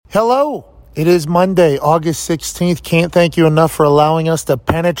Hello. It is Monday, August 16th. Can't thank you enough for allowing us to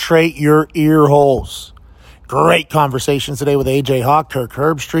penetrate your ear holes. Great conversations today with AJ Hawk, Kirk,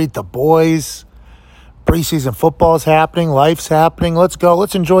 Herbstreit, the boys. Preseason football is happening. Life's happening. Let's go.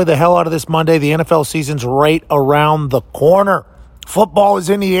 Let's enjoy the hell out of this Monday. The NFL season's right around the corner. Football is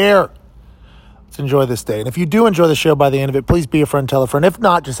in the air. Let's enjoy this day. And if you do enjoy the show by the end of it, please be a friend, tell a friend. If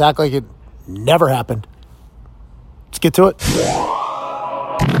not, just act like it never happened. Let's get to it.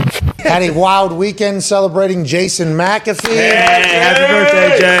 Had a wild weekend celebrating Jason McAfee. Hey, happy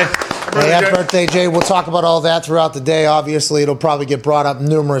birthday, Jay. Happy birthday, Jay. We'll talk about all that throughout the day. Obviously, it'll probably get brought up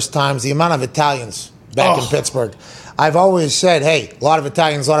numerous times. The amount of Italians back in Pittsburgh. I've always said, hey, a lot of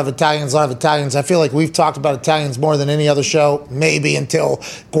Italians. I feel like we've talked about Italians more than any other show, maybe until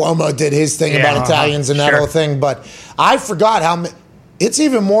Cuomo did his thing about Italians and that whole thing. But I forgot how it's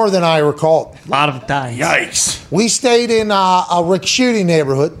even more than I recalled. A lot of Italians. Yikes. We stayed in a Rick Shooty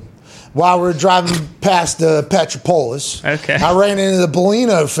neighborhood while we were driving past the Petropolis. Okay. I ran into the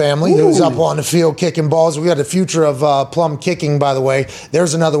Bellino family who was up on the field kicking balls. We got the future of plum kicking, by the way.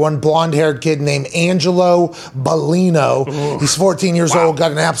 There's another one, blonde-haired kid named Angelo Bellino. Ooh. He's 14 years old,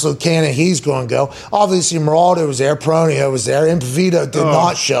 got an absolute cannon. He's going to go. Obviously, Maraldo was there. Pronio was there. Impavito did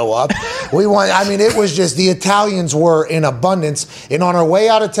not show up. It was just the Italians were in abundance. And on our way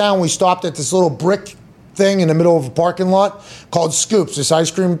out of town, we stopped at this little brick thing in the middle of a parking lot called Scoops, this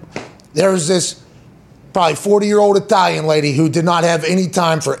ice cream. There was this probably 40-year-old Italian lady who did not have any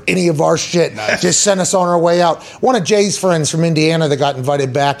time for any of our shit. Nice. Just sent us on our way out. One of Jay's friends from Indiana that got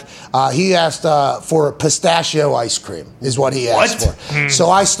invited back, he asked for pistachio ice cream is what he asked for. So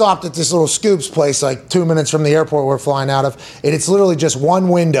I stopped at this little Scoops place like 2 minutes from the airport we're flying out of, and it's literally just one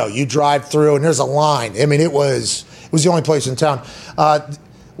window. You drive through, and there's a line. I mean, it was the only place in town.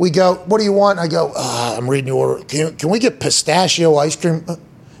 We go, what do you want? I go, I'm reading the order. Can we get pistachio ice cream?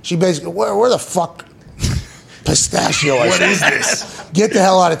 She basically, where the fuck pistachio ice cream? What is this? Get the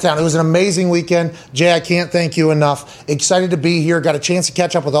hell out of town. It was an amazing weekend. Jay, I can't thank you enough. Excited to be here. Got a chance to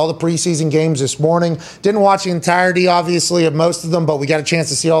catch up with all the preseason games this morning. Didn't watch the entirety, obviously, of most of them, but we got a chance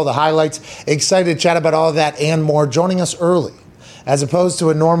to see all the highlights. Excited to chat about all of that and more. Joining us early, as opposed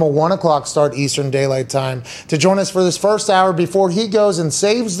to a normal 1 o'clock start Eastern Daylight Time, to join us for this first hour before he goes and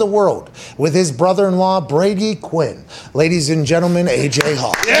saves the world with his brother-in-law, Brady Quinn. Ladies and gentlemen, AJ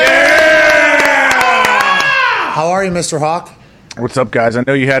Hawk. Yeah! How are you, Mr. Hawk? What's up, guys? I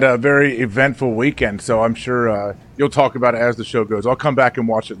know you had a very eventful weekend, so I'm sure you'll talk about it as the show goes. I'll come back and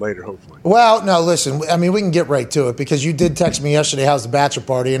watch it later, hopefully. Well, no, listen, I mean, we can get right to it because you did text me yesterday, how's the bachelor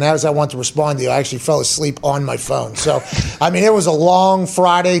party? And as I want to respond to you, I actually fell asleep on my phone. So, I mean, it was a long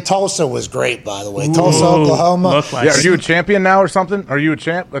Friday. Tulsa was great, by the way. Tulsa, Oklahoma. Yeah, are you a champion now or something? Are you a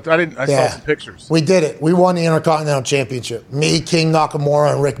champ? I saw some pictures. We did it. We won the Intercontinental Championship. Me, King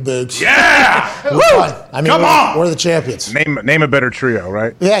Nakamura, and Rick Boogs. Yeah! It was fun. I mean, we're the champions. Name a better trio,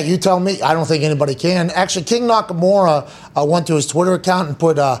 right? Yeah, you tell me. I don't think anybody can. Actually, King Nakamura went to his Twitter account and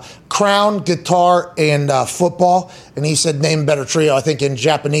put crown, guitar, and football, and he said name a better trio, I think in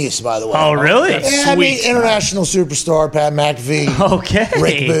Japanese, by the way. Oh, really? Yeah, I mean, international superstar Pat McAfee,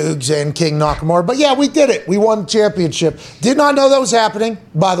 Rick Boogs, and King Nakamura. But yeah, we did it. We won the championship. Did not know that was happening,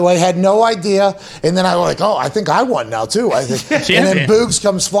 by the way. Had no idea. And then I was like, I think I won now, too. I think. And then Boogs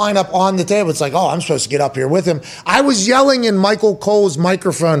comes flying up on the table. It's like, I'm supposed to get up here with him. I was yelling in Michael Cole's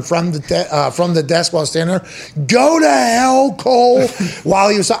microphone from the desk while I was standing there, go to hell, Cole, while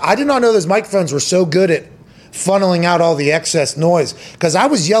he was... I did not know those microphones were so good at funneling out all the excess noise because I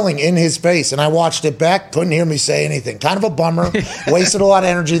was yelling in his face and I watched it back, couldn't hear me say anything. Kind of a bummer. Wasted a lot of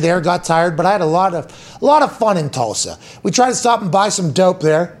energy there, got tired, but I had a lot of fun in Tulsa. We tried to stop and buy some dope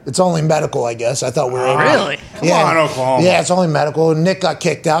there. It's only medical, I guess. I thought we were able Really? Come on, Oklahoma. Yeah, it's only medical. And Nick got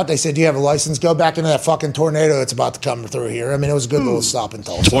kicked out. They said, do you have a license? Go back into that fucking tornado that's about to come through here. I mean, it was a good little stop in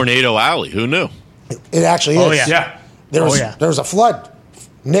Tulsa. Tornado Alley. Who knew? It actually is. Yeah. There was a flood.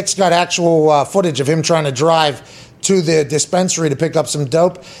 Nick's got actual footage of him trying to drive to the dispensary to pick up some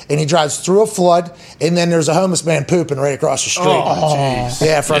dope, and he drives through a flood, and then there's a homeless man pooping right across the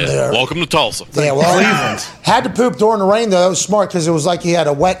street. From there. Welcome to Tulsa. Yeah, well, Cleveland. Had to poop during the rain, though. That was smart because it was like he had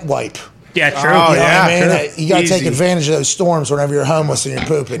a wet wipe. Yeah, true. You know what I mean? True. You got to take advantage of those storms whenever you're homeless and you're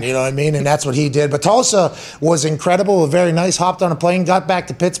pooping, you know what I mean? And that's what he did. But Tulsa was incredible, very nice. Hopped on a plane, got back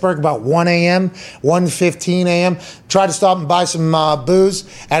to Pittsburgh about 1 a.m., 1:15 a.m. Tried to stop and buy some booze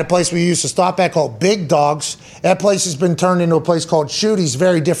at a place we used to stop at called Big Dogs. That place has been turned into a place called Shooty's,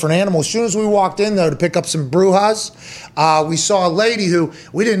 very different animal. As soon as we walked in, though, to pick up some brujas, we saw a lady who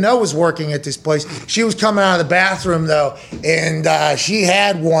we didn't know was working at this place. She was coming out of the bathroom, though, and she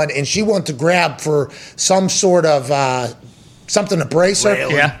had one, and she wanted to grab for some sort of something to brace her.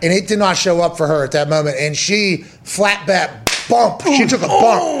 Yeah. And it did not show up for her at that moment. And she flat back bump. She took a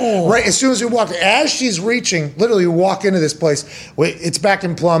bump right as soon as we walked. As she's reaching, literally we walk into this place. It's back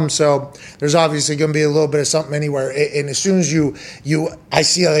in Plum, so there's obviously going to be a little bit of something anywhere. And as soon as I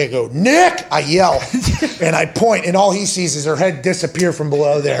see her, I go, Nick! I yell, and I point, and all he sees is her head disappear from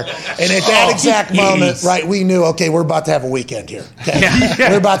below there. And at that exact moment, right, we knew, okay, we're about to have a weekend here. Okay?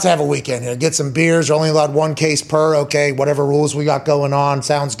 We're about to have a weekend here. Get some beers. You're only allowed one case per. Okay, whatever rules we got going on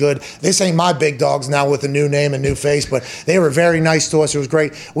sounds good. This ain't my big dogs now with a new name and new face, but they were very nice to us. It was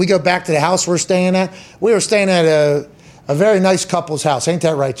great. We go back to the house we're staying at. We were staying at a very nice couple's house. Ain't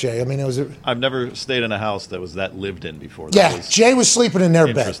that right, Jay? I mean, I've never stayed in a house that was that lived in before. Jay was sleeping in their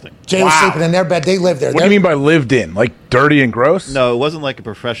bed. Interesting. Jay was sleeping in their bed. They lived there. What do you mean by lived in? Like dirty and gross? No, it wasn't like a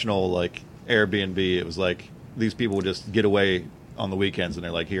professional like Airbnb. It was like these people would just get away on the weekends and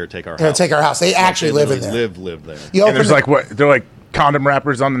they're like, here, take our house. Take our house. They actually live in there. Live there. And there's like what? They're like condom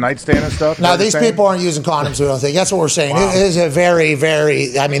wrappers on the nightstand and stuff? No, these people aren't using condoms, we don't think. That's what we're saying. Wow. It is a very,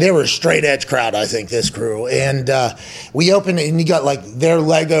 very, I mean, they were a straight edge crowd, I think, this crew. And we opened it, and you got like their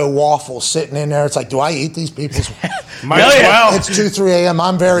Lego waffles sitting in there. It's like, do I eat these people's? Might as well. It's 2, 3 a.m.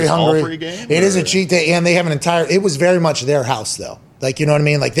 I'm very hungry. All-free game, it is a cheat day, and they have an entire, it was very much their house, though. Like, you know what I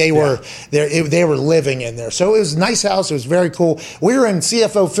mean? Like, they were they were living in there. So it was a nice house. It was very cool. We were in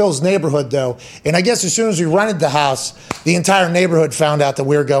CFO Phil's neighborhood, though. And I guess as soon as we rented the house, the entire neighborhood found out that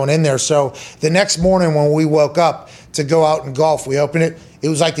we were going in there. So the next morning when we woke up to go out and golf, we opened it. It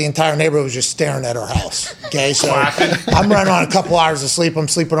was like the entire neighborhood was just staring at our house. Okay, so I'm running on a couple hours of sleep. I'm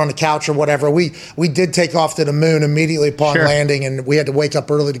sleeping on the couch or whatever. We did take off to the moon immediately upon landing, and we had to wake up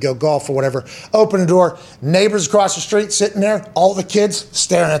early to go golf or whatever. Open the door, neighbors across the street sitting there, all the kids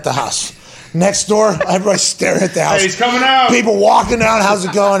staring at the house. Next door, everybody's staring at the house. Hey, he's coming out. People walking down, how's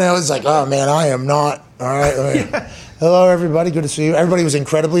it going? And it was like, oh man, I am not. All right. Hello, everybody. Good to see you. Everybody was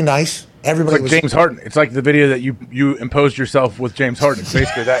incredibly nice. Everybody was like James Harden. It's like the video that you imposed yourself with James Harden. It's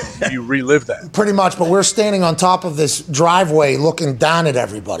basically that you relived that. Pretty much, but we're standing on top of this driveway looking down at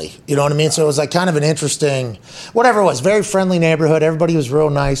everybody. You know what I mean? So it was like kind of an interesting, whatever it was, very friendly neighborhood. Everybody was real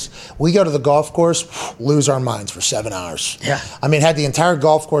nice. We go to the golf course, lose our minds for 7 hours. Yeah. I mean, had the entire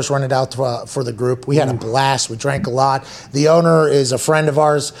golf course rented out for the group. We had a blast. We drank a lot. The owner is a friend of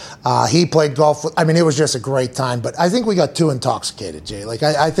ours. He played golf. I mean, it was just a great time. But I think we got too intoxicated, Jay. Like,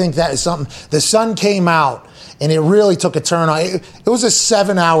 I think that is something. The sun came out, and it really took a turn on. It was a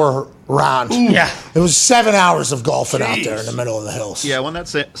 7-hour round. Yeah. It was 7 hours of golfing out there in the middle of the hills. Yeah, when that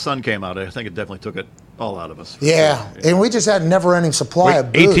sun came out, I think it definitely took it all out of us. Yeah, and we just had a never-ending supply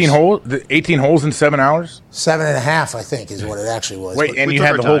of booze. 18 holes in 7 hours? 7.5, I think, is what it actually was. Wait, and you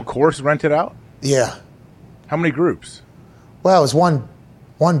had the whole course rented out? Yeah. How many groups? Well, it was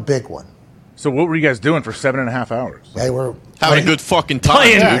one big one. So what were you guys doing for 7.5 hours? They were having a good fucking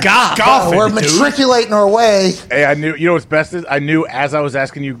time. Golfing, we're matriculating our way. Hey, I knew. You know what's best is I knew as I was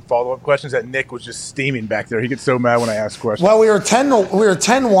asking you follow-up questions that Nick was just steaming back there. He gets so mad when I ask questions. Well, we were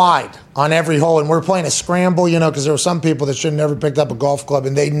 10 wide on every hole, and we're playing a scramble, you know, because there were some people that should have never picked up a golf club,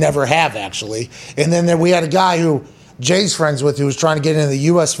 and they never have actually. And then we had a guy who Jay's friends with who was trying to get into the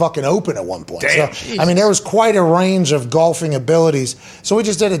U.S. fucking Open at one point. Damn. So, I mean, there was quite a range of golfing abilities. So we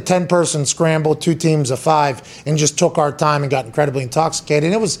just did a 10-person scramble, 2 teams of 5, and just took our time and got incredibly intoxicated.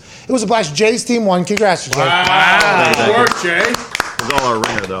 And it was a blast. Jay's team won. Congrats, Jay. Wow. Good work, Jay. It was all our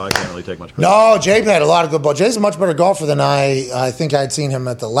ringer, though. I can't really take much credit. No, Jay had a lot of good ball. Jay's a much better golfer than I think I'd seen him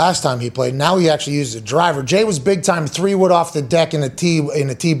at the last time he played. Now he actually uses a driver. Jay was big time 3-wood off the deck in a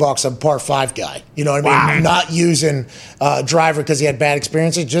tee box, a par 5 guy. You know what I mean? Not using a driver because he had bad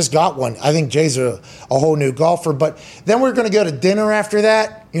experiences. Just got one. I think Jay's a whole new golfer. But then we're going to go to dinner after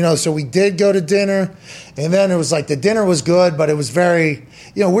that. You know, so we did go to dinner, and then it was like the dinner was good, but it was very,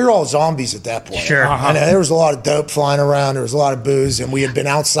 you know, we were all zombies at that point. Sure. And there was a lot of dope flying around. There was a lot of booze, and we had been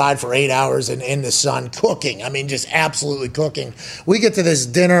outside for 8 hours and in the sun cooking. I mean, just absolutely cooking. We get to this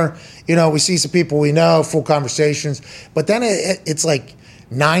dinner, you know, we see some people we know, full conversations, but then it's like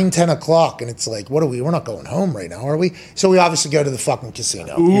 9, 10 o'clock, and it's like, we're not going home right now, are we? So we obviously go to the fucking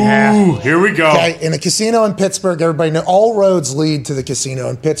casino. Ooh, here we go. Okay, in the casino in Pittsburgh, everybody know all roads lead to the casino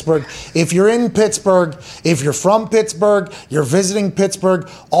in Pittsburgh. If you're in Pittsburgh, if you're from Pittsburgh, you're visiting Pittsburgh,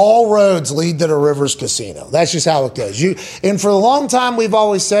 all roads lead to the Rivers Casino. That's just how it goes. And for a long time, we've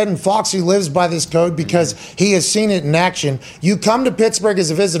always said, and Foxy lives by this code because he has seen it in action. You come to Pittsburgh as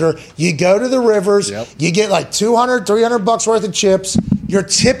a visitor, you go to the Rivers, you get like $200, $300 worth of chips. You're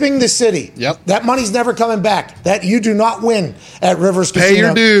tipping the city. Yep. That money's never coming back. That you do not win at Rivers Pay Casino.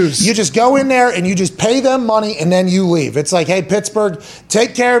 your dues. You just go in there and you just pay them money and then you leave. It's like, hey, Pittsburgh,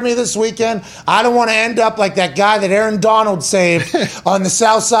 take care of me this weekend. I don't want to end up like that guy that Aaron Donald saved on the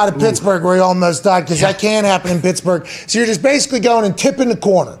south side of Pittsburgh where he almost died, because that can happen in Pittsburgh. So you're just basically going and tipping the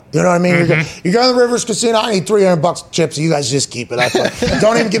corner. You know what I mean? You're going to the Rivers Casino. I need $300 chips. You guys just keep it.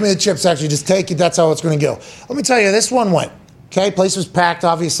 Don't even give me the chips, actually. Just take it. That's how it's going to go. Let me tell you, this one went. Okay, place was packed,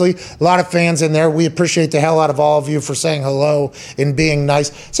 obviously. A lot of fans in there. We appreciate the hell out of all of you for saying hello and being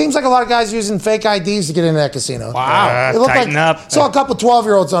nice. Seems like a lot of guys using fake IDs to get into that casino. Wow. It looked Tighten up. Saw a couple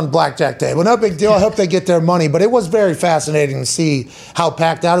 12-year-olds on the blackjack table. No big deal. I hope they get their money. But it was very fascinating to see how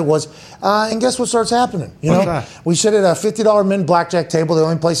packed out it was. And guess what starts happening? What's that? We sit at a $50 min blackjack table, the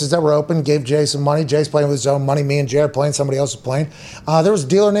only places that were open. Gave Jay some money. Jay's playing with his own money. Me and Jared playing. Somebody else was playing. There was a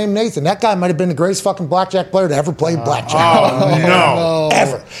dealer named Nathan. That guy might have been the greatest fucking blackjack player to ever play blackjack. Oh, no.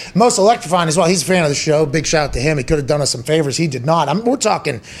 Ever. Most electrifying as well. He's a fan of the show. Big shout out to him. He could have done us some favors. He did not. We're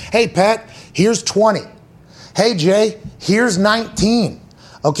talking, hey, Pat, here's 20. Hey, Jay, here's 19.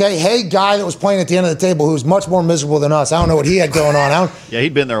 Okay, hey, guy that was playing at the end of the table who was much more miserable than us. I don't know what he had going on. Yeah,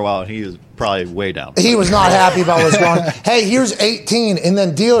 he'd been there a while, and he was probably way down. He was not happy about what's going on. Hey, here's 18, and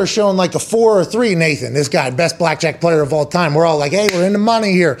then dealer showing like a 4 or 3, Nathan, this guy, best blackjack player of all time. We're all like, hey, we're in the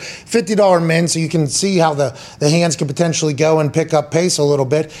money here. $50 min, so you can see how the hands could potentially go and pick up pace a little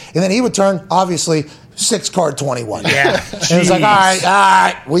bit. And then he would turn, obviously, 6 card 21. Yeah. And it's like, all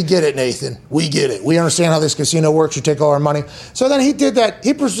right, we get it, Nathan. We get it. We understand how this casino works. You take all our money. So then he did that.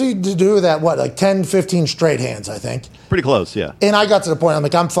 He proceeded to do that, like 10, 15 straight hands, I think. Pretty close, yeah. And I got to the point, I'm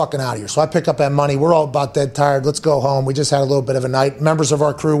like, I'm fucking out of here. So I pick up that money. We're all about dead tired. Let's go home. We just had a little bit of a night. Members of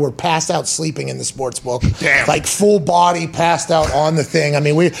our crew were passed out sleeping in the sports book. Damn. Like full body passed out on the thing. I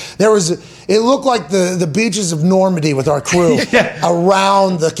mean, it looked like the beaches of Normandy with our crew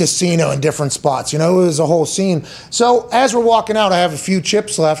around the casino in different spots. You know, it was a whole scene. So as we're walking out, I have a few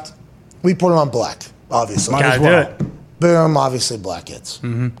chips left. We put them on black, obviously. Gotta do it. Boom, obviously black hits.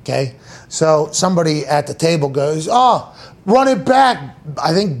 Okay? So somebody at the table goes, oh, run it back.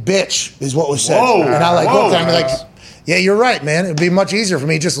 I think bitch is what was said. Whoa. And I looked at him Whoa. like, yeah, you're right, man. It'd be much easier for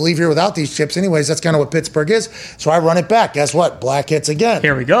me just to leave here without these chips anyways. That's kind of what Pittsburgh is. So I run it back. Guess what? Black hits again.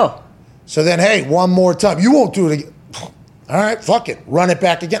 Here we go. So then, hey, one more time. You won't do it again. All right, fuck it. Run it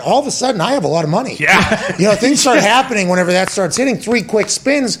back again. All of a sudden, I have a lot of money. Yeah. You know, things start happening whenever that starts hitting. 3 quick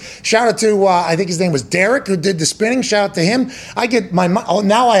spins. Shout out to, I think his name was Derek, who did the spinning. Shout out to him. I get my money. Oh,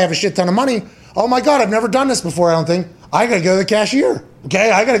 now I have a shit ton of money. Oh, my God, I've never done this before, I don't think. I got to go to the cashier. Okay,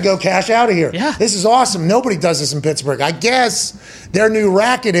 I got to go cash out of here. Yeah. This is awesome. Nobody does this in Pittsburgh. I guess their new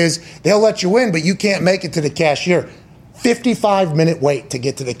racket is they'll let you in, but you can't make it to the cashier. 55-minute wait to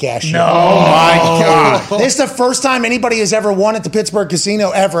get to the cashier. No. Oh, my God. This is the first time anybody has ever won at the Pittsburgh Casino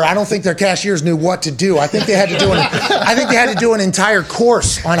ever. I don't think their cashiers knew what to do. I think they had to do an entire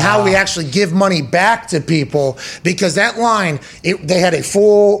course on how we actually give money back to people, because that line, they had a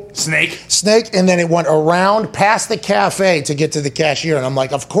full Snake, and then it went around past the cafe to get to the cashier. And I'm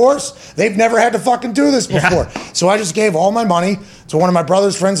like, of course, they've never had to fucking do this before. Yeah. So I just gave all my money to one of my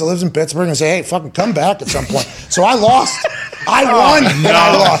brother's friends that lives in Pittsburgh and say, hey, fucking come back at some point. So I lost. I won and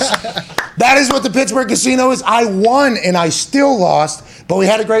I lost. That is what the Pittsburgh Casino is. I won and I still lost, but we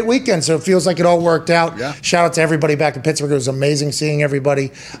had a great weekend, so it feels like it all worked out. Yeah. Shout out to everybody back in Pittsburgh. It was amazing seeing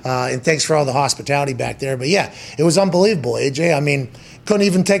everybody, and thanks for all the hospitality back there. But yeah, it was unbelievable, AJ. I mean, couldn't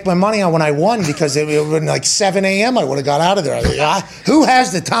even take my money out when I won, because it would have been like 7 a.m. I would have got out of there. I was like, who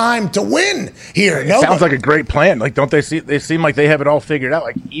has the time to win here? Nobody. Sounds like a great plan. Like, don't they seem like they have it all figured out?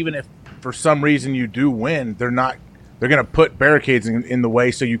 Like, even if for some reason you do win, they're going to put barricades in the way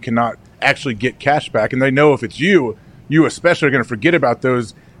so you cannot actually get cash back. And they know if it's you especially are going to forget about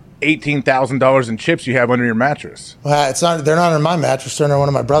those $18,000 in chips you have under your mattress. Well, they're not in my mattress. They're in one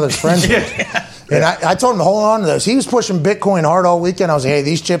of my brother's friends. And I told him to hold on to those. He was pushing Bitcoin hard all weekend. I was like, hey,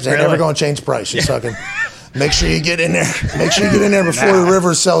 these chips ain't never going to change price. You sucking. Make sure you get in there. Make sure you get in there before the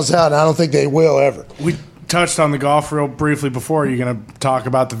river sells out. And I don't think they will ever. We touched on the golf real briefly before. Are you going to talk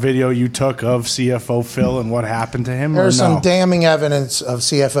about the video you took of CFO Phil and what happened to him? There's some damning evidence of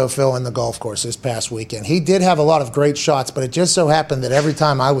CFO Phil in the golf course this past weekend. He did have a lot of great shots, but it just so happened that every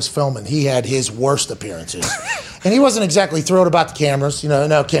time I was filming, he had his worst appearances. And he wasn't exactly thrilled about the cameras. You know,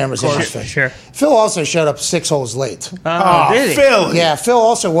 no cameras in his face. Sure. Phil also showed up 6 holes late. Did he? Phil. Yeah, Phil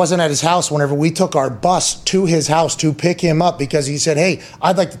also wasn't at his house whenever we took our bus to his house to pick him up, because he said, hey,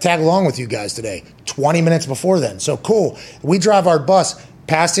 I'd like to tag along with you guys today. 20 minutes before then. So cool. We drive our bus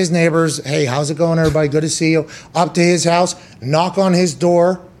past his neighbors. Hey, how's it going, everybody? Good to see you. Up to his house, knock on his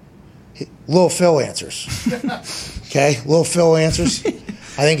door. Little Phil answers. Okay, little Phil answers.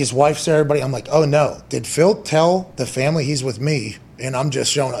 I think his wife's there, everybody. I'm like, oh no. Did Phil tell the family he's with me? And I'm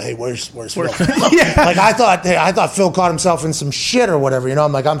just showing, hey, where's Phil? Yeah. Like I thought Phil caught himself in some shit or whatever. You know,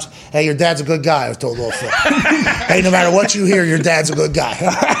 I'm like, hey, your dad's a good guy. I told little Phil. Hey, no matter what you hear, your dad's a good guy.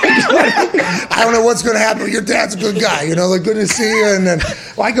 I don't know what's going to happen, but your dad's a good guy. You know, like, good to see you. And then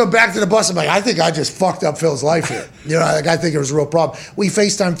I go back to the bus. I'm like, I think I just fucked up Phil's life here. You know, like, I think it was a real problem. We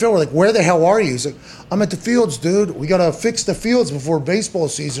FaceTime Phil. We're like, where the hell are you? He's like, I'm at the fields, dude. We got to fix the fields before baseball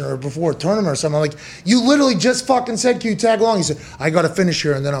season or before a tournament or something. I'm like, you literally just fucking said, can you tag along? He said, I got to finish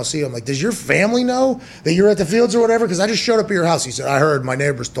here and then I'll see you. I'm like, does your family know that you're at the fields or whatever? Because I just showed up at your house. He said, I heard my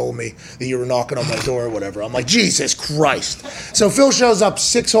neighbors told me that you were knocking on my door or whatever. I'm like, Jesus Christ. So Phil shows up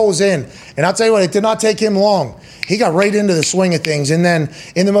 6 holes in, and I'll tell you what, it did not take him long. He got right into the swing of things. And then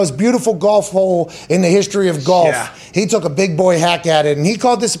in the most beautiful golf hole in the history of golf, he took a big boy hack at it. And he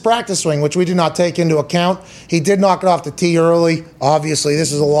called this a practice swing, which we did not take into account. He did knock it off the tee early. Obviously,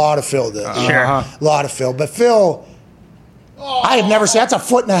 this is a lot of Phil. A lot of Phil. But Phil, I have never seen, that's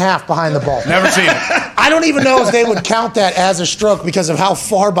 1.5 feet behind the ball. Never seen it. I don't even know if they would count that as a stroke because of how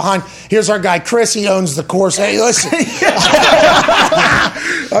far behind. Here's our guy, Chris. He owns the course. Hey, listen.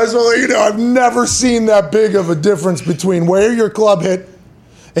 I was like, you know, I've never seen that big of a difference between where your club hit,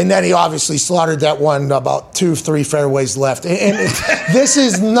 and then he obviously slaughtered that one about 2-3 fairways left. And this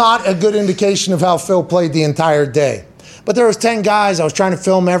is not a good indication of how Phil played the entire day. But there was 10 guys. I was trying to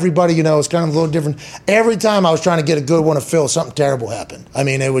film everybody. You know, it's kind of a little different. Every time I was trying to get a good one of Phil, something terrible happened. I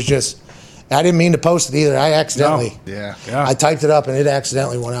mean, it was just, I didn't mean to post it either. I accidentally. No. Yeah. I typed it up and it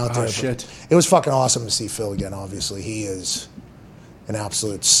accidentally went out there. Shit. It was fucking awesome to see Phil again, obviously. He is an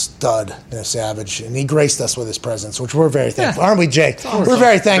absolute stud and a savage. And he graced us with his presence, which we're very thankful. Aren't we, Jay? We're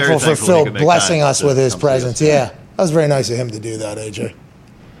very thankful for Phil blessing us with his presence. Yeah. That was very nice of him to do that, AJ.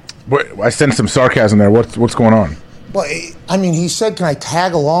 I sense some sarcasm there. What's going on? Well, I mean, he said, can I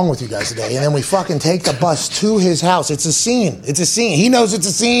tag along with you guys today? And then we fucking take the bus to his house. It's a scene. It's a scene. He knows it's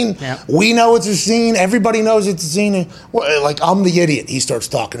a scene. Yeah. We know it's a scene. Everybody knows it's a scene. And, like, I'm the idiot. He starts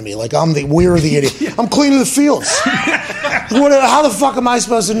talking to me. Like, we're the idiot. I'm cleaning the fields. How the fuck am I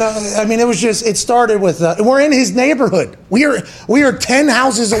supposed to know? I mean, it started with, we're in his neighborhood. We are 10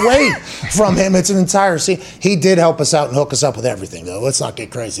 houses away from him. It's an entire scene. He did help us out and hook us up with everything, though. Let's not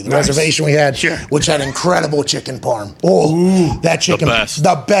get crazy. The reservation we had, which had incredible chicken parm. Oh, that chicken,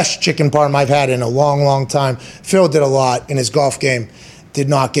 the best chicken parm I've had in a long, long time. Phil did a lot in his golf game. Did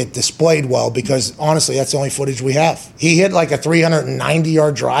not get displayed well because, honestly, that's the only footage we have. He hit like a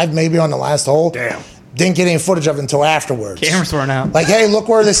 390-yard drive maybe on the last hole. Damn. Didn't get any footage of it until afterwards. Camera's thrown out. Like, hey, look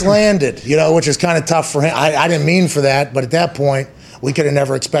where this landed, you know, which is kind of tough for him. I didn't mean for that, but at that point, we could have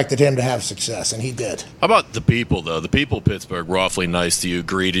never expected him to have success, and he did. How about the people, though? The people of Pittsburgh were awfully nice to you,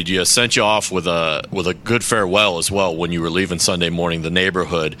 greeted you, sent you off with a good farewell as well when you were leaving Sunday morning. The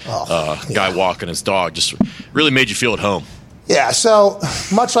neighborhood guy walking his dog just really made you feel at home. Yeah, so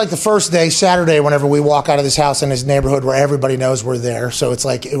much like the first day, Saturday, whenever we walk out of this house in his neighborhood where everybody knows we're there. So it's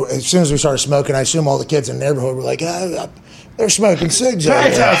like, as soon as we started smoking, I assume all the kids in the neighborhood were like, they're smoking cigs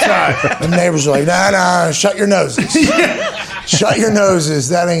out there. outside. And the neighbors were like, nah, shut your noses. Shut your noses.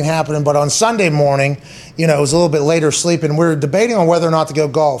 That ain't happening. But on Sunday morning, you know, it was a little bit later sleeping. We were debating on whether or not to go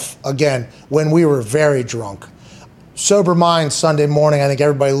golf again when we were very drunk. Sober mind Sunday morning, I think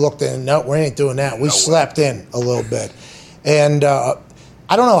everybody looked in. No, we ain't doing that. We slept in a little bit. And I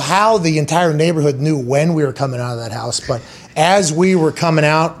don't know how the entire neighborhood knew when we were coming out of that house, but as we were coming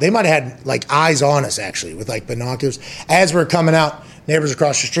out, they might have had like eyes on us actually with like binoculars. As we were coming out, neighbors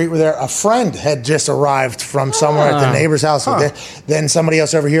across the street were there. A friend had just arrived from somewhere at the neighbor's house. Then somebody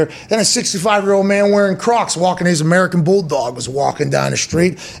else over here. Then a 65-year-old man wearing Crocs walking his American Bulldog was walking down the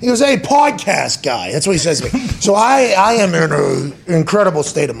street. He goes, hey, podcast guy. That's what he says to me. So I am in an incredible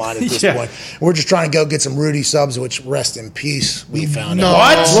state of mind at this point. We're just trying to go get some Rudy subs, which rest in peace, we found out.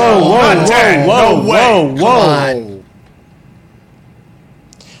 What? Whoa.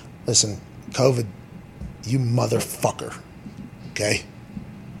 Listen, COVID, you motherfucker. Okay?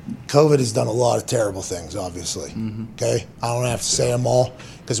 COVID has done a lot of terrible things, obviously. Mm-hmm. Okay? I don't have to say them all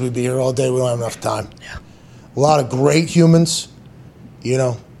because we'd be here all day. We don't have enough time. Yeah. A lot of great humans, you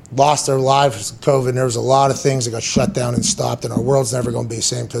know, lost their lives with COVID. And there was a lot of things that got shut down and stopped, and our world's never going to be the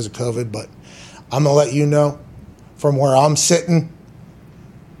same because of COVID. But I'm going to let you know from where I'm sitting,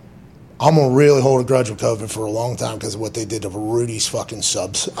 I'm going to really hold a grudge with COVID for a long time because of what they did to Rudy's fucking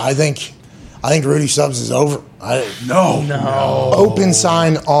subs. I think Rudy subs is over. No. Open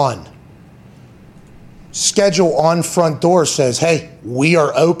sign on. Schedule on front door says, hey, we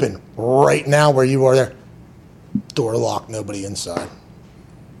are open right now where you are there. Door locked, nobody inside.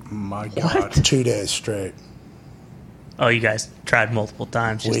 My God. 2 days straight. Oh, you guys tried multiple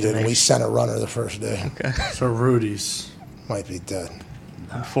times. We didn't. We sent a runner the first day. Okay. So Rudy's might be dead.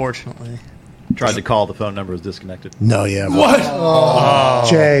 Unfortunately. Tried to call, the phone number was disconnected. No, yeah. What?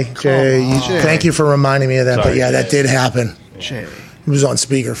 Jay, thank you for reminding me of that. Sorry, but yeah, that did happen. Jay. It was on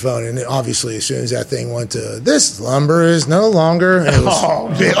speakerphone, and obviously, as soon as that thing went to "this lumber is no longer," and it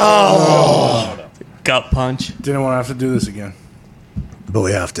was big, Gut punch. Didn't want to have to do this again. But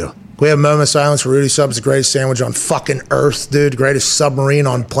we have to. We have a moment of silence for Rudy Subs, the greatest sandwich on fucking Earth, dude. Greatest submarine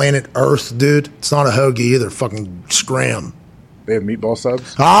on planet Earth, dude. It's not a hoagie either. Fucking scram. They have meatball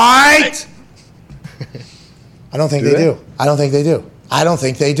subs. All right. I don't think they do. I don't think they do. I don't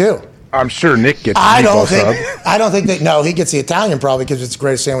think they do. I'm sure Nick gets. I don't meatball sub. think. I don't think they. No, he gets the Italian probably because it's the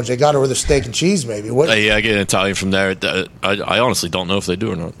greatest sandwich they got, or the steak and cheese maybe. What? Yeah, I get an Italian from there. I honestly don't know if they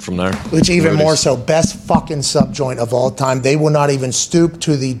do or not from there. Which even Rudy's. more so, best fucking sub joint of all time. They will not even stoop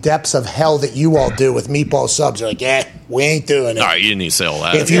to the depths of hell that you all do with meatball subs. They're like, yeah, we ain't doing it. All right, you didn't need to say all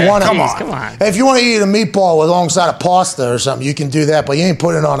that. If you want to, Come on. if you want to eat a meatball alongside a pasta or something, you can do that. But you ain't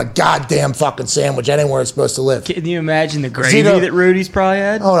putting it on a goddamn fucking sandwich anywhere it's supposed to live. Can you imagine the gravy Zito. that Rudy's probably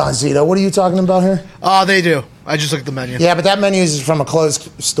had? Hold on, Zito. What are you talking about here? They do. I just looked at the menu. Yeah, but that menu is from a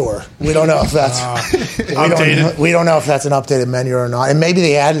closed store. We don't know if that's Updated. we don't know if that's an updated menu or not. And maybe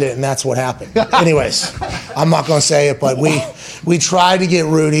they added it and that's what happened. Anyways, I'm not going to say it, but we tried to get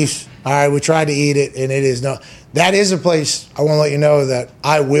Rudy's. All right, we tried to eat it, and it is no. That is a place I want to let you know that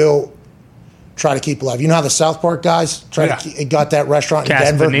I will try to keep alive. You know how the South Park guys got that restaurant in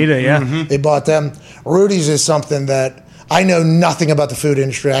Casa Denver? Bonita, yeah. Mm-hmm. They bought them. Rudy's is something that I know nothing about the food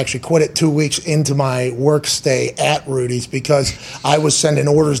industry. I actually quit it 2 weeks into my work stay at Rudy's because I was sending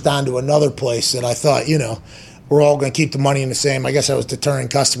orders down to another place that I thought, we're all going to keep the money in the same. I guess I was deterring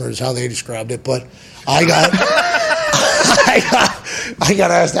customers, how they described it, but I got I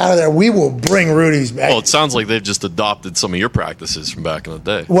got asked out of there. We will bring Rudy's back. Well, it sounds like they've just adopted some of your practices from back in the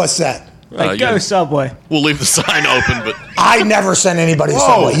day. What's that? Like, go Subway. We'll leave the sign open, but I never sent anybody to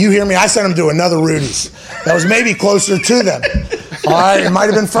Subway. You hear me? I sent them to another Rudy's. That was maybe closer to them. All right, it might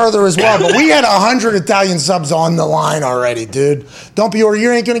have been further as well. But we had 100 Italian subs on the line already, dude. Don't be ordered.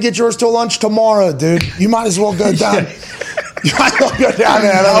 You ain't going to get yours till lunch tomorrow, dude. You might as well go down. You might as well go down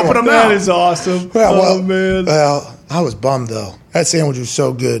there. Helping them out. That is awesome. Well, man. Well, I was bummed, though. That sandwich was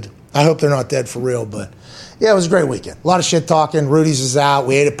so good. I hope they're not dead for real, but yeah, it was a great weekend. A lot of shit talking. Rudy's is out.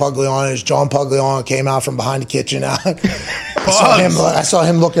 We ate at Pugliano's. John Pugliano came out from behind the kitchen. I saw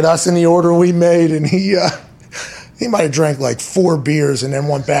him look at us in the order we made, and he might have drank like 4 beers and then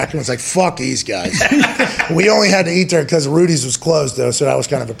went back and was like, fuck these guys. We only had to eat there because Rudy's was closed, though, so that was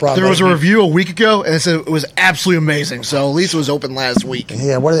kind of a problem. There was a review a week ago, and it said it was absolutely amazing. So at least it was open last week.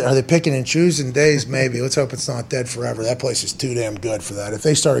 Yeah, what are they picking and choosing days? Maybe. Let's hope it's not dead forever. That place is too damn good for that. If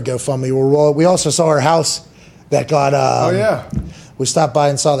they started GoFundMe, we'll roll. We also saw our house that got. Oh yeah. We stopped by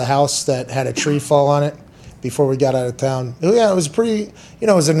and saw the house that had a tree fall on it before we got out of town. Yeah, it was pretty. It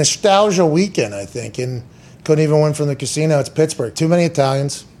was a nostalgia weekend, I think, and couldn't even win from the casino. It's Pittsburgh. Too many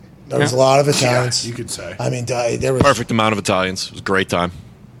Italians. There was a lot of Italians. You could say. I mean, there was perfect amount of Italians. It was a great time.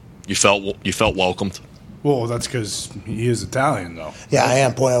 You felt welcomed. Well, that's because he is Italian, though. Yeah, I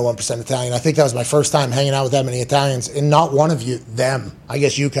am 0.01% Italian. I think that was my first time hanging out with that many Italians, and not one of them. I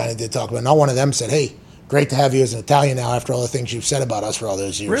guess you kind of did talk about it. Not one of them said, "Hey, great to have you as an Italian now after all the things you've said about us for all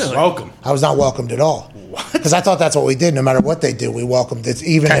those years." Really? Welcome. I was not welcomed at all. Because I thought that's what we did. No matter what they do, we welcomed. It's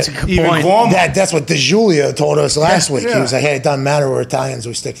even Cuomo. that's what DeGiulio told us last week. Yeah. He was like, "Hey, it doesn't matter. We're Italians.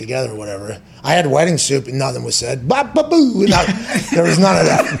 We stick together, or whatever." I had wedding soup and nothing was said. Bop ba boo. There was none of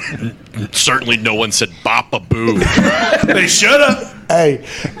that. Certainly, no one said "bop a boo." They should have. Hey,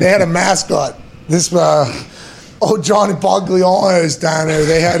 they had a mascot. This Johnny Pugliano's down there.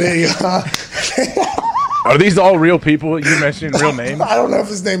 They had a. Are these all real people you mentioned, real names? I don't know if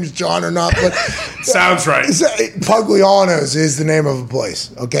his name is John or not, but Sounds right. Pugliano's is the name of a place.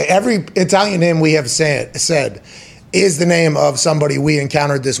 Okay, every Italian name we have said is the name of somebody we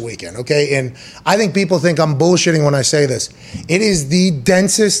encountered this weekend. Okay, and I think people think I'm bullshitting when I say this. It is the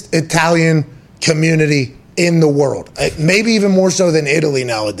densest Italian community in the world, maybe even more so than Italy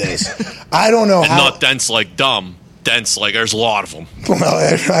nowadays. I don't know And how. not dense like dumb. Dense like there's a lot of them.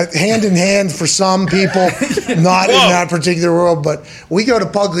 Well, hand in hand for some people, not in that particular world. But we go to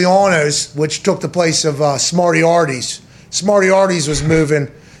Pugliano's, which took the place of Smarty Artie's. Smarty Artie's was moving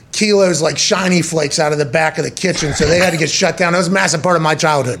kilos like shiny flakes out of the back of the kitchen, so they had to get shut down. That was a massive part of my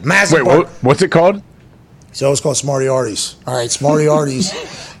childhood. Massive part. What's it called? So it was called Smarty Artie's. All right, Smarty Artie's.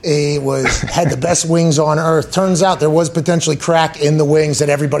 It had the best wings on earth. Turns out there was potentially crack in the wings that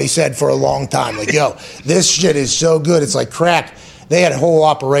everybody said for a long time. Like, yo, this shit is so good. It's like crack. They had a whole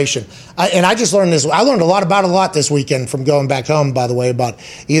operation. And I just learned this. I learned a lot this weekend from going back home, by the way, about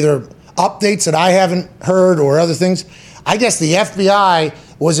either updates that I haven't heard or other things. I guess the FBI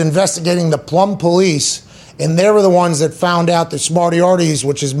was investigating the Plum police, and they were the ones that found out that Smarty-Arties,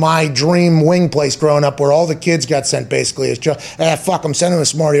 which is my dream wing place growing up, where all the kids got sent basically. It's just, fuck, I'm sending them to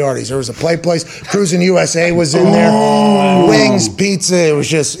Smarty-Arties. There was a play place. Cruising USA was in there. Wings, pizza.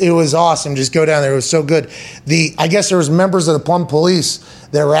 It was awesome. Just go down there. It was so good. I guess there was members of the Plum police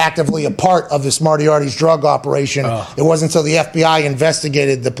that were actively a part of the Smarty-Arties drug operation. It wasn't until the FBI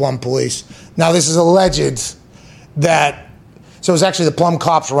investigated the Plum police. Now, this is alleged that... So it was actually the Plum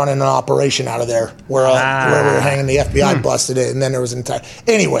cops running an operation out of there where we were hanging. The FBI busted it, and then there was an entire...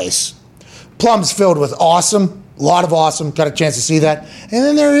 Anyways, Plum's filled with awesome, a lot of awesome. Got a chance to see that. And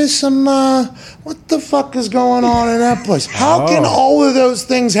then there is some, what the fuck is going on in that place? How can all of those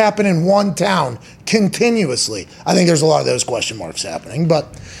things happen in one town continuously? I think there's a lot of those question marks happening.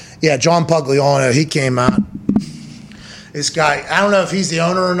 But, yeah, John Pugliano, he came out. This guy, I don't know if he's the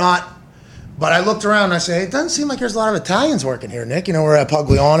owner or not, but I looked around and I said, it doesn't seem like there's a lot of Italians working here, Nick. You know, we're at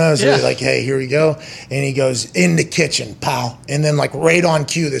Pugliano's. So like, hey, here we go. And he goes, in the kitchen, pal. And then, like, right on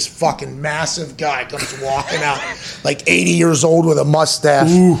cue, this fucking massive guy comes walking out, like 80 years old with a mustache.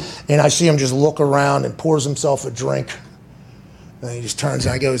 Ooh. And I see him just look around and pours himself a drink. And he just turns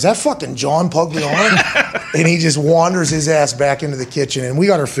and I go, is that fucking John Pugliano? And he just wanders his ass back into the kitchen. And we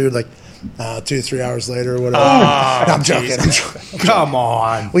got our food, like, 2 to 3 hours later or whatever. No, I'm joking. Come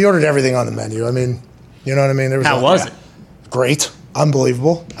on. We ordered everything on the menu. I mean, you know what I mean? How was it? Great.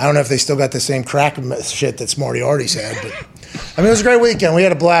 Unbelievable. I don't know if they still got the same crack shit that Smarty-Arties had, but I mean, it was a great weekend. We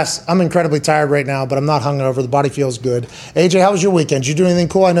had a blast. I'm incredibly tired right now, but I'm not hungover. The body feels good. AJ, how was your weekend? Did you do anything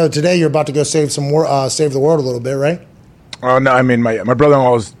cool? I know today you're about to go save the world a little bit, right? Oh, no, I mean, my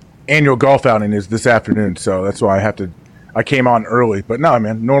brother-in-law's annual golf outing is this afternoon, so that's why I came on early. But no,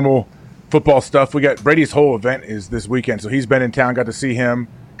 man, normal football stuff. We got Brady's whole event is this weekend, so he's been in town. Got to see him.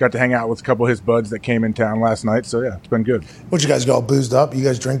 Got to hang out with a couple of his buds that came in town last night. So yeah, it's been good. What, you guys go all boozed up? You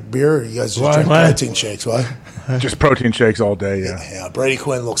guys drink beer, or you guys just drink protein shakes? What? Just protein shakes all day. Yeah. Yeah. Brady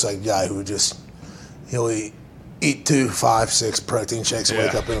Quinn looks like a guy who he'll eat 2, 5, 6 protein shakes and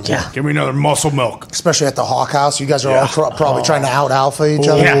wake up in the morning. Yeah. Give me another muscle milk. Especially at the Hawk House. You guys are all probably trying to out-alpha each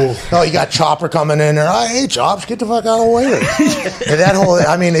other. Yeah. Oh, you got Chopper coming in there. Hey, Chops, get the fuck out of the way. And that whole,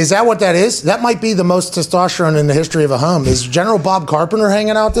 I mean, is that what that is? That might be the most testosterone in the history of a home. Is General Bob Carpenter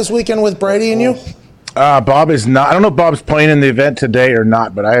hanging out this weekend with Brady and you? Bob is not. I don't know if Bob's playing in the event today or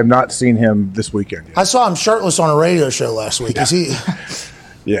not, but I have not seen him this weekend yet. I saw him shirtless on a radio show last week. Yeah. Is he...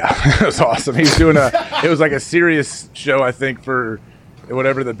 Yeah, it was awesome. He's doing it was like a serious show, I think, for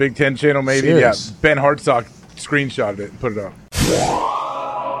whatever, the Big Ten channel maybe. Serious. Yeah, Ben Hartsock screenshotted it and put it up.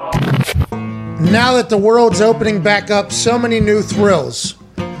 Now that the world's opening back up, so many new thrills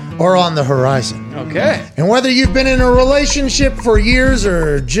are on the horizon. Okay. And whether you've been in a relationship for years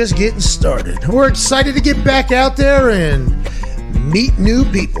or just getting started, we're excited to get back out there and meet new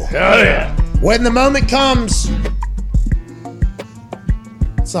people. Hell yeah. When the moment comes...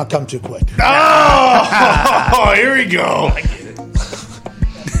 Let's not come too quick. Oh, here we go. I get it.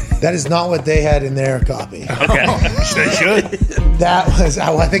 That is not what they had in their copy. Okay. They should. That was,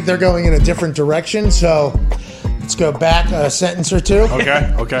 I think they're going in a different direction, so let's go back a sentence or two.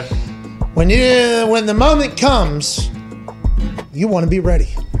 Okay. When the moment comes, you want to be ready.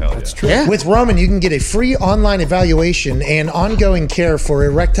 Hell, that's true. Yeah. With Roman, you can get a free online evaluation and ongoing care for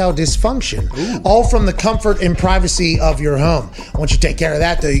erectile dysfunction, all from the comfort and privacy of your home. Once you take care of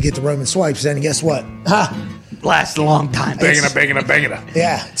that, though, you get the Roman swipes, and guess what? Lasts a long time. Banging it.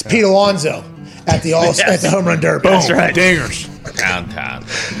 Yeah, it's Pete Alonso at the at the home run derby. Boom. That's right. Dingers. Downtown.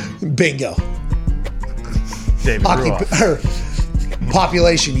 Bingo. David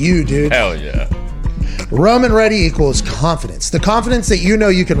Population, you, dude. Hell yeah. Roman Ready equals confidence. The confidence that you know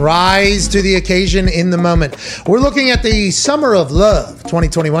you can rise to the occasion in the moment. We're looking at the Summer of Love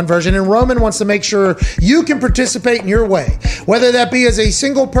 2021 version, and Roman wants to make sure you can participate in your way. Whether that be as a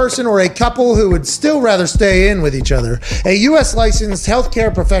single person or a couple who would still rather stay in with each other, a U.S. licensed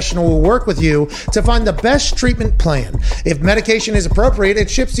healthcare professional will work with you to find the best treatment plan. If medication is appropriate, it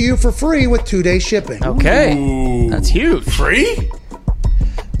ships to you for free with 2-day shipping. Okay. Ooh. That's huge. Free?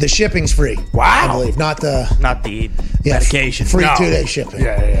 The shipping's free. Wow. I believe, not the medication. Free 2-day shipping.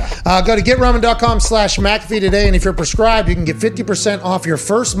 Yeah. Go to GetRoman.com/McAfee today, and if you're prescribed, you can get 50% off your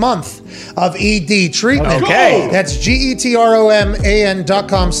first month of ED treatment. Okay. That's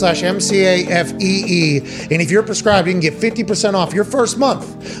GetRoman.com/MCAFEE. And if you're prescribed, you can get 50% off your first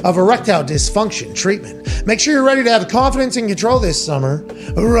month of erectile dysfunction treatment. Make sure you're ready to have confidence and control this summer.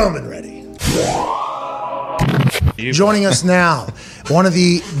 Roman Ready. Joining us now, one of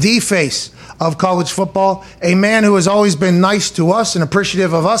the face of college football, a man who has always been nice to us and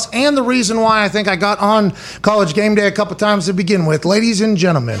appreciative of us, and the reason why I think I got on College Game Day a couple times to begin with. Ladies and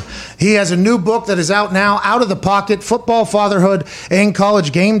gentlemen, he has a new book that is out now, Out of the Pocket, Football, Fatherhood, and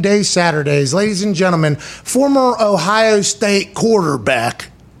College Game Day Saturdays. Ladies and gentlemen, former Ohio State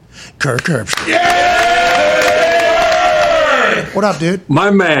quarterback, Kirk Herbstreit. Yeah! What up, dude? My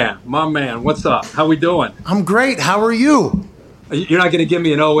man. What's up? How we doing? I'm great. How are you? You're not going to give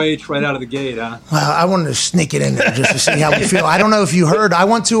me an OH right out of the gate, huh? I wanted to sneak it in there just to see how we feel. I don't know if you heard. I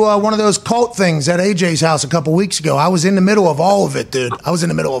went to one of those cult things at AJ's house a couple weeks ago. I was in the middle of all of it, dude.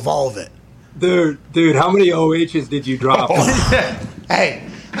 Dude, how many OHs did you drop? Hey,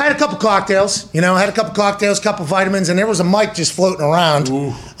 I had a couple cocktails, couple vitamins, and there was a mic just floating around.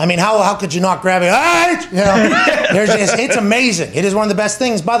 Ooh. I mean, how could you not grab it? It's amazing. It is one of the best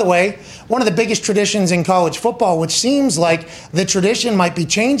things. By the way, one of the biggest traditions in college football, which seems like the tradition might be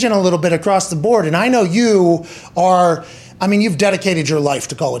changing a little bit across the board. And I know you are... you've dedicated your life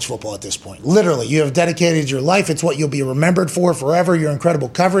to college football at this point. Literally, you have dedicated your life. It's what you'll be remembered for forever, your incredible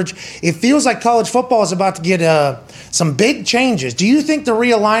coverage. It feels like college football is about to get some big changes. Do you think the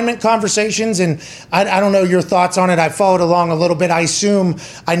realignment conversations, and I don't know your thoughts on it, I followed along a little bit. I assume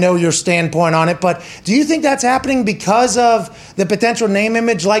I know your standpoint on it, but do you think that's happening because of the potential name,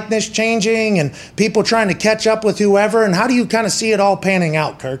 image, likeness changing and people trying to catch up with whoever? And how do you kind of see it all panning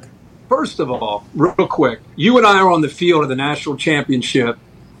out, Kirk? First of all, real quick, you and I are on the field of the national championship,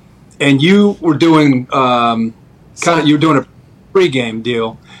 and you were doing you were doing a pregame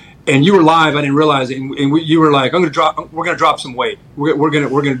deal, and you were live. I didn't realize it, and you were like, we're gonna drop some weight. We're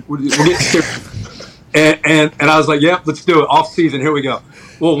getting serious. and I was like, yep, let's do it. Off season, here we go.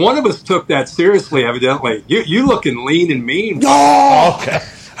 Well, one of us took that seriously, evidently. You looking lean and mean. Oh, okay.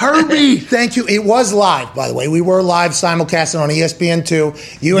 Herbie, thank you. It was live, by the way. We were live simulcasting on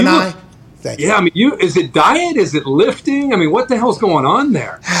ESPN2. You and I. Thank you. Yeah, is it diet? Is it lifting? What the hell's going on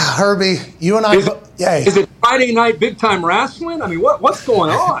there? Herbie, you and I. Is it Friday night big time wrestling? What's going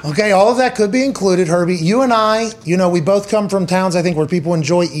on? Okay, all of that could be included, Herbie. You and I, we both come from towns, I think, where people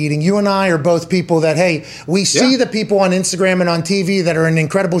enjoy eating. You and I are both people that, hey, we see the people on Instagram and on TV that are in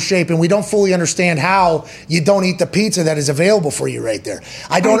incredible shape, and we don't fully understand how you don't eat the pizza that is available for you right there.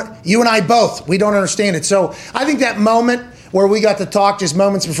 You and I both, we don't understand it. So I think that moment where we got to talk just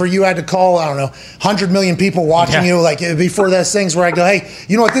moments before you had to call, 100 million people watching you, like before those things where I go, hey,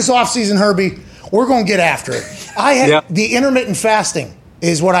 you know what, this offseason, Herbie, we're going to get after it. The intermittent fasting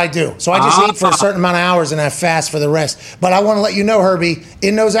is what I do. So I just eat for a certain amount of hours and I fast for the rest. But I want to let you know, Herbie,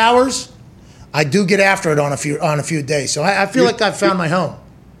 in those hours, I do get after it on a few days. So I feel like I've found my home.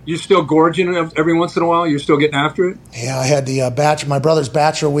 You still gorging every once in a while? You're still getting after it? Yeah, I had the my brother's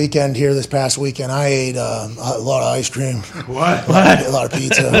bachelor weekend here this past weekend. I ate a lot of ice cream. What? A lot of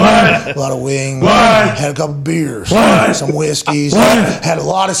pizza. What? A lot of wings. What? Had a couple beers. What? Some whiskeys. What? Had a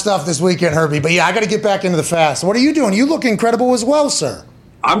lot of stuff this weekend, Herbie. But yeah, I got to get back into the fast. What are you doing? You look incredible as well, sir.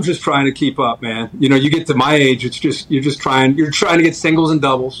 I'm just trying to keep up, man. You get to my age, you're trying to get singles and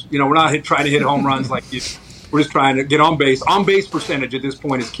doubles. We're not trying to hit home runs like you. We're just trying to get on base. On base percentage at this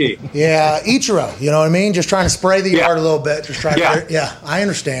point is key. Yeah, Ichiro, you know what I mean? Just trying to spray the yard a little bit. I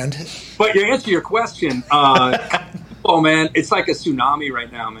understand. But to answer your question, man, it's like a tsunami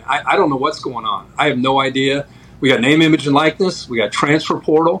right now, man. I don't know what's going on. I have no idea. We got name, image, and likeness. We got transfer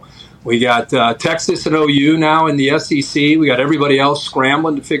portal. We got Texas and OU now in the SEC. We got everybody else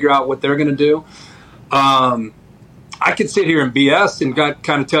scrambling to figure out what they're going to do. I could sit here and BS and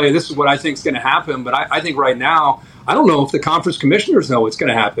kind of tell you this is what I think is going to happen, but I think right now, I don't know if the conference commissioners know what's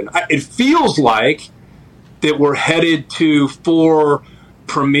going to happen. It feels like that we're headed to 4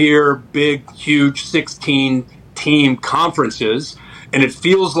 premier, big, huge 16-team conferences, and it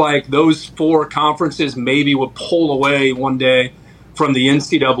feels like those 4 conferences maybe will pull away one day from the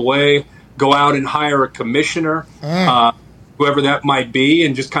NCAA, go out and hire a commissioner, whoever that might be,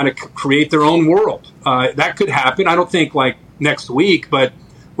 and just kind of create their own world. That could happen. I don't think like next week, but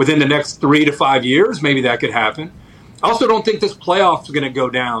within the next 3 to 5 years, maybe that could happen. I also don't think this playoff is going to go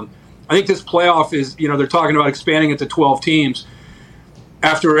down. I think this playoff is, they're talking about expanding it to 12 teams.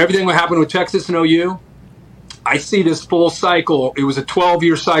 After everything that happened with Texas and OU, I see this full cycle. It was a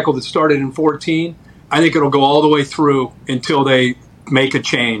 12-year cycle that started in 14. I think it'll go all the way through until they make a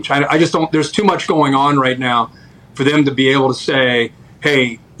change. I just don't – there's too much going on right now for them to be able to say,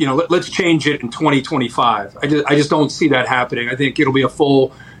 hey, let's change it in 2025. I just don't see that happening. I think it'll be a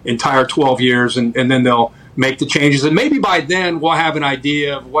full entire 12 years, and then they'll make the changes. And maybe by then we'll have an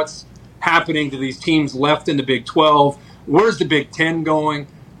idea of what's happening to these teams left in the Big 12. Where's the Big 10 going?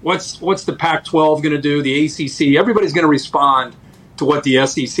 What's the Pac-12 going to do? The ACC? Everybody's going to respond to what the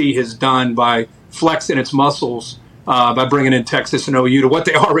SEC has done by flexing its muscles by bringing in Texas and OU to what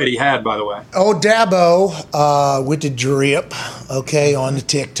they already had, by the way. Old Dabo with the drip, okay, on the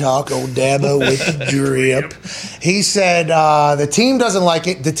TikTok. Old Dabo with the drip. He said the team doesn't like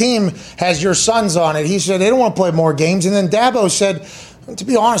it. The team has your sons on it. He said they don't want to play more games. And then Dabo said, to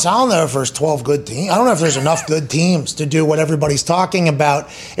be honest, I don't know if there's 12 good teams. I don't know if there's enough good teams to do what everybody's talking about.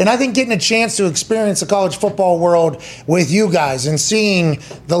 And I think getting a chance to experience the college football world with you guys and seeing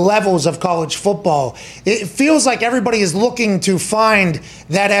the levels of college football, it feels like everybody is looking to find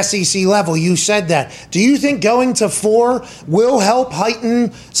that SEC level. You said that. Do you think going to 4 will help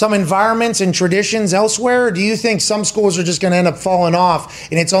heighten some environments and traditions elsewhere? Or do you think some schools are just going to end up falling off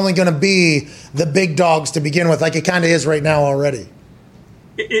and it's only going to be the big dogs to begin with, like it kind of is right now already?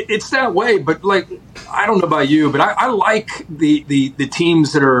 It's that way, but like I don't know about you, but I like the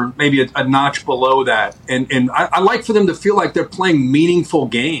teams that are maybe a notch below that, and I like for them to feel like they're playing meaningful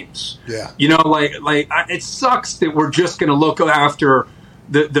games. Yeah, it sucks that we're just going to look after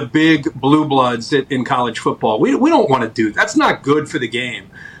the big blue bloods in college football. We don't want to do that. That's not good for the game.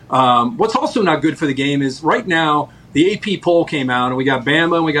 What's also not good for the game is right now the AP poll came out, and we got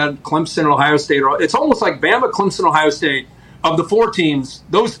Bama, and we got Clemson, and Ohio State. It's almost like Bama, Clemson, Ohio State. Of the 4 teams,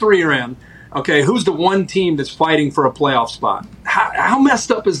 those 3 are in. Okay, who's the one team that's fighting for a playoff spot? How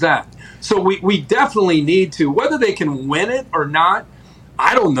messed up is that? So we definitely need to, whether they can win it or not,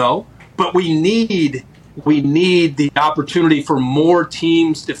 I don't know, but we need the opportunity for more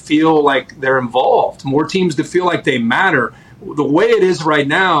teams to feel like they're involved, more teams to feel like they matter. The way it is right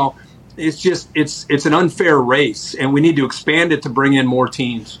now, it's an unfair race, and we need to expand it to bring in more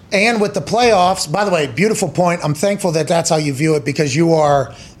teams. And with the playoffs, by the way, beautiful point. I'm thankful that that's how you view it because you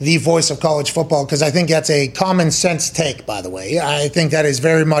are the voice of college football, because I think that's a common sense take, by the way. I think that is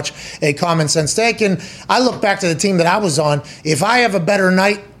very much a common sense take. And I look back to the team that I was on. If I have a better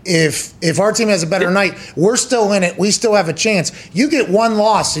night, if our team has a better night, we're still in it. We still have a chance. You get one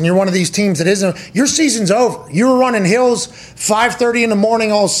loss and you're one of these teams that isn't, your season's over. You were running hills 5:30 in the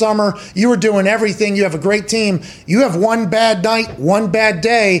morning all summer. You were doing everything. You have a great team. You have one bad night, one bad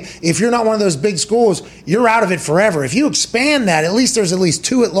day. If you're not one of those big schools, you're out of it forever. If you expand that, at least there's at least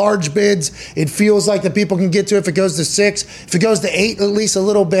 2 at-large bids. It feels like that people can get to if it goes to 6. If it goes to 8, at least a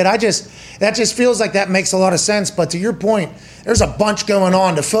little bit. That just feels like that makes a lot of sense. But to your point, there's a bunch going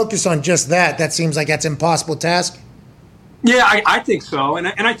on. To focus on just that seems like that's an impossible task. Yeah, I think so. And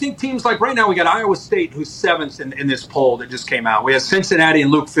I think teams like right now, we got Iowa State, who's 7th in this poll that just came out. We have Cincinnati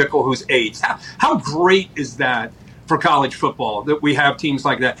and Luke Fickell, who's 8th. How great is that for college football that we have teams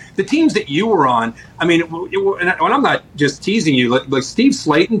like that? The teams that you were on, I mean, and I'm not just teasing you, like Steve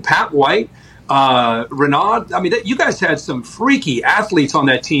Slayton, Pat White, Renaud. I mean, you guys had some freaky athletes on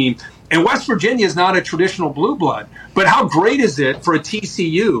that team. And West Virginia is not a traditional blue blood. But how great is it for a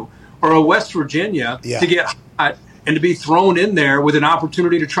TCU or a West Virginia to get hot and to be thrown in there with an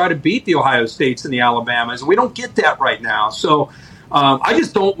opportunity to try to beat the Ohio States and the Alabamas? And we don't get that right now. So I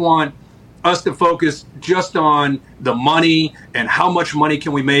just don't want us to focus just on the money and how much money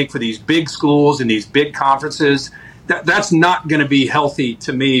can we make for these big schools and these big conferences. That's not going to be healthy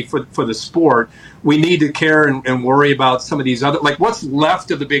to me for the sport. We need to care and worry about some of these other, like what's left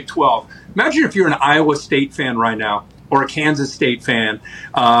of the Big 12. Imagine if you're an Iowa State fan right now, or a Kansas State fan,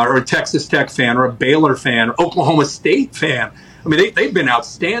 or a Texas Tech fan, or a Baylor fan, or Oklahoma State fan. I mean, they've been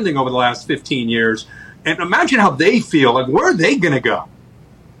outstanding over the last 15 years. And imagine how they feel. Like, where are they going to go?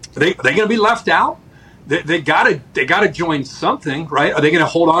 Are they going to be left out? They got to join something, right? Are they going to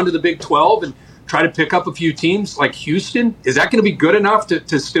hold on to the Big 12 and try to pick up a few teams like Houston? Is that going to be good enough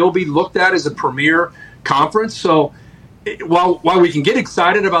to still be looked at as a premier conference? So while we can get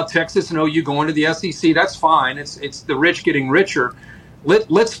excited about Texas and OU going to the SEC, that's fine. It's the rich getting richer.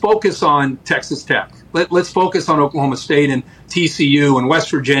 Let's focus on Texas Tech. Let's focus on Oklahoma State and TCU and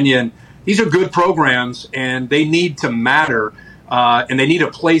West Virginia. And these are good programs, and they need to matter, and they need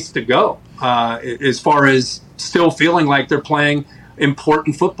a place to go as far as still feeling like they're playing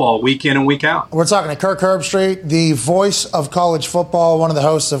important football week in and week out. We're talking to Kirk Herbstreit, the voice of college football, one of the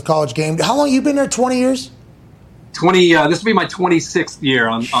hosts of College Game Day. How long have you been there? 20 years? 20. This will be my 26th year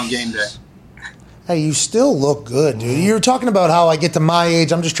on game day. Hey, you still look good, dude. You're talking about how I get to my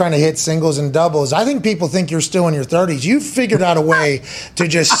age, I'm just trying to hit singles and doubles. I think people think you're still in your 30s. You've figured out a way to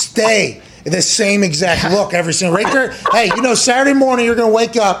just stay the same exact look every single right there. Hey, Saturday morning you're going to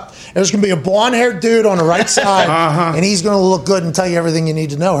wake up. There's going to be a blonde-haired dude on the right side, and he's going to look good and tell you everything you need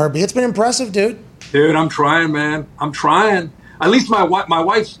to know, Herbie. It's been impressive, dude. Dude, I'm trying, man. I'm trying. At least my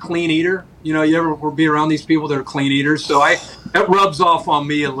wife's a clean eater, You know, you ever be around these people that are clean eaters? So that rubs off on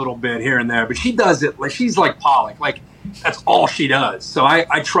me a little bit here and there. But she does it like she's like Pollock. Like that's all she does. So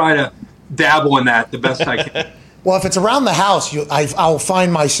I try to dabble in that the best I can. Well, if it's around the house, I'll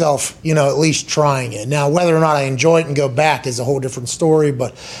find myself, at least trying it. Now, whether or not I enjoy it and go back is a whole different story.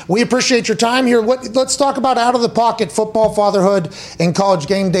 But we appreciate your time here. Let's talk about Out of the Pocket, Football, Fatherhood, and College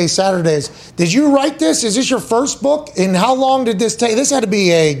Game Day Saturdays. Did you write this? Is this your first book? And how long did this take? This had to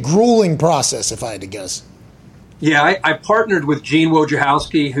be a grueling process, if I had to guess. Yeah, I partnered with Gene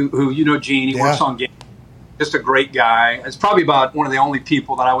Wojciechowski, who you know Gene. He works on game. Just a great guy. It's probably about one of the only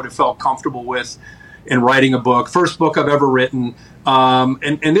people that I would have felt comfortable with in writing a book. First book I've ever written.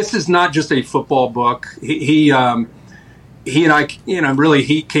 And this is not just a football book. He and I, really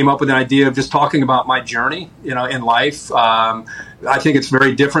he came up with an idea of just talking about my journey, in life. I think it's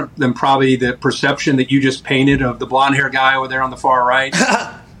very different than probably the perception that you just painted of the blonde hair guy over there on the far right.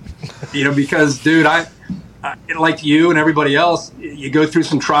 Because dude, I like you and everybody else, you go through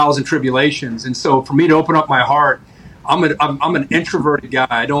some trials and tribulations. And so for me to open up my heart, I'm an introverted guy.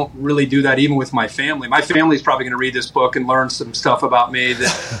 I don't really do that even with my family. My family's probably going to read this book and learn some stuff about me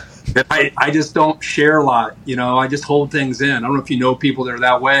that I just don't share a lot. I just hold things in. I don't know if you know people that are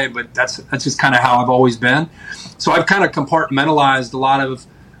that way, but that's just kind of how I've always been. So I've kind of compartmentalized a lot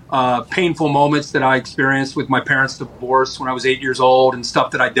of painful moments that I experienced with my parents' divorce when I was 8 years old and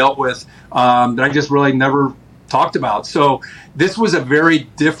stuff that I dealt with that I just really never talked about. So this was a very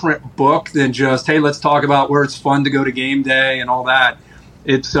different book than just, hey, let's talk about where it's fun to go to game day and all that.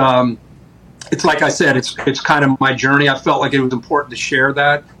 It's like I said, it's kind of my journey. I felt like it was important to share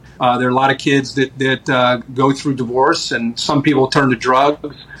that. There are a lot of kids that go through divorce, and some people turn to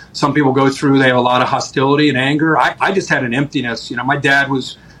drugs. Some people they have a lot of hostility and anger. I just had an emptiness. My dad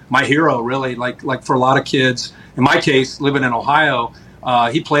was my hero, really, like for a lot of kids. In my case, living in Ohio,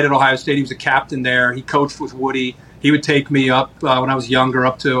 he played at Ohio State. He was a captain there. He coached with Woody. He would take me up when I was younger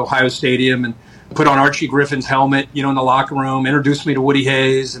up to Ohio Stadium and put on Archie Griffin's helmet, in the locker room, introduced me to Woody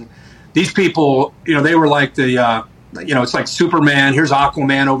Hayes. And these people, they were like it's like Superman. Here's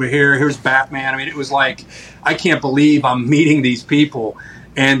Aquaman over here. Here's Batman. I mean, it was like, I can't believe I'm meeting these people.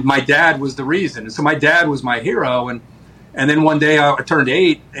 And my dad was the reason. And so my dad was my hero. And then one day I turned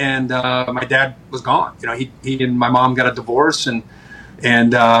 8 and my dad was gone. He and my mom got a divorce. And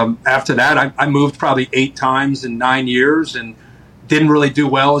after that, I moved probably 8 times in 9 years and didn't really do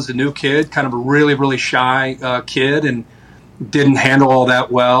well as a new kid, kind of a really, really shy kid, and didn't handle all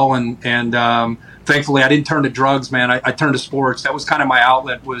that well. And thankfully, I didn't turn to drugs, man. I turned to sports. That was kind of my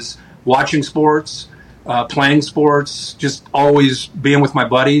outlet, was watching sports, playing sports, just always being with my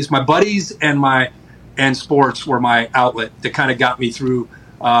buddies. My buddies and sports were my outlet that kind of got me through.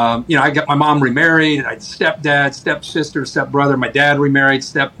 I got my mom remarried. I had stepdad, stepsister, stepbrother. My dad remarried,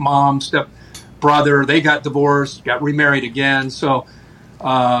 stepmom, stepbrother. They got divorced, got remarried again. So,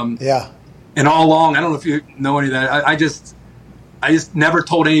 and all along, I don't know if you know any of that. I just never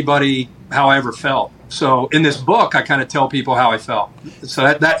told anybody how I ever felt. So in this book, I kind of tell people how I felt. So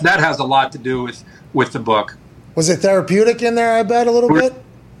that has a lot to do with the book. Was it therapeutic in there, I bet, a little bit?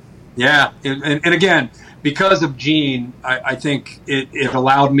 Yeah. And again, because of Gene, I think it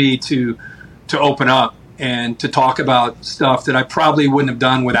allowed me to open up and to talk about stuff that I probably wouldn't have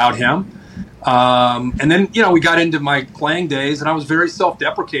done without him. And then, we got into my playing days, and I was very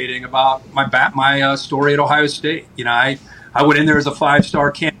self-deprecating about my story at Ohio State. I went in there as a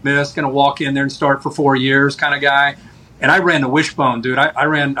 5-star, can't miss, going to walk in there and start for 4 years kind of guy. And I ran the wishbone, dude.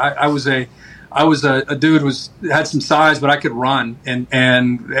 I was a dude had some size, but I could run. And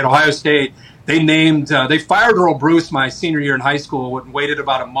at Ohio State, they fired Earl Bruce my senior year in high school and waited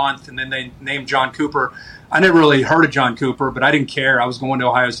about a month, and then they named John Cooper. I never really heard of John Cooper, but I didn't care. I was going to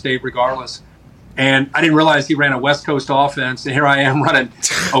Ohio State regardless. And I didn't realize he ran a West Coast offense, and here I am running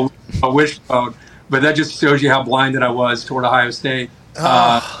a wishbone. But that just shows you how blinded I was toward Ohio State. So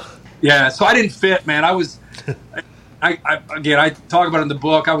I didn't fit, man. I talk about it in the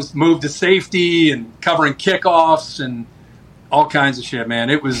book. I was moved to safety and covering kickoffs and all kinds of shit, man.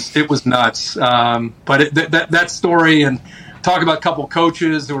 It was nuts. But that story, and talk about a couple of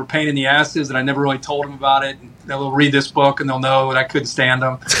coaches who were pain in the asses, and I never really told them about it. And they'll read this book and they'll know that I couldn't stand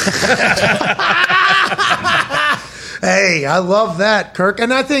them. Hey, I love that, Kirk.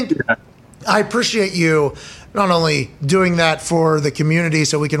 And I think I appreciate you not only doing that for the community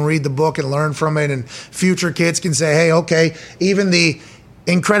so we can read the book and learn from it, and future kids can say, hey, okay, even the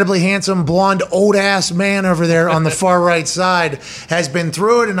incredibly handsome, blonde, old-ass man over there on the far right side has been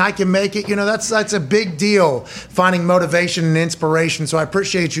through it, and I can make it. That's a big deal, finding motivation and inspiration, so I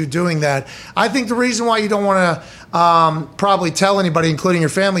appreciate you doing that. I think the reason why you don't want to probably tell anybody, including your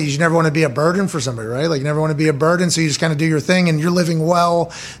family, is you never want to be a burden for somebody, right? Like, you never want to be a burden, so you just kind of do your thing, and you're living well,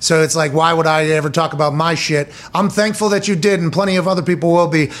 so it's like, why would I ever talk about my shit? I'm thankful that you did, and plenty of other people will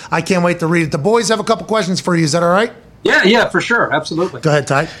be. I can't wait to read it. The boys have a couple questions for you. Is that all right? Yeah, for sure. Absolutely. Go ahead,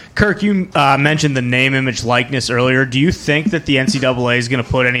 Ty. Kirk, you mentioned the name, image, likeness earlier. Do you think that the NCAA is going to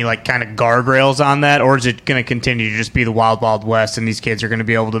put any kind of guardrails on that, or is it going to continue to just be the wild, wild west, and these kids are going to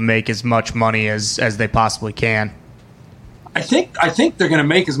be able to make as much money as they possibly can? I think they're going to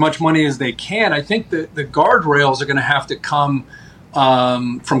make as much money as they can. I think the guardrails are going to have to come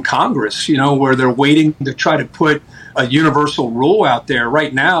from Congress, where they're waiting to try to put a universal rule out there.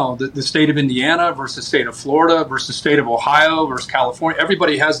 Right now, the state of Indiana versus the state of Florida versus the state of Ohio versus California,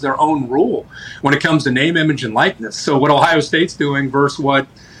 everybody has their own rule when it comes to name, image, and likeness. So what Ohio State's doing versus what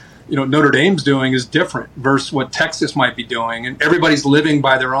Notre Dame's doing is different versus what Texas might be doing. And everybody's living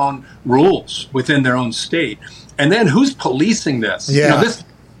by their own rules within their own state. And then who's policing this? Yeah.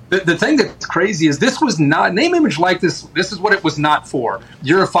 The thing that's crazy is this was not name, image, likeness. This is what it was not for.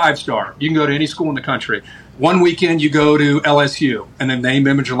 You're a 5-star. You can go to any school in the country. One weekend you go to LSU, and then name,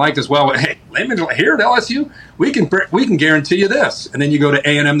 image, and likeness. Well, hey, here at LSU, we can guarantee you this. And then you go to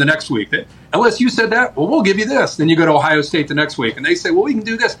A&M the next week. LSU said that. Well, we'll give you this. Then you go to Ohio State the next week, and they say, well, we can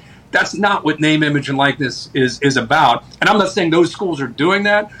do this. That's not what name, image, and likeness is about. And I'm not saying those schools are doing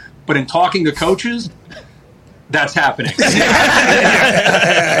that, but in talking to coaches, that's happening. Yeah.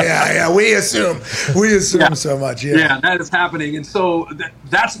 We assume so much. Yeah, that is happening. And so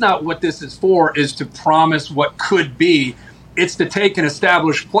that's not what this is for, is to promise what could be. It's to take an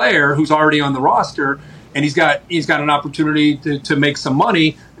established player who's already on the roster and he's got an opportunity to make some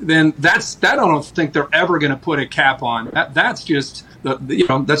money. Then that I don't think they're ever going to put a cap on. That's just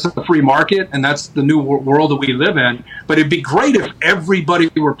that's the free market, and that's the new world that we live in. But it'd be great if everybody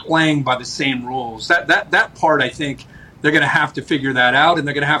were playing by the same rules. That part, I think, they're going to have to figure that out, and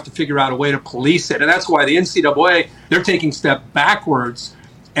they're going to have to figure out a way to police it. And that's why the NCAA, they're taking a step backwards,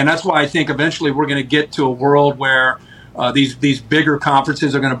 and that's why I think eventually we're going to get to a world where these bigger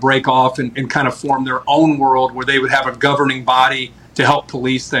conferences are going to break off and kind of form their own world where they would have a governing body to help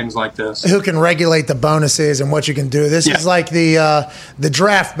police things like this. Who can regulate the bonuses and what you can do. This is like the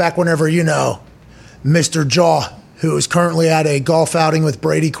draft back whenever, Mr. Jaw, who is currently at a golf outing with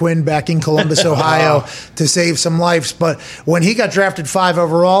Brady Quinn back in Columbus, Ohio, to save some lives. But when he got drafted 5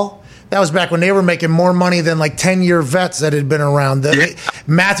 overall, that was back when they were making more money than 10-year vets that had been around.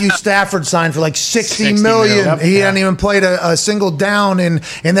 Matthew Stafford signed for $60 million. Yep. He hadn't even played a single down, and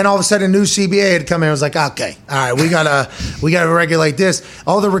then all of a sudden a new CBA had come in. It was like, okay, all right, we gotta regulate this.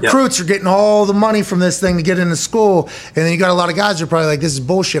 All the recruits are getting all the money from this thing to get into school, and then you got a lot of guys who are probably like, this is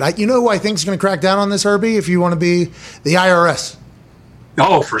bullshit. You know who I think is going to crack down on this, Herbie? If you want to be the IRS.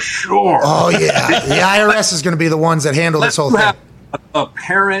 Oh, for sure. Oh yeah, the IRS is going to be the ones that handle this whole thing. A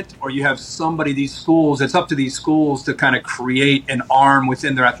parent, or you have somebody, these schools, it's up to these schools to kind of create an arm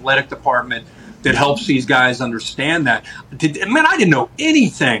within their athletic department that helps these guys understand that. I didn't know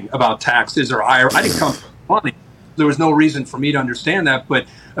anything about taxes or IRS. I didn't come from money. There was no reason for me to understand that. But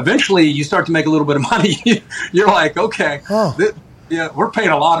eventually you start to make a little bit of money. You're like, okay, we're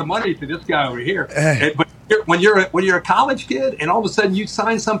paying a lot of money to this guy over here. But when you're a college kid and all of a sudden you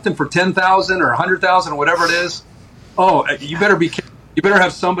sign something for $10,000 or $100,000 or whatever it is, you better be careful. You better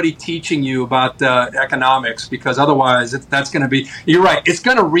have somebody teaching you about economics, because otherwise that's going to be, you're right, it's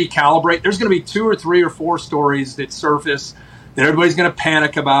going to recalibrate. There's going to be 2 or 3 or 4 stories that surface that everybody's going to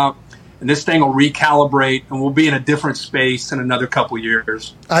panic about. And this thing will recalibrate, and we'll be in a different space in another couple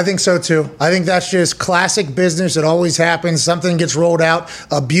years. I think so, too. I think that's just classic business. It always happens. Something gets rolled out.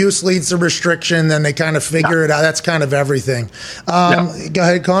 Abuse leads to restriction. Then they kind of figure it out. That's kind of everything. Go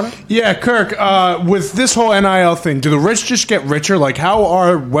ahead, Connor. Yeah, Kirk, with this whole NIL thing, do the rich just get richer? Like, how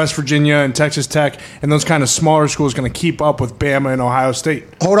are West Virginia and Texas Tech and those kind of smaller schools going to keep up with Bama and Ohio State?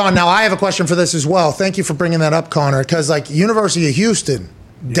 Hold on. Now, I have a question for this as well. Thank you for bringing that up, Connor, because, University of Houston,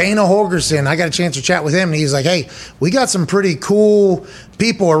 Dana Holgerson, I got a chance to chat with him, and he's like, hey, we got some pretty cool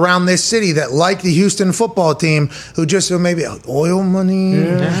people around this city that like the Houston football team who just maybe oil money.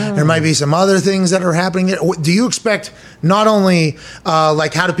 Yeah. There might be some other things that are happening. Do you expect not only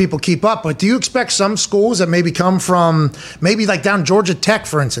how do people keep up, but do you expect some schools that maybe come from maybe down Georgia Tech,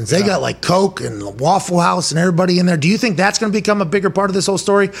 for instance? They got Coke and Waffle House and everybody in there. Do you think that's going to become a bigger part of this whole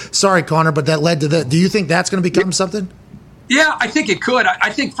story? Sorry, Connor, but that led to that. Do you think that's going to become something? Yeah, I think it could.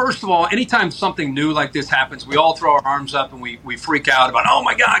 I think, first of all, anytime something new like this happens, we all throw our arms up and we freak out about, oh,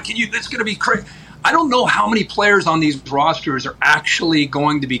 my God, it's going to be crazy. I don't know how many players on these rosters are actually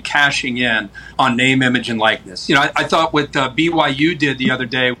going to be cashing in on name, image, and likeness. I thought what BYU did the other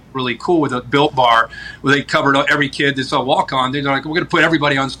day really cool with a Built Bar, where they covered every kid that's a walk-on. They're like, we're going to put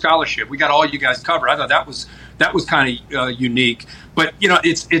everybody on scholarship. We got all you guys covered. I thought that was kind of unique. But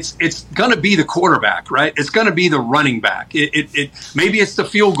it's going to be the quarterback, right? It's going to be the running back. Maybe it's the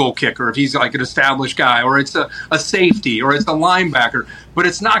field goal kicker if he's like an established guy, or it's a safety, or it's a linebacker. But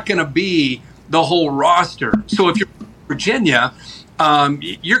it's not going to be the whole roster. So if you're Virginia,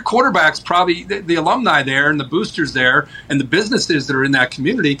 your quarterback's probably the alumni there and the boosters there and the businesses that are in that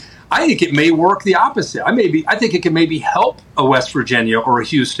community. I think it may work the opposite. I think it can maybe help a West Virginia or a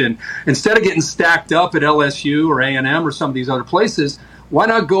Houston. Instead of getting stacked up at LSU or A&M or some of these other places, why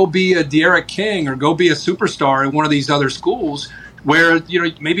not go be a De'Aaron King or go be a superstar in one of these other schools where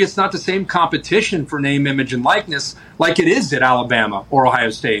maybe it's not the same competition for name, image, and likeness like it is at Alabama or Ohio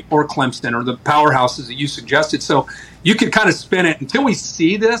State or Clemson or the powerhouses that you suggested. So you can kind of spin it until we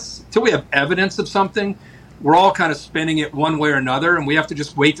see this, until we have evidence of something. We're all kind of spinning it one way or another, and we have to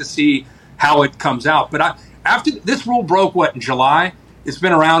just wait to see how it comes out. But after this rule broke, in July? It's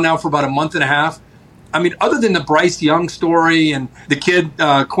been around now for about a month and a half. I mean, other than the Bryce Young story and the kid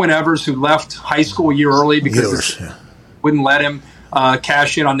Quinn Evers who left high school a year early because wouldn't let him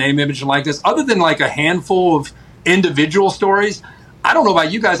cash in on name, image, and likeness. Other than like a handful of individual stories, I don't know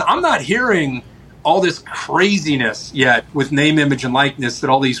about you guys. I'm not hearing all this craziness yet with name, image, and likeness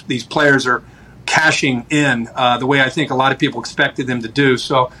that all these players are cashing in the way I think a lot of people expected them to do.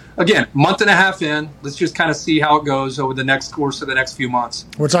 So, again, month and a half in, let's just kind of see how it goes over the next course of the next few months.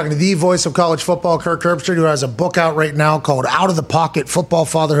 We're talking to the voice of college football, Kirk Herbstreit, who has a book out right now called Out of the Pocket, Football,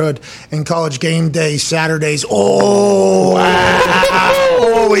 Fatherhood, and College Game Day Saturdays. Oh, wow.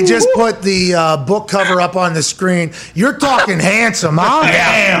 Oh, we just put the book cover up on the screen. You're talking handsome, huh?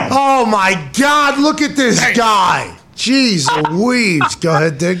 Damn. Oh, my God, look at this guy. Jeez Louise. Go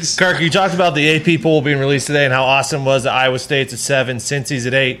ahead, Diggs. Kirk, you talked about the AP poll being released today and how awesome it was that Iowa State's at 7, Cincy's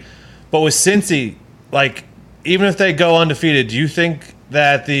at 8. But with Cincy, even if they go undefeated, do you think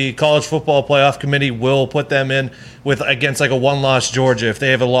that the College Football Playoff Committee will put them in against a one-loss Georgia if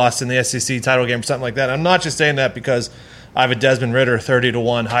they have a loss in the SEC title game or something like that? I'm not just saying that because I have a Desmond Ridder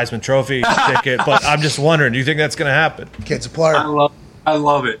 30-1 Heisman Trophy ticket, but I'm just wondering, do you think that's going to happen? Kid's a player. I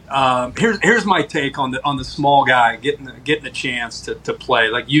love it. Here's my take on the small guy getting the chance to play.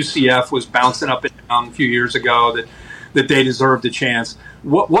 Like UCF was bouncing up and down a few years ago that they deserved a chance.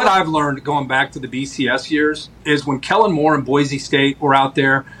 What I've learned going back to the BCS years is when Kellen Moore and Boise State were out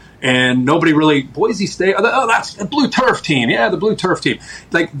there and nobody really Boise State. Oh, that's the blue turf team. Yeah, the blue turf team.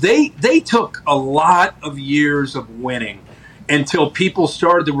 They took a lot of years of winning until people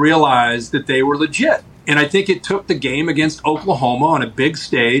started to realize that they were legit. And I think it took the game against Oklahoma on a big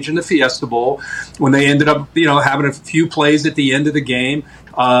stage in the Fiesta Bowl when they ended up, having a few plays at the end of the game,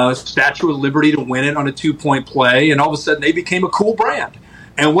 Statue of Liberty to win it on a 2-point play, and all of a sudden they became a cool brand.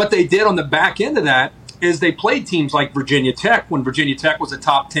 And what they did on the back end of that is they played teams like Virginia Tech when Virginia Tech was a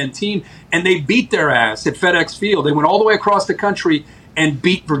top 10 team, and they beat their ass at FedEx Field. They went all the way across the country and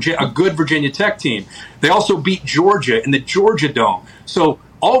beat a good Virginia Tech team. They also beat Georgia in the Georgia Dome. So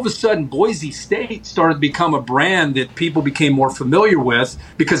all of a sudden, Boise State started to become a brand that people became more familiar with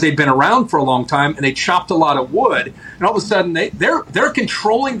because they'd been around for a long time and they chopped a lot of wood. And all of a sudden, they're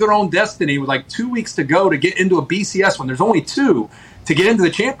controlling their own destiny with 2 weeks to go to get into a BCS when there's only 2 to get into the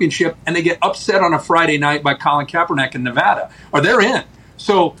championship, and they get upset on a Friday night by Colin Kaepernick in Nevada, or they're in.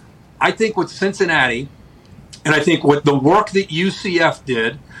 So I think with Cincinnati, and I think what the work that UCF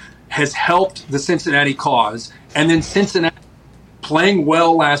did has helped the Cincinnati cause, and then Cincinnati playing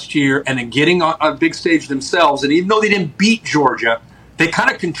well last year and then getting on a big stage themselves. And even though they didn't beat Georgia, they kind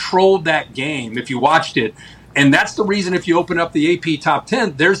of controlled that game if you watched it. And that's the reason if you open up the AP top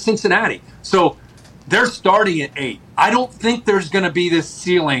 10, there's Cincinnati. So they're starting at 8. I don't think there's going to be this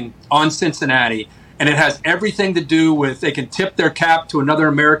ceiling on Cincinnati. And it has everything to do with they can tip their cap to another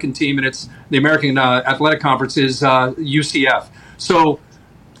American team, and it's the American Athletic Conference is UCF. So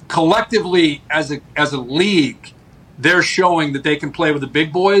collectively as a league, they're showing that they can play with the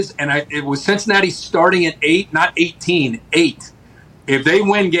big boys. And it was Cincinnati starting at 8, not 18, 8. If they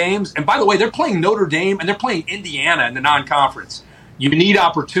win games, and by the way, they're playing Notre Dame and they're playing Indiana in the non-conference. You need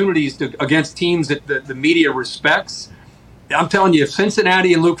opportunities against teams that the media respects. I'm telling you, if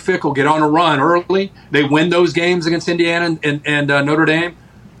Cincinnati and Luke Fickell get on a run early, they win those games against Indiana and Notre Dame,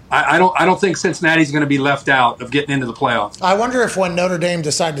 I don't think Cincinnati's going to be left out of getting into the playoffs. I wonder if when Notre Dame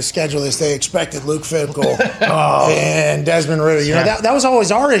decided to schedule this, they expected Luke Fickell and Desmond Ritter. You know, that was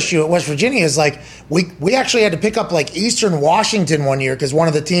always our issue at West Virginia. Is like we actually had to pick up like Eastern Washington one year because one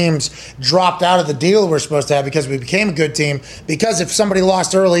of the teams dropped out of the deal we're supposed to have because we became a good team. Because if somebody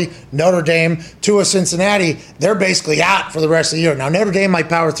lost early, Notre Dame to a Cincinnati, they're basically out for the rest of the year. Now Notre Dame might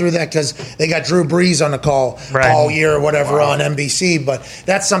power through that because they got Drew Brees on the call all year or whatever on NBC, but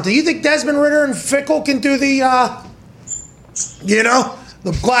that's something. You think Desmond Ritter and Fickell can do the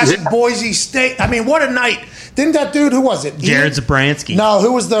classic Boise State? I mean, what a night. Didn't that dude, who was it? Jared Zabransky. No,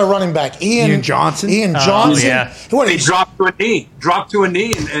 who was the running back? Ian Johnson? Ian Johnson? Yeah. What, he dropped to a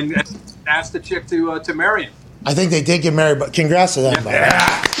knee and asked the chick to marry him. I think they did get married, but congrats to them.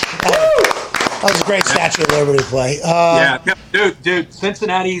 That was a great Statue of Liberty play. Dude,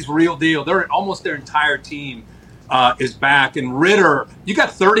 Cincinnati's real deal. Almost their entire team is back. And Ritter, you got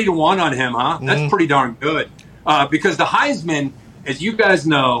 30-1 on him, huh? That's pretty darn good. Because the Heisman, as you guys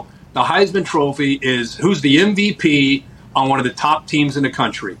know, the Heisman Trophy is who's the MVP on one of the top teams in the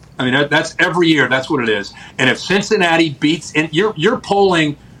country. I mean, that's every year. That's what it is. And if Cincinnati beats, and you're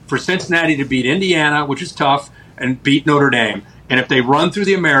polling for Cincinnati to beat Indiana, which is tough, and beat Notre Dame. And if they run through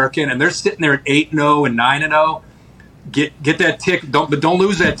the American and they're sitting there at 8-0 and 9-0, get that ticket. Don't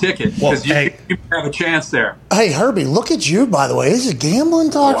lose that ticket because you have a chance there. Hey, Herbie, look at you, by the way. This is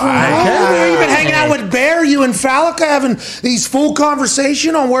gambling talk from You've been hanging out with Bear, you and Falica, having these full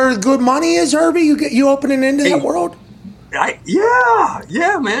conversation on where good money is, Herbie? You opening into that world?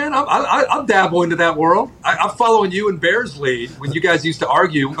 Yeah, man. I'm dabble into that world. I'm following you and Bear's lead when you guys used to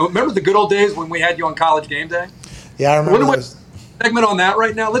argue. Remember the good old days when we had you on College Game Day? Yeah, I remember those. Segment on that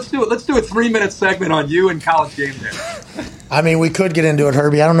right now. Let's do a 3-minute segment on you and College Game Day. I mean, we could get into it,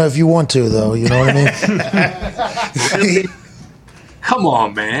 Herbie. I don't know if you want to, though. You know what I mean? Come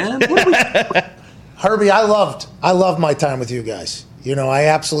on, man. Herbie, I loved my time with you guys. You know, I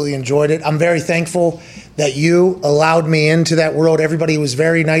absolutely enjoyed it. I'm very thankful that you allowed me into that world. Everybody was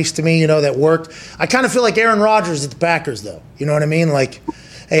very nice to me, you know, that worked. I kind of feel like Aaron Rodgers at the Packers, though. You know what I mean? Like,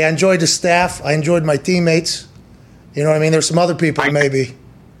 hey, I enjoyed the staff. I enjoyed my teammates. You know what I mean? There's some other people, maybe.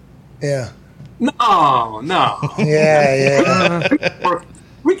 Yeah. No. Yeah.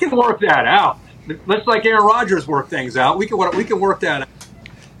 We can work that out. Let's like Aaron Rodgers work things out. We can work that out.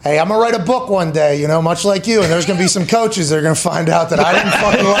 Hey, I'm going to write a book one day, you know, much like you, and there's going to be some coaches that are going to find out that I didn't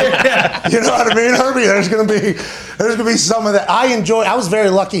fucking like. You know what I mean, Herbie? There's going to be some of that. I was very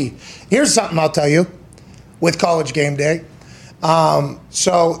lucky. Here's something I'll tell you with College Game Day.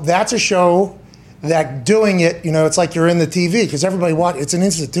 So that's a show that doing it, you know, it's like you're in the TV because everybody it's an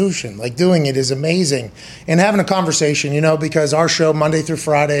institution. Like doing it is amazing. And having a conversation, you know, because our show Monday through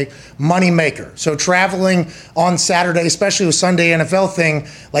Friday, money maker. So traveling on Saturday, especially with Sunday NFL thing,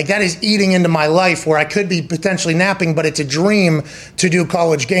 like that is eating into my life where I could be potentially napping, but it's a dream to do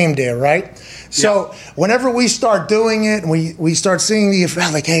College Game Day, right? So whenever we start doing it and we start seeing the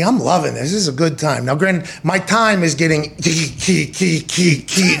effect, like, hey, I'm loving this. This is a good time. Now, granted, my time is getting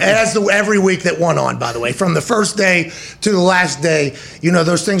key as every week that went on, by the way. From the first day to the last day, you know,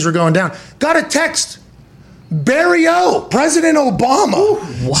 those things were going down. Got a text. Barry O, President Obama,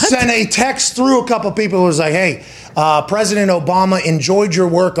 sent a text through a couple people who was like, hey, President Obama enjoyed your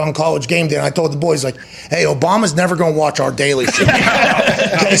work on College Game Day. And I told the boys, like, hey, Obama's never going to watch our daily show.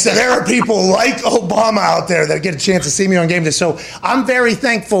 Okay, so there are people like Obama out there that get a chance to see me on Game Day. So I'm very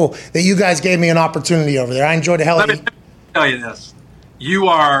thankful that you guys gave me an opportunity over there. I enjoyed the hell out of it. Let me tell you this. You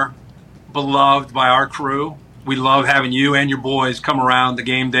are beloved by our crew. We love having you and your boys come around the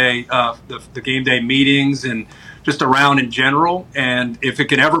game day, the game day meetings and just around in general. And if it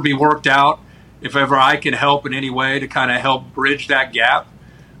can ever be worked out, if ever I can help in any way to kind of help bridge that gap,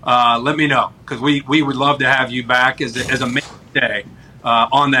 let me know. Because we would love to have you back as a midday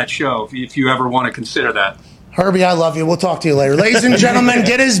on that show if you ever want to consider that. Herbie, I love you. We'll talk to you later. Ladies and gentlemen,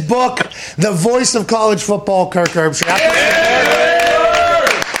 get his book, The Voice of College Football, Kirk Herbstreit.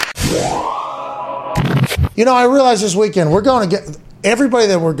 You know, I realized this weekend we're going to get everybody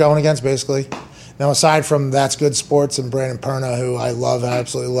that we're going against, basically. Now, aside from That's Good Sports and Brandon Perna, who I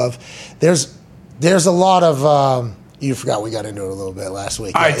absolutely love, there's a lot of you forgot we got into it a little bit last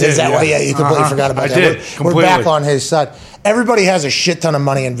week. I did. Is that why? Yeah, you completely forgot about that. We're back on his side. Everybody has a shit ton of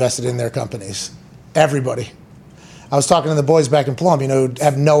money invested in their companies. Everybody. I was talking to the boys back in Plum, you know, who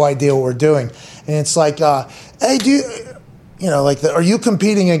have no idea what we're doing. And it's like, hey, you know, like, are you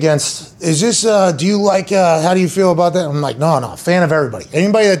competing against, is this, do you like, how do you feel about that? I'm like, no, fan of everybody.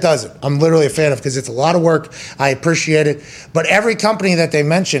 Anybody that does it, I'm literally a fan of, because it's a lot of work. I appreciate it. But every company that they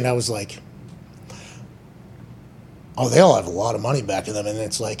mentioned, I was like, oh, they all have a lot of money back in them. And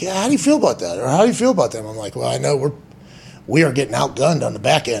it's like, yeah, how do you feel about that? Or how do you feel about them? I'm like, well, I know we are getting outgunned on the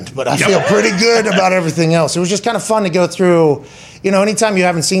back end, but I feel pretty good about everything else. It was just kind of fun to go through. Anytime you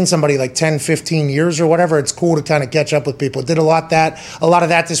haven't seen somebody like 10, 15 years or whatever, it's cool to kind of catch up with people. Did a lot of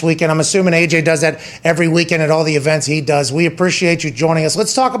that this weekend. I'm assuming AJ does that every weekend at all the events he does. We appreciate you joining us.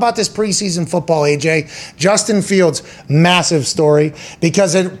 Let's talk about this preseason football, AJ. Justin Fields, massive story,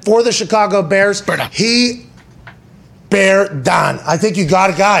 because for the Chicago Bears, Bear Don. I think you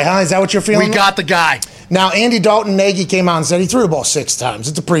got a guy, huh? Is that what you're feeling? We got the guy. Now, Andy Dalton, Nagy came out and said he threw the ball 6 times.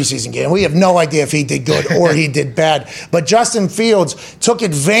 It's a preseason game. We have no idea if he did good or he did bad. But Justin Fields took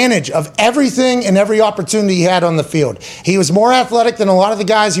advantage of everything and every opportunity he had on the field. He was more athletic than a lot of the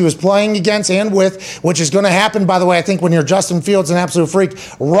guys he was playing against and with, which is going to happen, by the way, I think when you're Justin Fields, an absolute freak,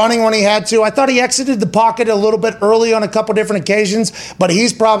 running when he had to. I thought he exited the pocket a little bit early on a couple different occasions, but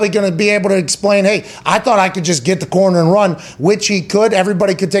he's probably going to be able to explain, hey, I thought I could just get the corner and run, which he could.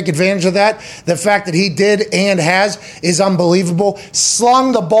 Everybody could take advantage of that. The fact that he did and has is unbelievable.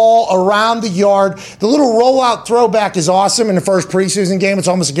 Slung the ball around the yard. The little rollout throwback is awesome in the first preseason game. It's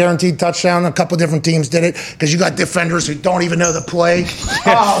almost a guaranteed touchdown. A couple different teams did it because you got defenders who don't even know the play.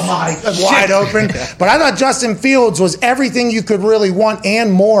 Oh, my, wide open. But I thought Justin Fields was everything you could really want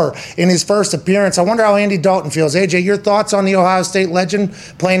and more in his first appearance. I wonder how Andy Dalton feels. AJ, your thoughts on the Ohio State legend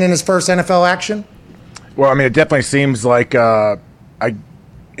playing in his first NFL action? Well, I mean, it definitely seems like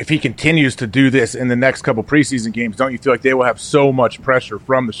if he continues to do this in the next couple preseason games, don't you feel like they will have so much pressure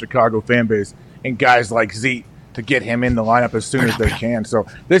from the Chicago fan base and guys like Zeke to get him in the lineup as soon as they can? So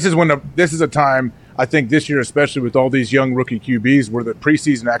this is a time, I think this year, especially with all these young rookie QBs, where the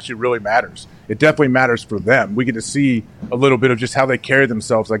preseason actually really matters. It definitely matters for them. We get to see a little bit of just how they carry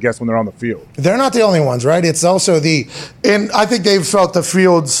themselves, I guess, when they're on the field. They're not the only ones, right? It's also and I think they've felt the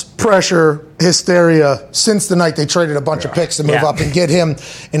Fields pressure hysteria since the night they traded a bunch of picks to move up and get him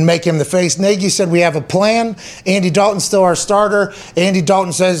and make him the face. Nagy said we have a plan. Andy Dalton's still our starter. Andy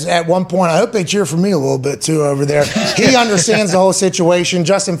Dalton says at one point, I hope they cheer for me a little bit too over there. He understands the whole situation.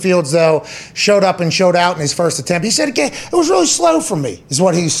 Justin Fields, though, showed up and showed out in his first attempt. He said, again, it was really slow for me, is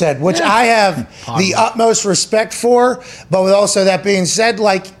what he said, which I have the utmost respect for. But with also that being said,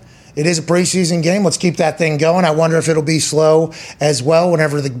 it is a preseason game. Let's keep that thing going. I wonder if it'll be slow as well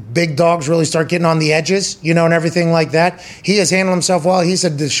whenever the big dogs really start getting on the edges, and everything like that. He has handled himself well. He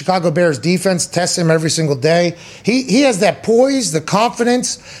said the Chicago Bears defense tests him every single day. He has that poise, the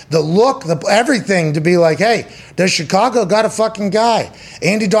confidence, the look, everything to be like, hey, does Chicago got a fucking guy?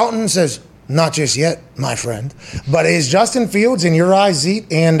 Andy Dalton says, not just yet, my friend. But is Justin Fields, in your eyes,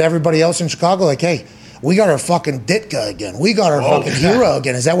 Zeke, and everybody else in Chicago, like, hey, we got our fucking Ditka again. We got our fucking hero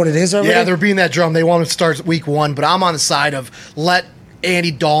again. Is that what it is over there? Yeah, they're beating that drum. They want to start week 1, but I'm on the side of let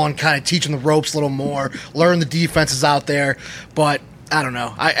Andy Dalton kind of teach him the ropes a little more, learn the defenses out there. But I don't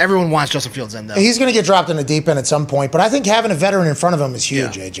know. Everyone wants Justin Fields in, though. He's going to get dropped in the deep end at some point, but I think having a veteran in front of him is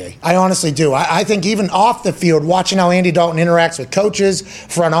huge, AJ. I honestly do. I think even off the field, watching how Andy Dalton interacts with coaches,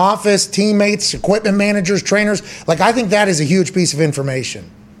 front office, teammates, equipment managers, trainers, I think that is a huge piece of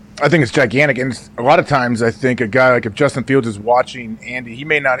information. I think it's gigantic, and a lot of times I think a guy if Justin Fields is watching Andy, he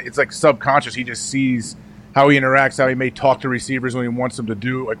may not. It's like subconscious. He just sees how he interacts, how he may talk to receivers when he wants them to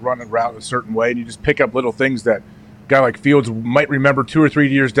do run a route a certain way, and you just pick up little things that a guy like Fields might remember 2 or 3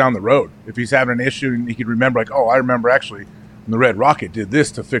 years down the road. If he's having an issue, and he could remember I remember actually when the Red Rocket did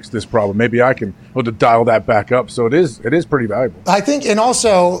this to fix this problem. Maybe I can to dial that back up. So it is pretty valuable. I think, and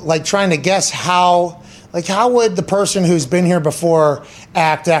also trying to guess how would the person who's been here before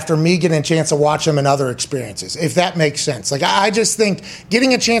act after me getting a chance to watch them in other experiences, if that makes sense. I just think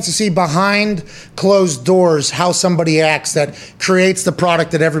getting a chance to see behind closed doors how somebody acts that creates the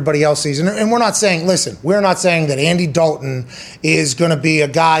product that everybody else sees. And we're not saying that Andy Dalton is going to be a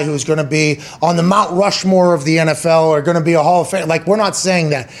guy who's going to be on the Mount Rushmore of the NFL or going to be a Hall of Fame. We're not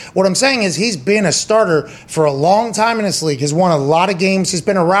saying that. What I'm saying is he's been a starter for a long time in this league, has won a lot of games, has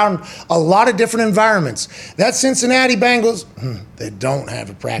been around a lot of different environments. That Cincinnati Bengals, they don't have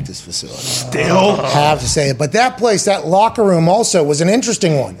a practice facility. Still have to say it. But that place, that locker room also was an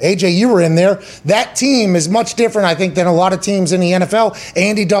interesting one. AJ, you were in there. That team is much different, I think, than a lot of teams in the NFL.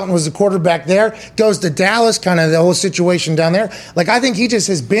 Andy Dalton was the quarterback there. Goes to Dallas, kind of the whole situation down there. I think he just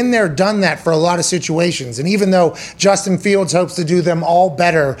has been there, done that for a lot of situations. And even though Justin Fields hopes to do them all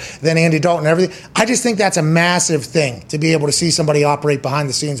better than Andy Dalton and everything, I just think that's a massive thing to be able to see somebody operate behind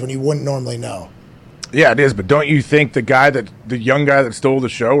the scenes when you wouldn't normally know. Yeah, it is. But don't you think the young guy that stole the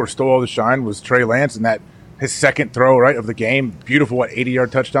show or stole all the shine was Trey Lance, and that his second throw, right, of the game. Beautiful,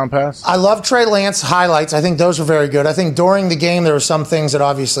 80-yard touchdown pass? I love Trey Lance highlights. I think those were very good. I think during the game there were some things that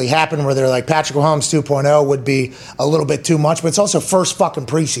obviously happened where they're like Patrick Mahomes 2.0 would be a little bit too much, but it's also first fucking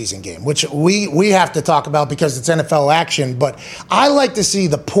preseason game, which we have to talk about because it's NFL action. But I like to see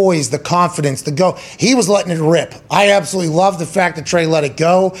the poise, the confidence, the go. He was letting it rip. I absolutely love the fact that Trey let it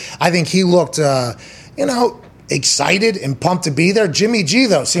go. I think he looked, excited and pumped to be there. Jimmy G,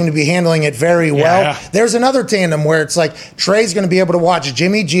 though, seemed to be handling it very well. Yeah. There's another tandem where it's like Trey's going to be able to watch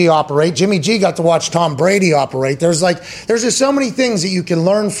Jimmy G operate. Jimmy G got to watch Tom Brady operate. There's just so many things that you can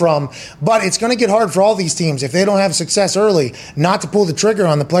learn from, but it's going to get hard for all these teams if they don't have success early not to pull the trigger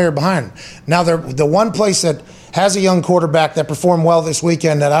on the player behind them. Now, the one place that has a young quarterback that performed well this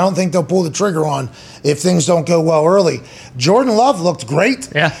weekend that I don't think they'll pull the trigger on if things don't go well early. Jordan Love looked great.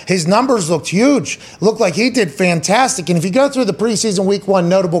 Yeah. His numbers looked huge. Looked like he did fantastic. And if you go through the preseason week 1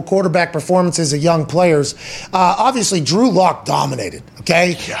 notable quarterback performances of young players, obviously Drew Lock dominated,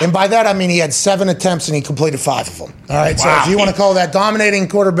 okay? Yeah. And by that I mean he had 7 attempts and he completed 5 of them. All right, wow. So if you want to call that dominating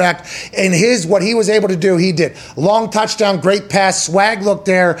quarterback, and what he was able to do, he did. Long touchdown, great pass, swag looked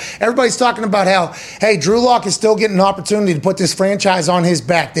there. Everybody's talking about how, hey, Drew Lock is still getting an opportunity to put this franchise on his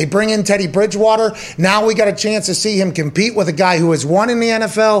back. They bring in Teddy Bridgewater. Now we got a chance to see him compete with a guy who has won in the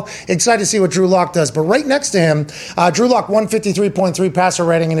NFL. Excited to see what Drew Lock does. But right next to him, Drew Lock 153.3 passer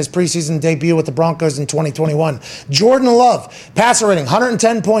rating in his preseason debut with the Broncos in 2021. Jordan Love, passer rating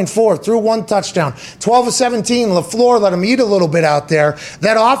 110.4, threw 1 touchdown. 12 of 17, LaFleur let him eat a little bit out there.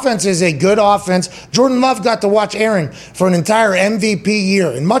 That offense is a good offense. Jordan Love got to watch Aaron for an entire MVP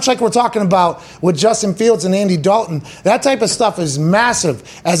year. And much like we're talking about with Justin Fields and Andy Dalton, that type of stuff is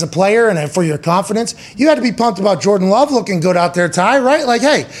massive as a player and for your confidence. You had to be pumped about Jordan Love looking good out there, Ty, right? Like,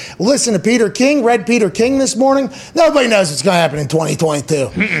 hey, listen to Peter King, read Peter King this morning. Nobody knows what's going to happen in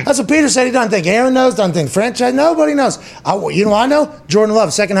 2022. That's what Peter said. He doesn't think Aaron knows, doesn't think franchise. Nobody knows. You know what I know? Jordan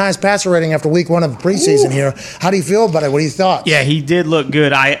Love, second highest passer rating after week 1 of the preseason here. How do you feel about it? What do you thought? Yeah, he did look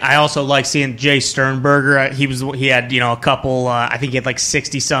good. I also like seeing Jay Sternberger. He had a couple. I think he had like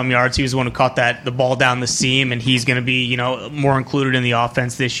 60-some yards. He was the one who caught the ball down the seam, and he's going to be more included in the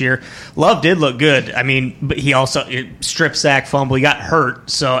offense this year. Love did look good. I mean, but he also strip sack fumble. He got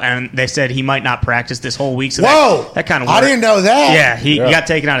hurt, and they said he might not practice this whole week. So that kind of I didn't know that. Yeah, he got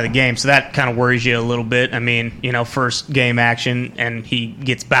taken out of the game, so that kind of worries you a little bit. I mean, first game action, and he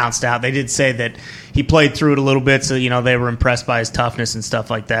gets bounced out. They did say that he played through it a little bit, so they were impressed by his toughness and stuff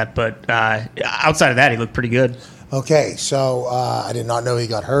like that. But outside of that, he looked pretty good. Okay, so I did not know he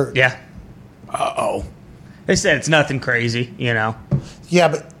got hurt. Yeah. Uh-oh. They said it's nothing crazy, Yeah,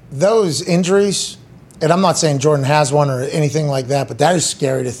 but those injuries, and I'm not saying Jordan has one or anything like that, but that is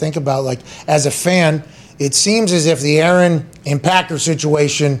scary to think about. Like, as a fan, it seems as if the Aaron and Packer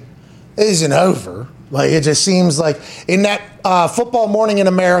situation isn't over. Like, it just seems like in that Football Morning in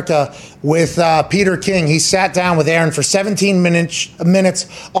America with Peter King, he sat down with Aaron for 17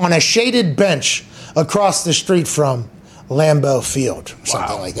 minutes on a shaded bench across the street from Lambeau Field,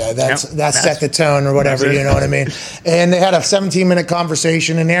 something like that. That set the tone or whatever, you know what I mean? And they had a 17-minute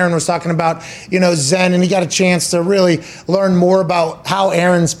conversation, and Aaron was talking about, Zen, and he got a chance to really learn more about how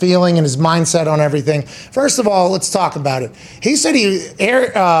Aaron's feeling and his mindset on everything. First of all, let's talk about it. He said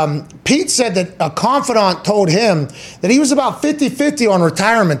Pete said that a confidant told him that he was about 50-50 on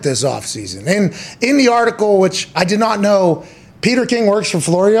retirement this offseason. And in the article, which I did not know, Peter King works for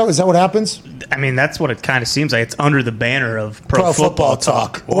Florio. Is that what happens? I mean, that's what it kind of seems like. It's under the banner of Pro Football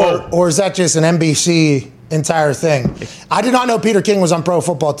Talk. Or is that just an NBC entire thing? I did not know Peter King was on Pro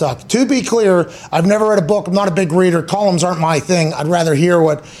Football Talk. To be clear, I've never read a book. I'm not a big reader. Columns aren't my thing. I'd rather hear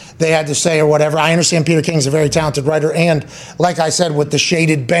what they had to say or whatever. I understand Peter King's a very talented writer, and like I said, with the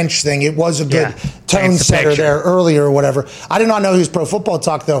shaded bench thing, it was a good tone setter there earlier or whatever. I did not know he was Pro Football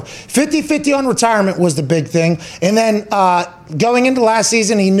Talk, though. 50-50 on retirement was the big thing. And then going into last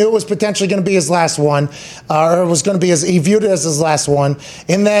season, he knew it was potentially going to be his last one, or it was going to be he viewed it as his last one.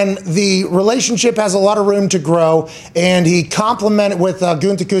 And then the relationship has a lot of room to grow, and he complimented with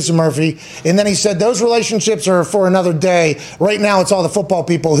Gunther Murphy. And then he said those relationships are for another day. Right now, it's all the football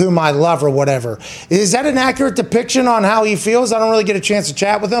people whom I love or whatever. Is that an accurate depiction on how he feels? I don't really get a chance to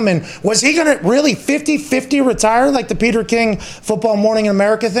chat with him. And was he going to really 50-50 retire like the Peter King Football Morning in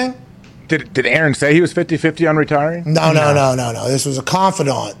America thing? Did Aaron say he was 50-50 on retiring? No. This was a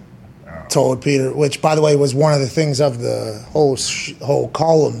confidant told Peter, which, by the way, was one of the things of the whole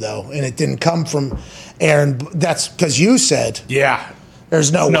column, though, and it didn't come from Aaron. That's because you said,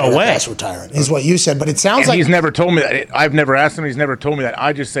 there's no way that's retiring, is what you said. But it sounds like he's never told me that. I've never asked him. He's never told me that.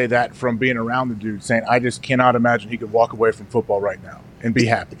 I just say that from being around the dude, saying I just cannot imagine he could walk away from football right now. and be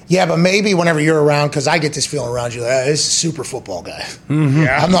happy. Yeah, but maybe whenever you're around, because I get this feeling around you, this is a super football guy.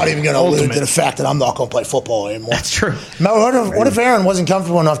 Yeah. I'm not even going to allude to the fact that I'm not going to play football anymore. That's true. No, what if Aaron wasn't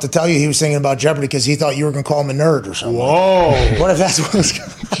comfortable enough to tell you he was thinking about Jeopardy because he thought you were going to call him a nerd or something? Whoa. What if that's what was going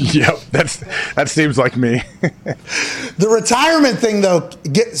on? Yep, that seems like me. The retirement thing, though,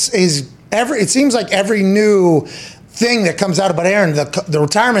 it seems like every new thing that comes out about Aaron, the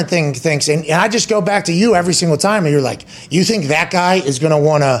retirement thing thinks, and I just go back to you every single time, and you're like, you think that guy is going to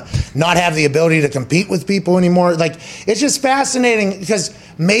want to not have the ability to compete with people anymore? Like, it's just fascinating because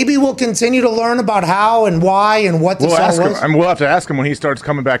maybe we'll continue to learn about how and why and what this all was. We'll have to ask him when he starts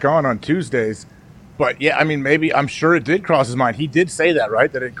coming back on Tuesdays. But yeah, I mean, maybe I'm sure it did cross his mind. He did say that,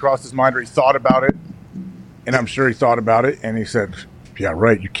 right? That it crossed his mind, or he thought about it, and I'm sure he thought about it, and he said, yeah,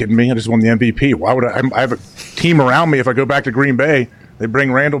 right. You kidding me? I just won the MVP. Why would I have a team around me if I go back to Green Bay? They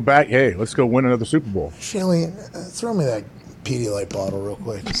bring Randall back. Hey, let's go win another Super Bowl. Shelley, throw me that Pedialyte bottle real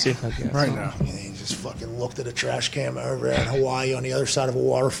quick. Let's see if I can. Right now. And he just fucking looked at a trash can over there in Hawaii on the other side of a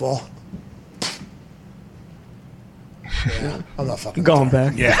waterfall. Yeah, I'm not fucking Going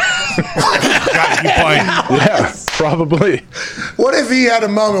back. Yeah. Gotta keep playing. Yeah, probably. What if he had a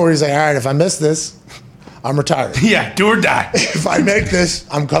moment where he's like, all right, if I miss this, I'm retired. Yeah, do or die. If I make this,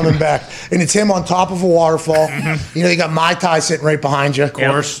 I'm coming back. And it's him on top of a waterfall. You know, you got Mai Tai sitting right behind you. Of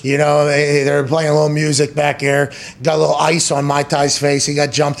course. You know, they're playing a little music back there. Got a little ice on Mai Tai's face. He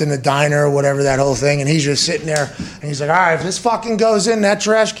got jumped in the diner or whatever, that whole thing. And he's just sitting there. And he's like, all right, if this fucking goes in that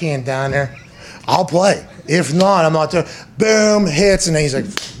trash can down there, I'll play. If not, I'm not there. Boom, hits. And then he's like,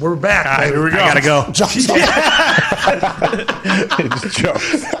 we're back. Baby. Here we go. I gotta go. Jumps off. He just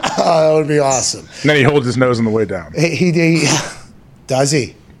jumps. That would be awesome. And then he holds his nose on the way down. He does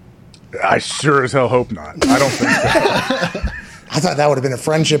he? I sure as hell hope not. I don't think so. I thought that would have been a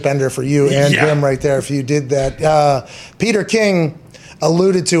friendship ender for you and him right there if you did that. Peter King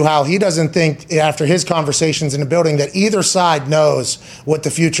alluded to how he doesn't think, after his conversations in the building, that either side knows what the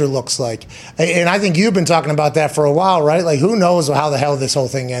future looks like. And I think you've been talking about that for a while, right? Like, who knows how the hell this whole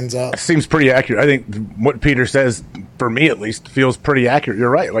thing ends up? Seems pretty accurate. I think what Peter says, for me at least, feels pretty accurate. You're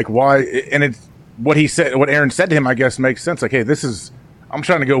right. Like, why? And it's what he said, what Aaron said to him, I guess, makes sense. Like, hey, I'm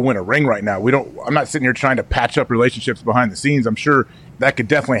trying to go win a ring right now. I'm not sitting here trying to patch up relationships behind the scenes. I'm sure that could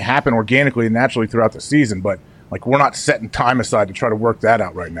definitely happen organically and naturally throughout the season, but like, we're not setting time aside to try to work that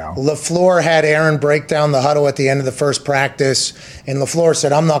out right now. LaFleur had Aaron break down the huddle at the end of the first practice, and LaFleur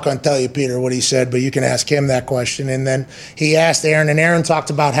said, I'm not going to tell you, Peter, what he said, but you can ask him that question. And then he asked Aaron, and Aaron talked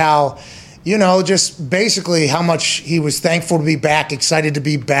about how, you know, just basically how much he was thankful to be back, excited to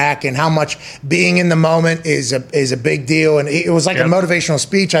be back, and how much being in the moment is a big deal. And it was like a motivational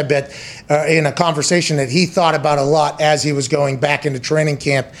speech, I bet, in a conversation that he thought about a lot as he was going back into training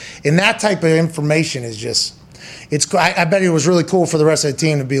camp. And that type of information is just... I bet it was really cool for the rest of the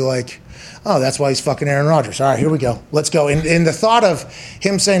team to be like, oh, that's why he's fucking Aaron Rodgers. All right, here we go. Let's go. And the thought of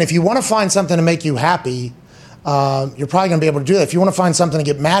him saying, if you want to find something to make you happy, you're probably going to be able to do that. If you want to find something to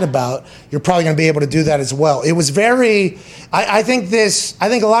get mad about, you're probably going to be able to do that as well. It was very, I think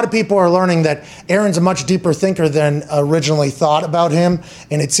a lot of people are learning that Aaron's a much deeper thinker than originally thought about him.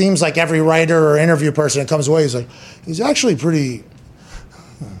 And it seems like every writer or interview person that comes away is like, he's actually pretty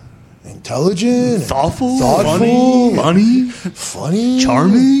intelligent, thoughtful, funny,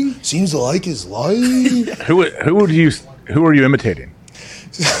 charming. Seems to like his life. Who are you imitating?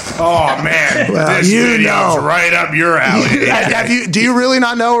 Oh man, Well, this you video's know. right up your alley. Do you really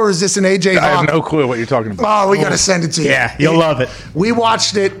not know, or is this an AJ I have Hawk? no clue what you're talking about. Oh, we got to send it to you. Yeah, you'll love it. We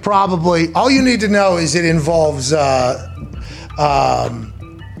watched it probably. All you need to know is it involves it's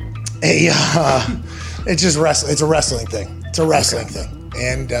just wrestling. It's a wrestling thing. It's a wrestling thing.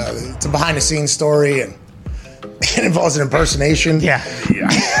 And it's a behind-the-scenes story, and it involves an impersonation. Yeah.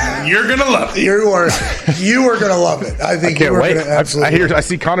 You're gonna love it. You are gonna love it. I think I can't you are wait. gonna absolutely. I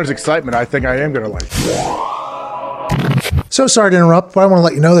see Connor's excitement. I think I am going to like it. So sorry to interrupt, but I want to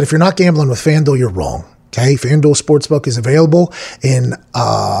let you know that if you're not gambling with FanDuel, you're wrong. Okay, FanDuel Sportsbook is available in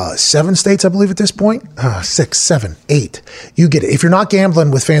 7 states, I believe, at this point. 6, 7, 8. You get it. If you're not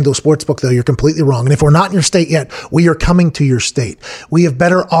gambling with FanDuel Sportsbook, though, you're completely wrong. And if we're not in your state yet, we are coming to your state. We have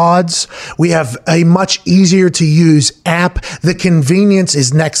better odds. We have a much easier to use app. The convenience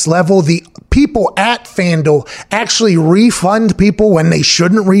is next level. The people at FanDuel actually refund people when they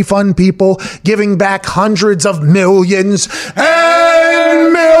shouldn't refund people, giving back hundreds of millions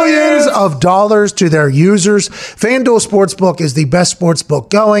and millions of dollars to their users. FanDuel Sportsbook is the best sportsbook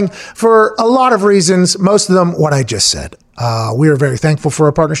going for a lot of reasons, most of them what I just said. We are very thankful for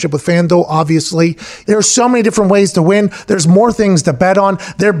our partnership with FanDuel. Obviously, there's so many different ways to win. There's more things to bet on.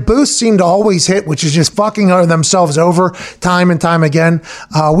 Their boosts seem to always hit, which is just fucking themselves over time and time again.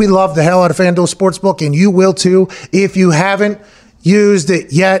 We love the hell out of FanDuel Sportsbook, and you will too. If you haven't used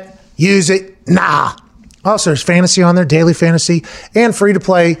it yet, use it now. Also, there's fantasy on there, daily fantasy, and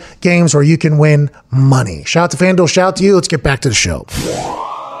free-to-play games where you can win money. Shout out to FanDuel. Shout out to you. Let's get back to the show.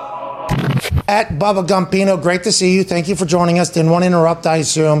 At Bubba Gumpino, great to see you. Thank you for joining us. Didn't want to interrupt, I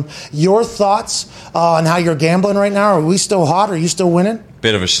assume. Your thoughts on how you're gambling right now? Are we still hot? Are you still winning?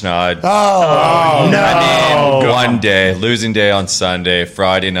 Bit of a schneid. Oh, no. I mean, one day, losing day on Sunday.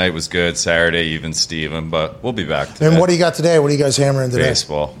 Friday night was good. Saturday, even Steven, but we'll be back today. And what do you got today? What are you guys hammering today?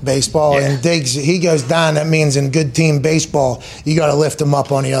 Baseball. Baseball. Yeah. And Diggs, he goes down. That means in good team baseball, you got to lift him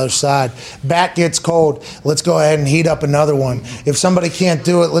up on the other side. Bat gets cold. Let's go ahead and heat up another one. If somebody can't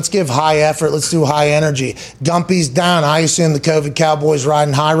do it, let's give high effort. Let's do high energy. Gumpy's down. I assume the COVID Cowboys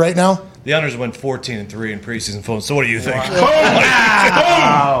riding high right now? The Unders went 14-3 in preseason film. So what do you think?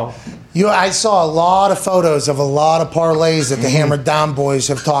 Wow. I saw a lot of photos of a lot of parlays that the Hammered Down boys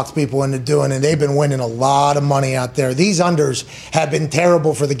have talked people into doing, and they've been winning a lot of money out there. These unders have been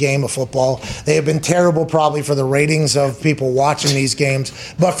terrible for the game of football. They have been terrible probably for the ratings of people watching these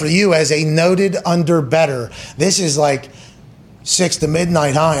games. But for you, as a noted under bettor, this is like 6 to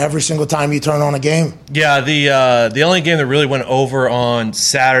midnight, huh? Every single time you turn on a game. Yeah, the only game that really went over on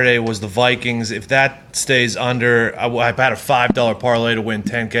Saturday was the Vikings. If that stays under, I had a $5 parlay to win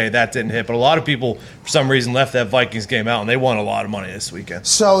 $10K. That didn't hit, but a lot of people, for some reason, left that Vikings game out, and they won a lot of money this weekend.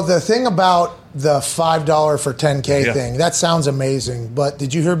 So the thing about the $5 for $10K thing, that sounds amazing, but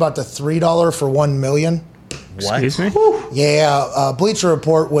did you hear about the $3 for $1 million? What? Excuse me? Yeah, Bleacher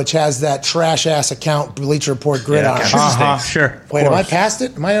Report, which has that trash-ass account, Bleacher Report Gridiron. Sure. Wait, am I past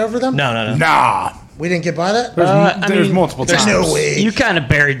it? Am I over them? No. Nah. We didn't get by that? There's multiple times. There's no way. You kind of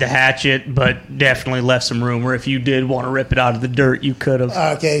buried the hatchet, but definitely left some room where if you did want to rip it out of the dirt, you could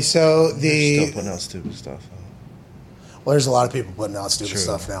have. Okay, so Still putting out stupid stuff. Well, there's a lot of people putting out stupid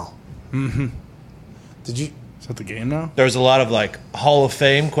stuff now. Mm-hmm. Did you... Is that the game now? There was a lot of Hall of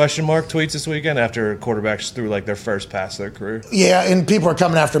Fame question mark tweets this weekend after quarterbacks threw their first pass of their career. Yeah, and people are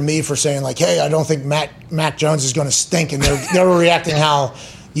coming after me for saying hey, I don't think Mac Jones is going to stink, and they were reacting how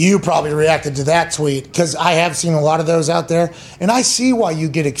you probably reacted to that tweet, because I have seen a lot of those out there, and I see why you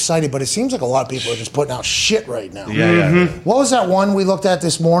get excited, but it seems like a lot of people are just putting out shit right now. Yeah. What was that one we looked at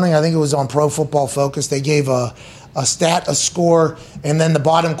this morning? I think it was on Pro Football Focus. They gave a stat, a score, and then the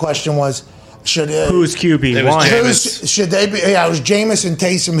bottom question was, who's QB1? Should they be? Yeah, it was Jameis and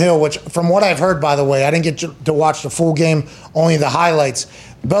Taysom Hill, which, from what I've heard, by the way, I didn't get to watch the full game, only the highlights.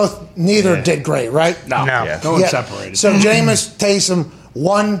 Neither did great, right? No. No one separated. So Jameis, Taysom,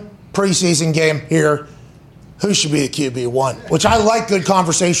 one preseason game here. Who should be the QB1? Which I like, good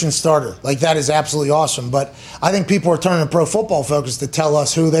conversation starter. That is absolutely awesome. But I think people are turning to Pro Football Focus to tell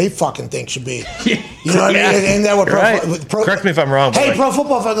us who they fucking think should be. You know what I mean? And that Correct me if I'm wrong. Hey, Pro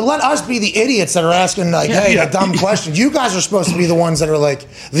Football Focus, let us be the idiots that are asking, the dumb questions. You guys are supposed to be the ones that are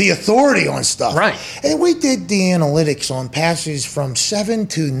the authority on stuff. Right. And we did the analytics on passes from 7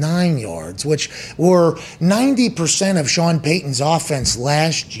 to 9 yards, which were 90% of Sean Payton's offense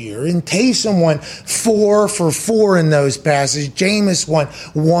last year. And Taysom went 4 for 4 in those passes. Jameis went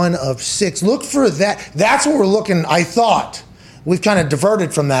 1 of 6. Look for that. That's what we're looking, I thought. We've kind of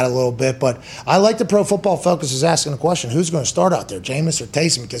diverted from that a little bit, but I like the Pro Football Focus is asking the question, who's going to start out there, Jameis or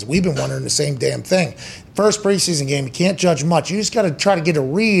Taysom? Because we've been wondering the same damn thing. First preseason game, you can't judge much. You just got to try to get a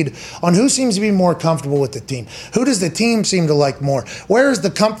read on who seems to be more comfortable with the team. Who does the team seem to like more? Where is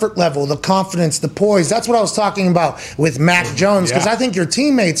the comfort level, the confidence, the poise? That's what I was talking about with Mac Jones, because I think the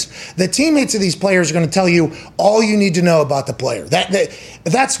teammates of these players are going to tell you all you need to know about the player.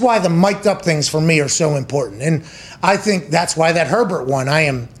 That's why the mic'd up things for me are so important. And I think that's why that Herbert one I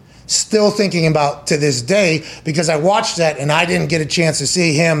am still thinking about to this day, because I watched that and I didn't get a chance to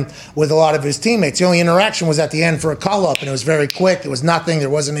see him with a lot of his teammates. The only interaction was at the end for a call-up, and it was very quick. It was nothing. There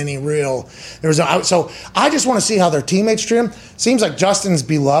wasn't any real. So I just want to see how their teammates treat him. Seems like Justin's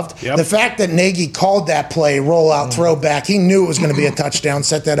beloved. Yep. The fact that Nagy called that play, rollout, throwback, he knew it was going to be a touchdown,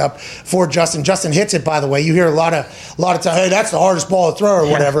 set that up for Justin. Justin hits it, by the way. You hear a lot of time, hey, that's the hardest ball to throw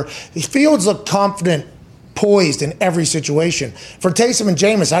or whatever. Fields look confident, poised in every situation. For Taysom and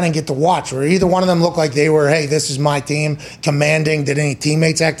Jameis, I didn't get to watch where either one of them looked like they were, hey, this is my team, commanding. Did any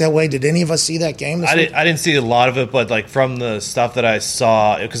teammates act that way? Did any of us see that game this week? I didn't see a lot of it, but from the stuff that I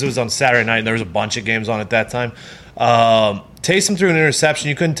saw, because it was on Saturday night and there was a bunch of games on at that time, Taysom threw an interception.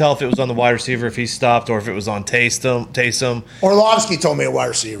 You couldn't tell if it was on the wide receiver if he stopped or if it was on Taysom. Orlovsky told me a wide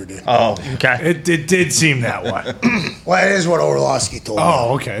receiver did. Oh, okay. It did seem that way. Well, it is what Orlovsky told me.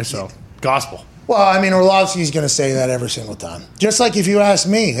 Oh, okay. So, gospel. Well, I mean, Orlovsky's going to say that every single time. Just like if you ask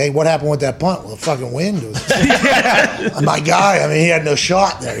me, hey, what happened with that punt? Well, the fucking wind was my guy. I mean, he had no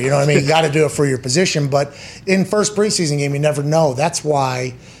shot there. You know what I mean? You got to do it for your position. But in first preseason game, you never know. That's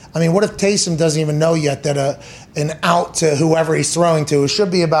why. I mean, what if Taysom doesn't even know yet that an out to whoever he's throwing to should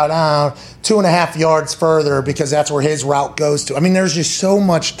be about 2.5 yards further because that's where his route goes to? I mean, there's just so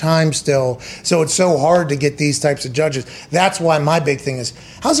much time still, so it's so hard to get these types of judges. That's why my big thing is,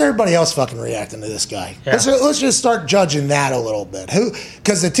 how's everybody else fucking reacting to this guy? Yeah. Let's just start judging that a little bit.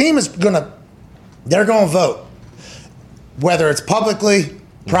 Because the team is they're going to vote, whether it's publicly,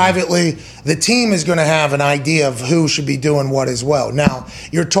 privately. The team is going to have an idea of who should be doing what as well. Now,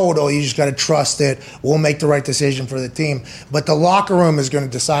 you're told, you just got to trust it. We'll make the right decision for the team. But the locker room is going to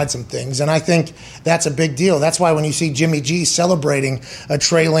decide some things, and I think that's a big deal. That's why when you see Jimmy G celebrating a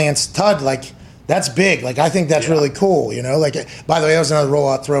Trey Lance tud, like, that's big. Like, I think that's really cool, you know? Like, by the way, that was another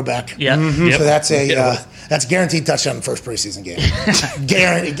rollout throwback. Yeah. Mm-hmm. Yep. So that's a guaranteed touchdown in the first preseason game.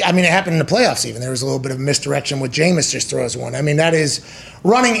 Guaranteed. I mean, it happened in the playoffs even. There was a little bit of misdirection with Jameis just throws one. I mean, that is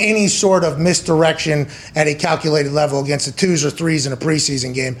running any sort of misdirection at a calculated level against the 2s or 3s in a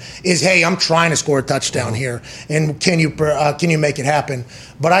preseason game is, hey, I'm trying to score a touchdown here, and can you make it happen?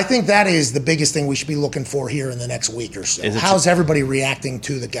 But I think that is the biggest thing we should be looking for here in the next week or so. How's everybody reacting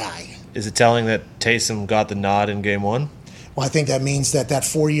to the guy? Is it telling that Taysom got the nod in game one? Well, I think that means that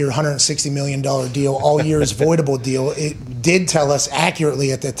 4-year, $160 million deal, all years voidable deal, it did tell us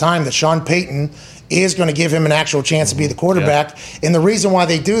accurately at the time that Sean Payton is going to give him an actual chance to be the quarterback. Yeah. And the reason why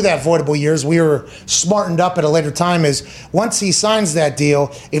they do that voidable years, we were smartened up at a later time, is once he signs that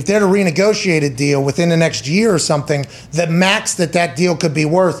deal, if they're to renegotiate a deal within the next year or something, the max that deal could be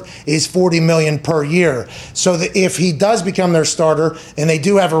worth is $40 million per year. So that if he does become their starter and they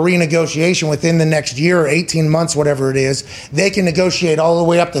do have a renegotiation within the next year or 18 months, whatever it is, they can negotiate all the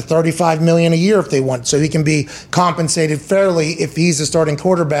way up to $35 million a year if they want. So he can be compensated fairly if he's the starting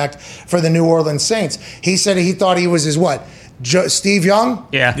quarterback for the New Orleans Saints. He said he thought he was his what? Steve Young?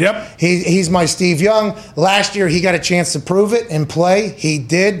 Yeah. Yep. He's my Steve Young. Last year, he got a chance to prove it and play. He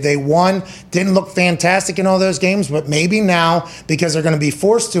did. They won. Didn't look fantastic in all those games, but maybe now, because they're going to be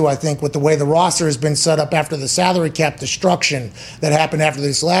forced to, I think, with the way the roster has been set up after the salary cap destruction that happened after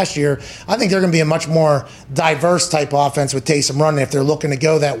this last year, I think they're going to be a much more diverse type offense with Taysom running if they're looking to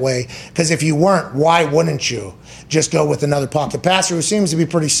go that way. Because if you weren't, why wouldn't you just go with another pocket passer who seems to be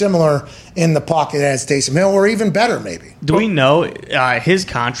pretty similar in the pocket as Taysom Hill, or even better maybe? Do we know his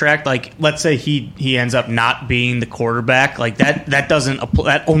contract? Like, let's say he ends up not being the quarterback. Like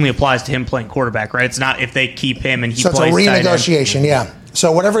that only applies to him playing quarterback, right? It's not if they keep him and he plays. So it's a renegotiation, yeah.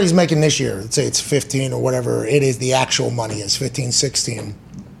 So whatever he's making this year, let's say it's 15 or whatever it is, the actual money is 15, 16,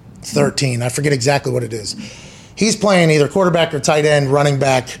 13. I forget exactly what it is. He's playing either quarterback or tight end, running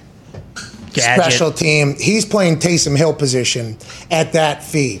back, gadget, special team. He's playing Taysom Hill position at that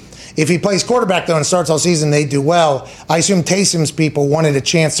fee. If he plays quarterback, though, and starts all season, they do well. I assume Taysom's people wanted a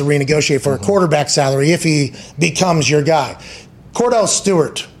chance to renegotiate for a quarterback salary if he becomes your guy. Cordell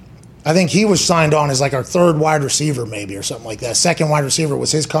Stewart, I think he was signed on as like our third wide receiver maybe or something like that. Second wide receiver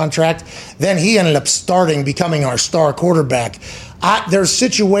was his contract. Then he ended up becoming our star quarterback. There's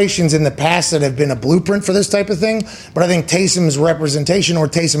situations in the past that have been a blueprint for this type of thing, but I think Taysom's representation or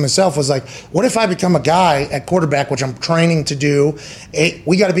Taysom himself was like, what if I become a guy at quarterback, which I'm training to do?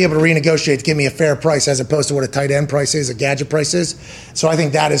 We got to be able to renegotiate to give me a fair price as opposed to what a tight end price is, a gadget price is. So I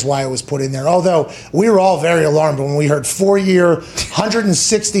think that is why it was put in there. Although we were all very alarmed when we heard 4-year,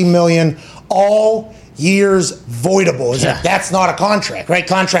 $160 million, all years voidable. That's not a contract, right?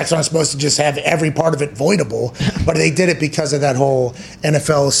 Contracts aren't supposed to just have every part of it voidable, but they did it because of that whole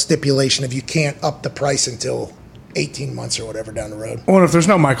NFL stipulation of you can't up the price until 18 months or whatever down the road. Well, if there's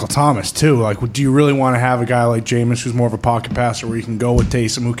no Michael Thomas, too, like, do you really want to have a guy like Jameis who's more of a pocket passer where you can go with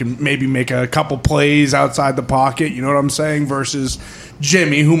Taysom who can maybe make a couple plays outside the pocket, you know what I'm saying, versus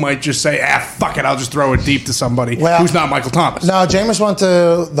Jimmy who might just say, fuck it, I'll just throw it deep to somebody who's not Michael Thomas. No, Jameis went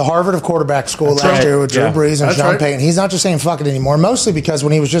to the Harvard of quarterback school last year with Drew Brees and Sean Payton. He's not just saying fuck it anymore, mostly because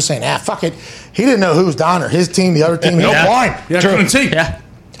when he was just saying, fuck it, he didn't know who's down or his team, the other team. He was blind. Yeah, couldn't see. Yeah.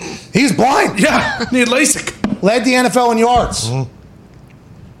 He's blind. Yeah, need LASIK. Led the NFL in yards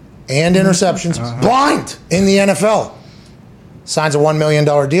and interceptions. Blind in the NFL. Signs a $1 million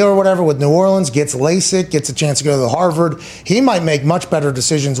deal or whatever with New Orleans, gets LASIK, gets a chance to go to the Harvard. He might make much better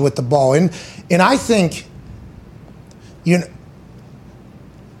decisions with the ball. And I think,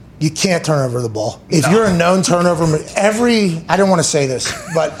 You can't turn over the ball. If you're a known turnover, I don't want to say this,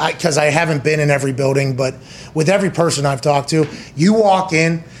 but because I haven't been in every building, but with every person I've talked to, you walk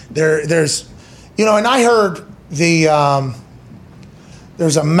in, there's, and I heard there's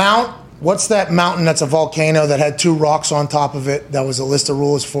a mount. What's that mountain that's a volcano that had 2 rocks on top of it? That was a list of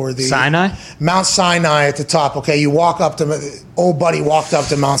rules for the Sinai? Mount Sinai at the top. Okay, you walk up to old buddy walked up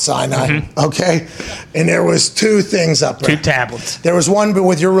to Mount Sinai. Okay, and there was 2 things up there. 2 tablets. There was one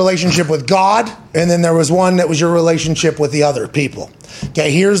with your relationship with God, and then there was one that was your relationship with the other people.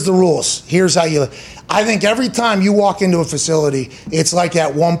 Okay, here's the rules. Here's how you. I think every time you walk into a facility, it's like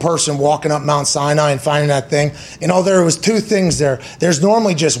that one person walking up Mount Sinai and finding that thing. And there was 2 things there. There's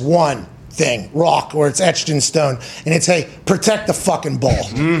normally just one thing, rock, or it's etched in stone, and it's, hey, protect the fucking ball.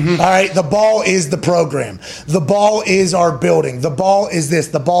 All right, the ball is the program. The ball is our building. The ball is this.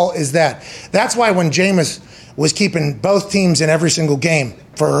 The ball is that. That's why when Jameis was keeping both teams in every single game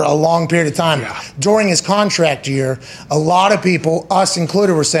for a long period of time during his contract year, a lot of people, us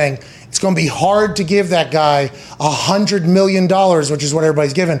included, were saying it's going to be hard to give that guy $100 million, which is what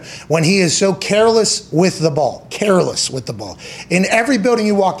everybody's given, when he is so careless with the ball. Careless with the ball. In every building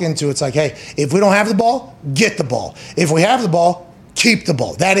you walk into, it's like, hey, if we don't have the ball, get the ball. If we have the ball, keep the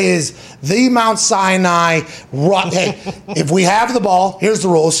ball. That is the Mount Sinai rock. Hey, if we have the ball, here's the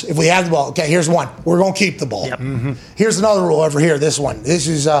rules. If we have the ball, okay, here's one. We're going to keep the ball. Here's another rule over here, this one. This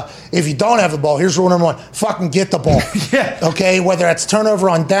is, if you don't have the ball, here's rule number 1. Fucking get the ball. Okay, whether that's turnover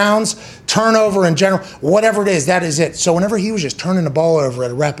on downs, turnover in general, whatever it is, that is it. So whenever he was just turning the ball over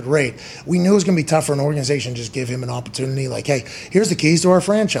at a rapid rate, we knew it was going to be tough for an organization to just give him an opportunity like, hey, here's the keys to our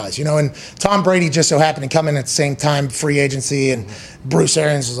franchise. And Tom Brady just so happened to come in at the same time, free agency, and Bruce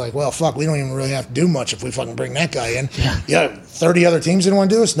Arians was like, well, fuck, we don't even really have to do much if we fucking bring that guy in. 30 other teams didn't want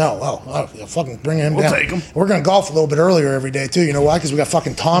to do this? No. Yeah, fucking bring him down. Take him. We're going to golf a little bit earlier every day, too. You know why? Because we got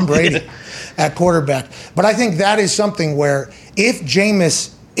fucking Tom Brady at quarterback. But I think that is something where if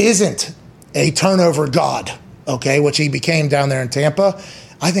Jameis isn't a turnover god, okay, which he became down there in Tampa,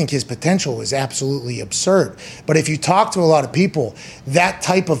 I think his potential is absolutely absurd. But if you talk to a lot of people, that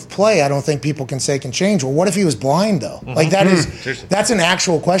type of play, I don't think people can say can change. Well, what if he was blind, though? Like, that's an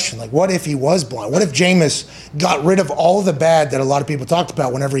actual question. Like, what if he was blind? What if Jameis got rid of all the bad that a lot of people talked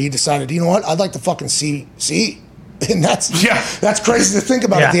about whenever he decided, you know what, I'd like to fucking see. And that's crazy to think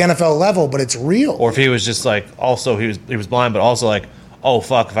about at the NFL level, but it's real. Or if he was just like, also he was blind, but also like, oh,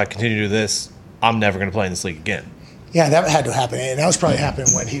 fuck, if I continue to do this, I'm never going to play in this league again. Yeah, that had to happen. And that was probably happening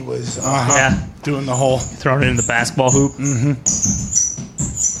when he was doing the whole throwing it in the basketball hoop.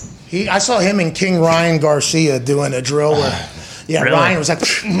 I saw him and King Ryan Garcia doing a drill where Really? Ryan was like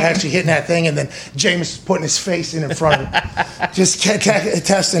actually hitting that thing, and then James putting his face in front of him, just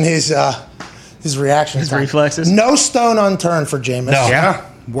testing his reaction, his reflexes. No stone unturned for Jameis. No. Yeah,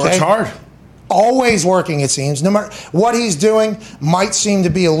 works hard. Always working, it seems. No matter what he's doing, might seem to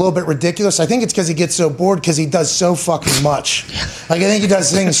be a little bit ridiculous. I think it's because he gets so bored because he does so fucking much. Like, I think he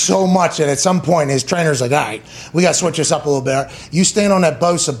does things so much that at some point his trainer's like, all right, we got to switch this up a little bit. You stand on that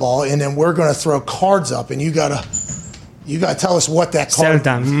Bosa ball, and then we're going to throw cards up, and you gotta tell us what that card. 7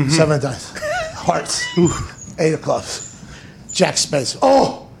 times. 7 times. Hearts. 8 of clubs. Jack space.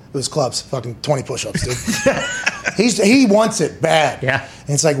 Oh, it was clubs. Fucking 20 push-ups, dude. He wants it bad. Yeah.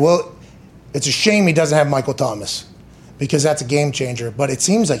 And it's like, well, it's a shame he doesn't have Michael Thomas because that's a game changer. But it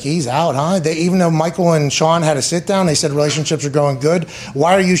seems like he's out, huh? Even though Michael and Sean had a sit-down, they said relationships are going good.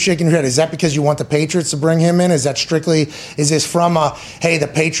 Why are you shaking your head? Is that because you want the Patriots to bring him in? Is this from hey, the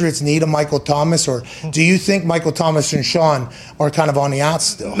Patriots need a Michael Thomas? Or do you think Michael Thomas and Sean are kind of on the outs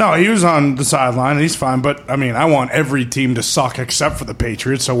still? No, he was on the sideline, and he's fine. But, I mean, I want every team to suck except for the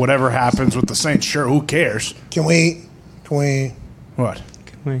Patriots. So whatever happens with the Saints, sure, who cares? Can we What?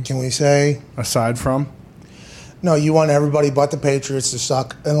 Can we say? Aside from? No, you want everybody but the Patriots to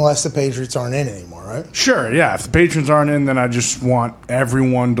suck unless the Patriots aren't in anymore, right? Sure, yeah. If the Patriots aren't in, then I just want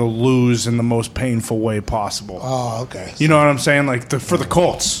everyone to lose in the most painful way possible. Oh, okay. You know what I'm saying? Like, for the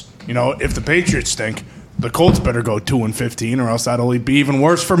Colts, if the Patriots stink, the Colts better go 2-15 or else that'll be even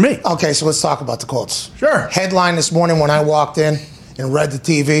worse for me. Okay, so let's talk about the Colts. Sure. Headline this morning when I walked in and read the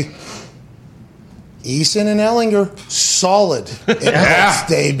TV, Eason and Ellinger, solid in their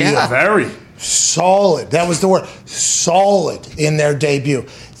debut. Yeah, very. Solid. That was the word. Solid in their debut.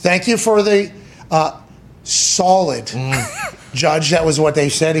 Thank you for the solid. Judge, that was what they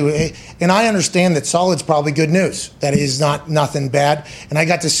said. And I understand that solid's probably good news. That is not nothing bad. And I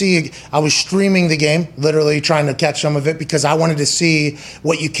got to see, I was streaming the game, literally trying to catch some of it because I wanted to see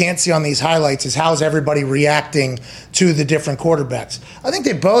what you can't see on these highlights is how's everybody reacting to the different quarterbacks. I think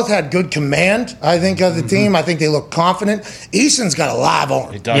they both had good command, I think, of the team. I think they look confident. Easton's got a live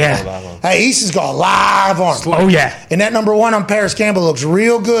arm. He does have a live arm. Hey, Easton's got a live arm. Oh, yeah. And that number 1 on Paris Campbell looks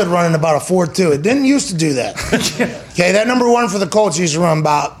real good running about a 4.2. It didn't used to do that. Okay, that number 1 for the Colts used to run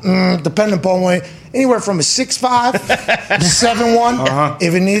about, depending upon way, anywhere from a 6'5", 7'1",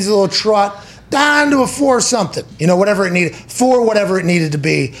 if it needs a little trot, down to a 4 something. Whatever it needed. 4 whatever it needed to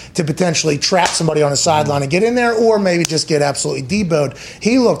be to potentially trap somebody on the sideline and get in there, or maybe just get absolutely debowed.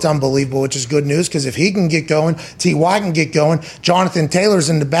 He looked unbelievable, which is good news, because if he can get going, T.Y. can get going, Jonathan Taylor's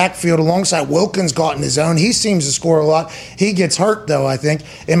in the backfield alongside Wilkins got in his own. He seems to score a lot. He gets hurt, though, I think.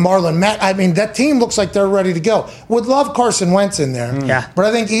 And Marlon Mack, that team looks like they're ready to go. Would love Carson Wentz in there. Yeah. But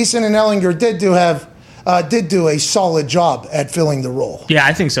I think Eason and Ellinger did do a solid job at filling the role. Yeah,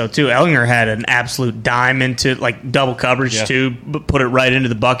 I think so too. Ellinger had an absolute dime into double coverage too, but put it right into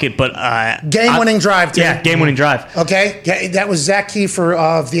the bucket. But game-winning drive too. Yeah, game-winning drive. Okay, that was Zach Kiefer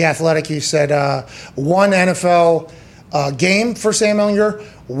of The Athletic. He said 1 NFL game for Sam Ellinger,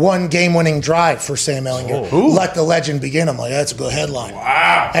 1 game-winning drive for Sam Ellinger. Let the legend begin. I'm like, that's a good headline.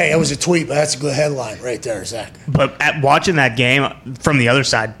 Wow. Hey, it was a tweet, but that's a good headline right there, Zach. But watching that game from the other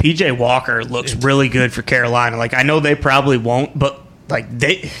side, P.J. Walker looks really good for Carolina. I know they probably won't, but I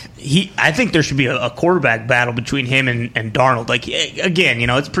think there should be a quarterback battle between him and Darnold. Again,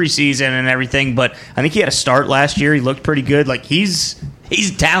 it's preseason and everything, but I think he had a start last year. He looked pretty good. He's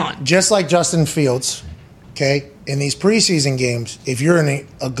talent. Just like Justin Fields, okay? In these preseason games, if you're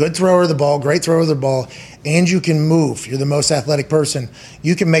a good thrower of the ball, great thrower of the ball, and you can move, you're the most athletic person,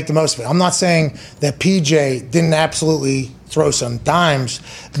 you can make the most of it. I'm not saying that PJ didn't absolutely throw some dimes,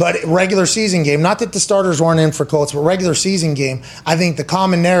 but regular season game, not that the starters weren't in for Colts, but regular season game, I think the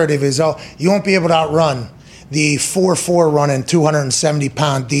common narrative is, you won't be able to outrun the 4.4 running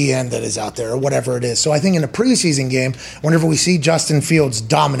 270-pound D end that is out there, or whatever it is. So I think in a preseason game, whenever we see Justin Fields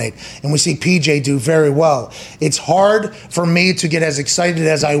dominate and we see PJ do very well, it's hard for me to get as excited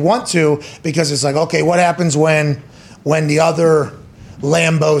as I want to, because it's like, okay, what happens when the other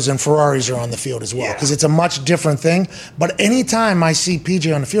Lambos and Ferraris are on the field as well, because it's a much different thing. But anytime I see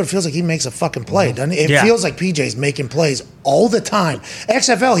PJ on the field, it feels like he makes a fucking play, doesn't it? It feels like PJ's making plays all the time.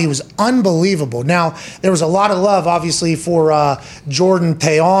 XFL, he was unbelievable. Now, there was a lot of love, obviously, for Jordan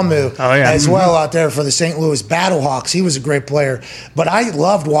Teamu as well out there for the St. Louis Battlehawks. He was a great player. But I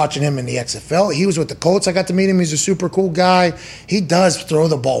loved watching him in the XFL. He was with the Colts. I got to meet him. He's a super cool guy. He does throw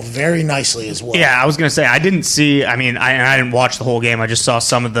the ball very nicely as well. Yeah, I was going to say, I didn't see, I didn't watch the whole game. I just saw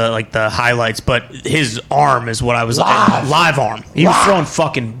some of the highlights, but his arm is what I was live arm. He was throwing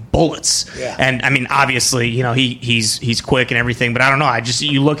fucking bullets. Yeah. And obviously, he's quick and everything, but I don't know.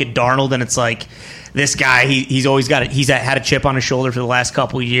 You look at Darnold and it's like, this guy, he's always he's had a chip on his shoulder for the last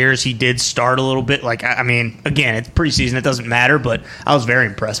couple of years. He did start a little bit. Again, it's preseason, it doesn't matter, but I was very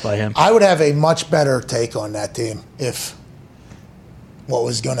impressed by him. I would have a much better take on that team if what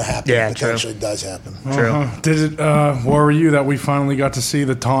was going to happen potentially does happen. True. Did it worry you that we finally got to see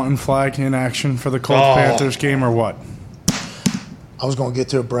the Taunton flag in action for the Colts-Panthers game, or what? I was going to get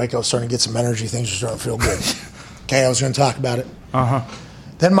to a break. I was starting to get some energy. Things were starting to feel good. Okay, I was going to talk about it.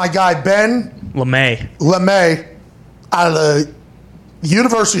 Then my guy, Ben LeMay, out of the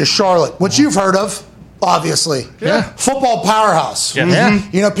University of Charlotte, which you've heard of, obviously. Yeah. Football powerhouse.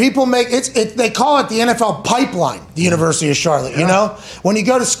 Yeah. People make they call it the NFL pipeline, the University of Charlotte. When you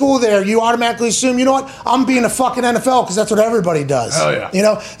go to school there, you automatically assume, you know what, I'm being a fucking NFL, because that's what everybody does. Oh,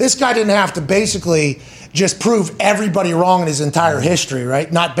 yeah. This guy didn't have to basically just prove everybody wrong in his entire history,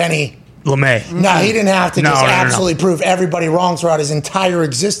 right? Not Benny LeMay. No, he didn't have to absolutely prove everybody wrong throughout his entire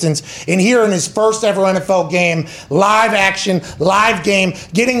existence. And here in his first ever NFL game, live action, live game,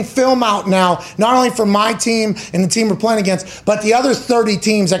 getting film out now, not only for my team and the team we're playing against, but the other 30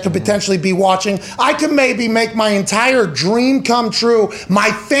 teams that could potentially be watching. I could maybe make my entire dream come true,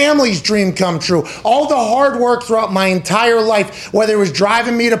 my family's dream come true. All the hard work throughout my entire life, whether it was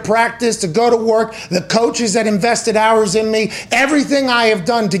driving me to practice, to go to work, the coaches that invested hours in me, everything I have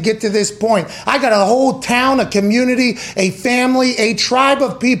done to get to this this point. I got a whole town, a community, a family, a tribe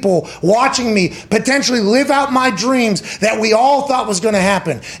of people watching me potentially live out my dreams that we all thought was going to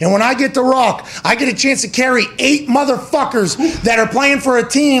happen. And when I get to Rock, I get a chance to carry 8 motherfuckers that are playing for a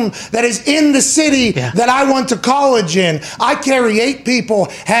team that is in the city that I went to college in. I carry 8 people,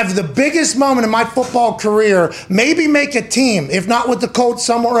 have the biggest moment in my football career, maybe make a team, if not with the Colts,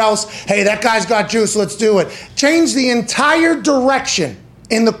 somewhere else. Hey, that guy's got juice, let's do it. Change the entire direction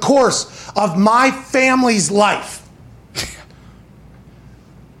in the course of my family's life.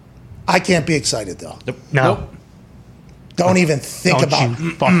 I can't be excited, though. No. Don't even think about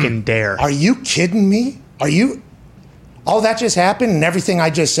it. Fucking dare. Are you kidding me? All that just happened and everything I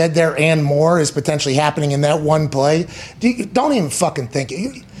just said there and more is potentially happening in that one play? Don't even fucking think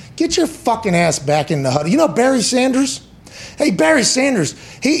it. Get your fucking ass back in the huddle. You know Barry Sanders? Hey, Barry Sanders,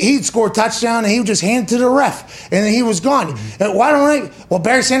 he'd score a touchdown and he would just hand it to the ref, and then he was gone. Why don't I? Well,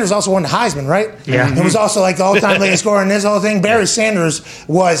 Barry Sanders also won the Heisman, right? Yeah. It was also like the all-time leading scorer in this whole thing. Barry Sanders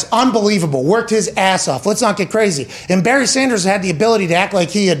was unbelievable, worked his ass off. Let's not get crazy. And Barry Sanders had the ability to act like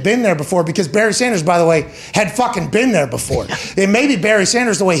he had been there before because Barry Sanders, by the way, had fucking been there before. And maybe Barry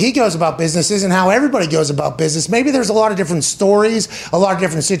Sanders, the way he goes about business isn't how everybody goes about business. Maybe there's a lot of different stories, a lot of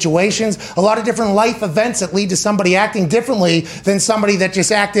different situations, a lot of different life events that lead to somebody acting differently than somebody that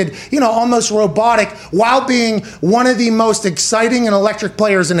just acted, almost robotic while being one of the most exciting and electric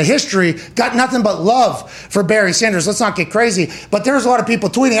players in the history. Got nothing but love for Barry Sanders. Let's not get crazy. But there's a lot of people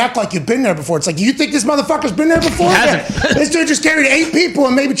tweeting, act like you've been there before. It's like, you think this motherfucker's been there before? This dude just carried 8 people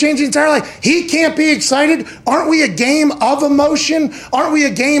and maybe changed the entire life. He can't be excited. Aren't we a game of emotion? Aren't we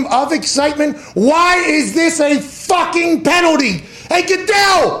a game of excitement? Why is this a fucking penalty? Hey,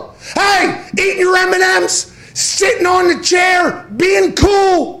 Goodell! Hey, eating your M&Ms? Sitting on the chair, being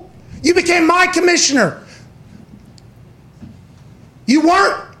cool. You became my commissioner. You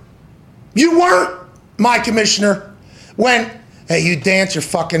weren't my commissioner when, hey, you dance, you're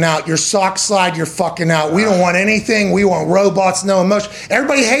fucking out. Your sock slide, you're fucking out. We don't want anything. We want robots, no emotion.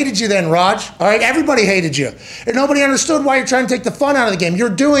 Everybody hated you then, Raj. All right? Everybody hated you. And nobody understood why you're trying to take the fun out of the game. You're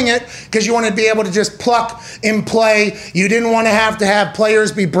doing it because you want to be able to just pluck and play. You didn't want to have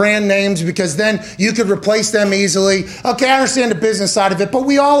players be brand names because then you could replace them easily. Okay, I understand the business side of it, but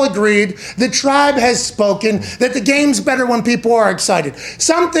we all agreed, the tribe has spoken, that the game's better when people are excited.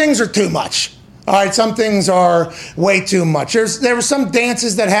 Some things are too much. All right, some things are way too much. There were some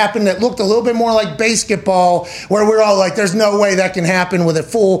dances that happened that looked a little bit more like basketball, where we're all like, there's no way that can happen with a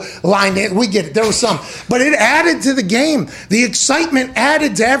full line dance. We get it. There was some. But it added to the game. The excitement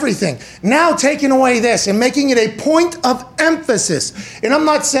added to everything. Now taking away this and making it a point of emphasis. And I'm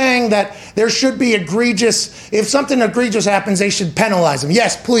not saying that there should be if something egregious happens, they should penalize them.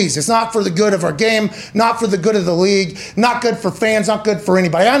 Yes, please. It's not for the good of our game, not for the good of the league, not good for fans, not good for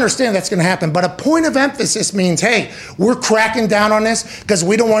anybody. I understand that's going to happen, but a point of emphasis means, hey, we're cracking down on this because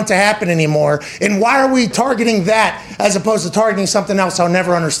we don't want it to happen anymore. And why are we targeting that as opposed to targeting something else I'll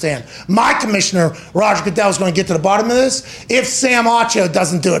never understand? My commissioner, Roger Goodell, is going to get to the bottom of this if Sam Acho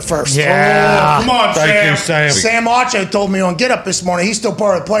doesn't do it first. Yeah. Come on, Thank Sam. you, Sam. Sam Acho told me on Get Up this morning, he's still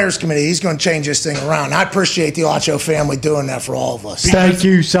part of the Players Committee. He's going to change this thing around. I appreciate the Acho family doing that for all of us. Thank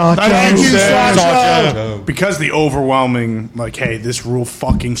you, Sacho. Thank you, Sacho. Because the overwhelming, hey, this rule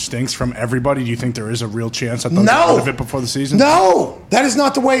fucking stinks from everybody, do you think there is a real chance that they'll get rid of it before the season? No, that is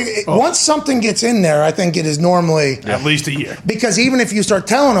not the way. Once something gets in there, I think it is normally at least a year. Because even if you start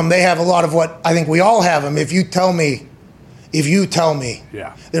telling them, they have a lot of what I think we all have them. If you tell me,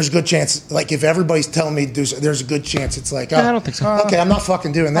 yeah, there's a good chance. Like if everybody's telling me to do so, there's a good chance it's like, I don't think so. Okay, I'm not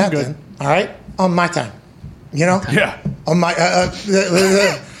fucking doing that then. All right, on my time, Yeah. on my.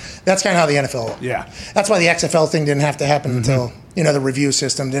 That's kind of how the NFL. Yeah. That's why the XFL thing didn't have to happen until. The review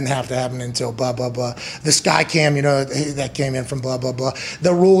system didn't have to happen until blah, blah, blah. The Sky Cam, that came in from blah, blah, blah.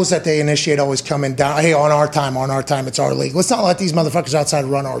 The rules that they initiate always come in down. Hey, on our time, it's our league. Let's not let these motherfuckers outside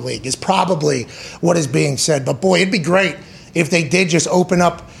run our league is probably what is being said. But, boy, it'd be great if they did just open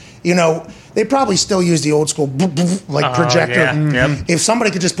up, they probably still use the old school projector. Yeah. Yep. If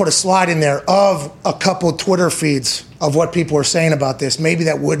somebody could just put a slide in there of a couple Twitter feeds of what people are saying about this, maybe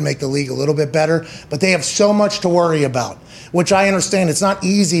that would make the league a little bit better. But they have so much to worry about, which I understand. It's not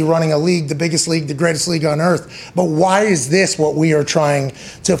easy running a league, the biggest league, the greatest league on earth. But why is this what we are trying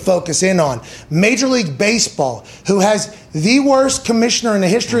to focus in on? Major League Baseball, who has the worst commissioner in the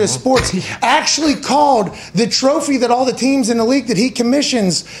history of sports, actually called the trophy that all the teams in the league that he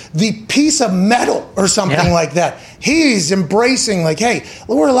commissions the piece of metal or something like that. He's embracing hey,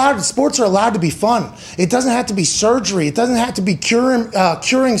 sports are allowed to be fun. It doesn't have to be surgery. It doesn't have to be curing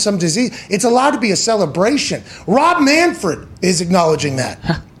some disease. It's allowed to be a celebration. Rob Manfred is acknowledging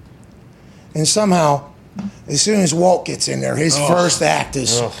that. And somehow, as soon as Walt gets in there, his first act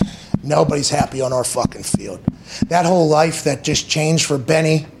is nobody's happy on our fucking field. That whole life that just changed for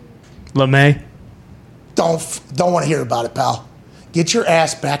Benny. LeMay. Don't want to hear about it, pal. Get your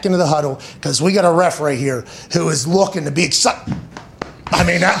ass back into the huddle because we got a ref right here who is looking to be excited. I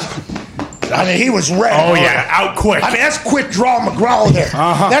mean, he was ready. Oh, yeah, out quick. I mean, that's quick draw McGraw there.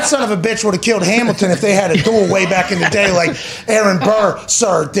 That son of a bitch would have killed Hamilton if they had a duel way back in the day like Aaron Burr,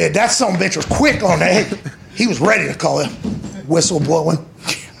 sir, did. That son of a bitch was quick on that. He was ready to call it. Whistle blowing.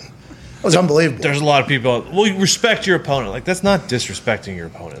 It was unbelievable. There's a lot of people. Well, you respect your opponent. Like, that's not disrespecting your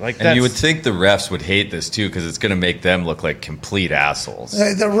opponent. Like, and you would think the refs would hate this too because it's going to make them look like complete assholes.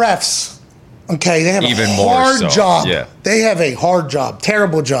 The refs, okay, they have Even a more hard so. job. Yeah. They have a hard job,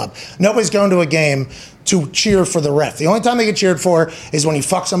 terrible job. Nobody's going to a game to cheer for the ref. The only time they get cheered for is when you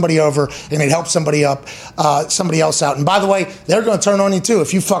fuck somebody over and it helps somebody else out. And by the way, they're going to turn on you too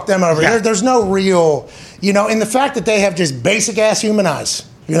if you fuck them over. Yeah. There's no real, in the fact that they have just basic ass human eyes,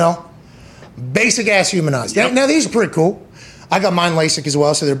 Basic ass human eyes. Yep. Now, these are pretty cool. I got mine LASIK as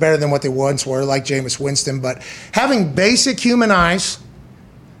well, so they're better than what they once were, like Jameis Winston. But having basic human eyes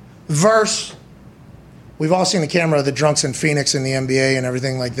versus, we've all seen the camera of the drunks in Phoenix in the NBA and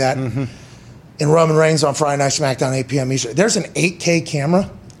everything like that. Mm-hmm. And Roman Reigns on Friday Night SmackDown, 8 p.m. Eastern. There's an 8K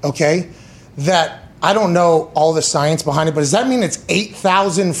camera, okay, that I don't know all the science behind it, but does that mean it's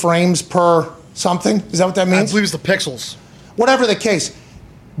 8,000 frames per something? Is that what that means? I believe it's the pixels. Whatever the case.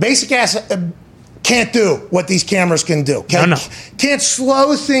 Basic ass can't do what these cameras can do. No. Can't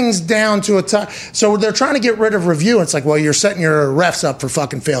slow things down to a time. So they're trying to get rid of review. It's like, well, you're setting your refs up for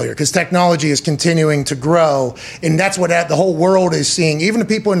fucking failure because technology is continuing to grow. And that's what the whole world is seeing. Even the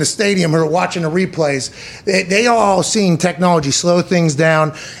people in the stadium who are watching the replays, they are all seeing technology slow things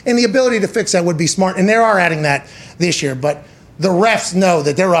down. And the ability to fix that would be smart. And they are adding that this year. But the refs know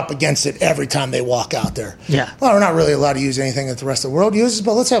that they're up against it every time they walk out there. Yeah. Well, we're not really allowed to use anything that the rest of the world uses,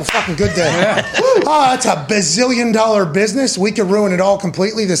 but let's have a fucking good day. That's a bazillion-dollar business. We could ruin it all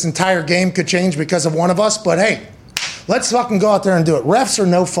completely. This entire game could change because of one of us, but hey, let's fucking go out there and do it. Refs are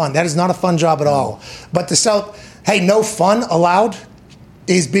no fun. That is not a fun job at all. But to sell, no fun allowed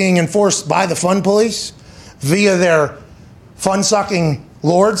is being enforced by the fun police via their fun-sucking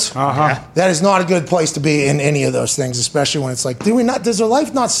lords. That is not a good place to be in any of those things, especially when it's like, does their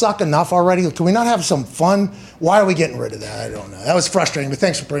life not suck enough already? Can we not have some fun? Why are we getting rid of that? I don't know. That was frustrating, but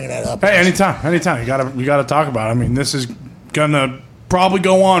thanks for bringing that up. Hey, anytime. You gotta talk about it. I mean, this is gonna probably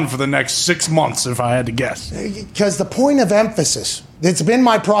go on for the next 6 months if I had to guess. Because the point of emphasis, it's been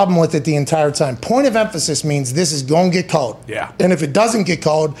my problem with it the entire time. Point of emphasis means this is going to get called. Yeah. And if it doesn't get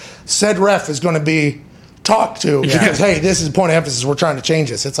called, said ref is going to be talked to because, hey, this is a point of emphasis. We're trying to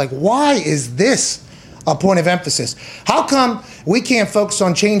change this. It's like, why is this a point of emphasis? How come we can't focus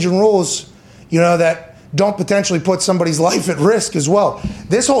on changing rules, that don't potentially put somebody's life at risk as well?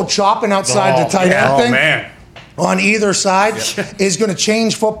 This whole chopping outside the tight end thing. Man. On either side is going to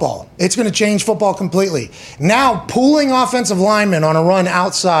change football. It's going to change football completely. Now, pulling offensive linemen on a run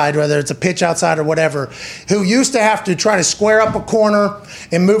outside, whether it's a pitch outside or whatever, who used to have to try to square up a corner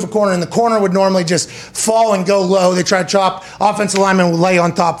and move a corner, and the corner would normally just fall and go low. They try to chop. Offensive linemen would lay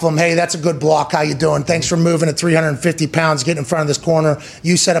on top of them. Hey, that's a good block. How you doing? Thanks for moving at 350 pounds, getting in front of this corner.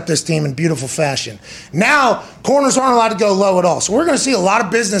 You set up this team in beautiful fashion. Now, corners aren't allowed to go low at all. So we're going to see a lot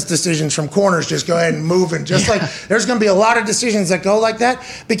of business decisions from corners just go ahead and move and just like there's going to be a lot of decisions that go like that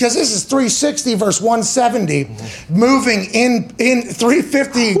because this is 360 versus 170, moving in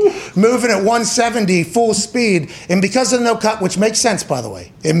 350, moving at 170 full speed, and because of the no cut, which makes sense, by the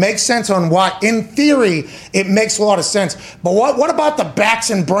way. It makes sense on why, in theory, it makes a lot of sense. But what about the backs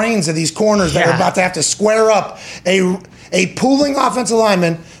and brains of these corners that are about to have to square up a pooling offensive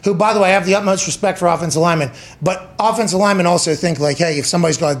lineman who, by the way, I have the utmost respect for offensive linemen, but offensive linemen also think like, hey, if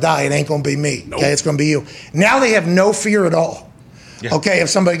somebody's going to die, it ain't going to be me. Nope. Okay, it's going to be you. Now they have no fear at all. Yeah. Okay,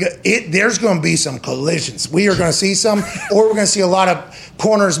 if there's going to be some collisions. We are going to see some, or we're going to see a lot of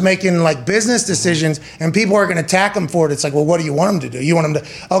corners making like business decisions, and people are going to attack them for it. It's like, well, what do you want them to do? You want them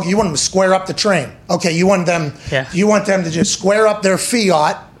to square up the train. Okay, you want them to just square up their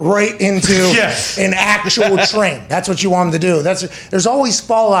fiat right into an actual train. That's what you want them to do. There's always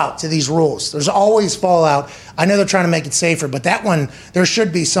fallout to these rules. There's always fallout. I know they're trying to make it safer, but that one, there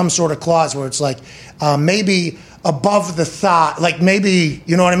should be some sort of clause where it's like maybe above the thought, like maybe,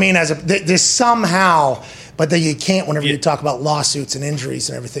 you know what I mean? There's somehow, but then you can't whenever you talk about lawsuits and injuries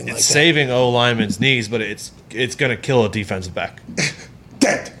and everything like that. It's saving O linemen's knees, but it's going to kill a defensive back.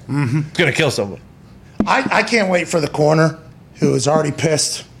 Dead. Mm-hmm. It's going to kill someone. I can't wait for the corner who is already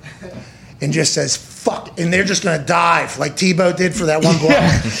pissed and just says, fuck, and they're just going to dive like Tebow did for that one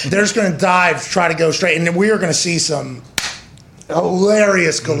block. They're just going to dive, try to go straight, and then we are going to see some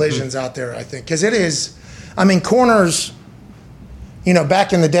hilarious collisions out there, I think, because it is. I mean, corners.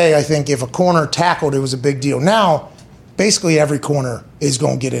 Back in the day, I think if a corner tackled, it was a big deal. Now, basically every corner is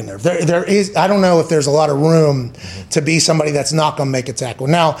going to get in there. There is. I don't know if there's a lot of room to be somebody that's not going to make a tackle.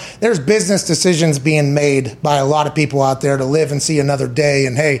 Now, there's business decisions being made by a lot of people out there to live and see another day.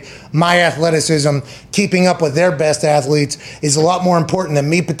 And hey, my athleticism, keeping up with their best athletes, is a lot more important than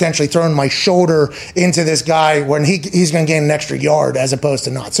me potentially throwing my shoulder into this guy when he's going to gain an extra yard as opposed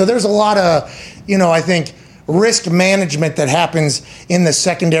to not. So there's a lot of, I think, risk management that happens in the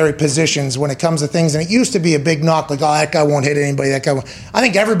secondary positions when it comes to things. And it used to be a big knock, like, oh, that guy won't hit anybody, that guy won't. I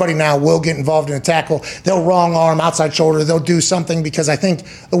think everybody now will get involved in a tackle. They'll wrong arm, outside shoulder, they'll do something, because I think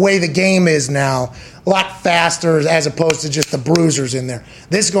the way the game is now, a lot faster as opposed to just the bruisers in there.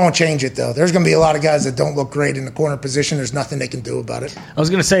 This is going to change it, though. There's going to be a lot of guys that don't look great in the corner position. There's nothing they can do about it. I was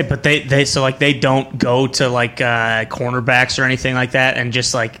going to say, but they don't go to cornerbacks or anything like that, and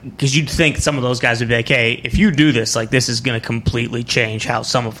just because you'd think some of those guys would be like, hey, if you do this, this is going to completely change how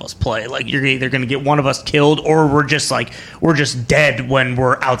some of us play. You're either going to get one of us killed, or we're just dead when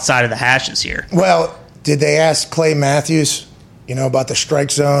we're outside of the hashes here. Well, did they ask Clay Matthews? About the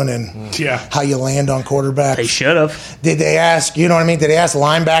strike zone and how you land on quarterbacks. They should have. Did they ask, Did they ask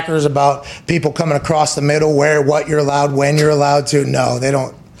linebackers about people coming across the middle, what you're allowed, when you're allowed to? No, they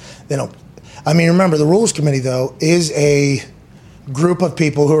don't. I mean, remember, the Rules Committee, though, is a group of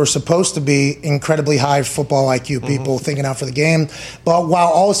people who are supposed to be incredibly high football IQ people thinking out for the game, but while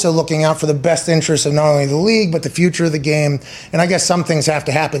also looking out for the best interests of not only the league, but the future of the game. And I guess some things have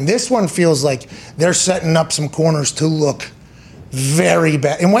to happen. This one feels like they're setting up some corners to look very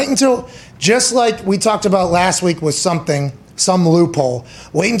bad. And wait until, just like we talked about last week with some loophole,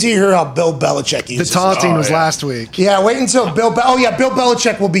 wait until you hear how Bill Belichick uses the taunting was last week. Yeah, wait until Bill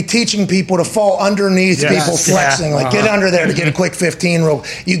Belichick will be teaching people to fall underneath people flexing, get under there to get a quick 15 rule.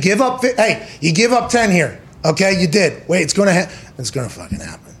 You give up 10 here. Okay, you did. Wait, it's going to fucking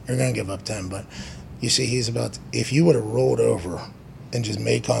happen. You're going to give up 10, but you see if you would have rolled over and just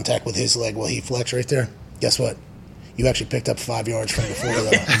made contact with his leg while he flexed right there, guess what? You actually picked up 5 yards from before.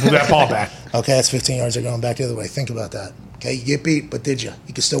 Move that ball back. Okay, that's 15 yards. They're going back the other way. Think about that. Okay, you get beat, but did you?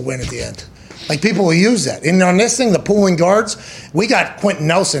 You can still win at the end. People will use that. And on this thing, the pulling guards, we got Quentin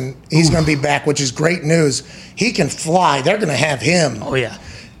Nelson. He's going to be back, which is great news. He can fly. They're going to have him. Oh, yeah.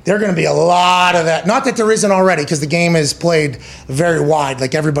 There are going to be a lot of that. Not that there isn't already, because the game is played very wide,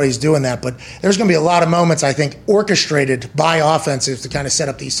 everybody's doing that. But there's going to be a lot of moments, I think, orchestrated by offensives to kind of set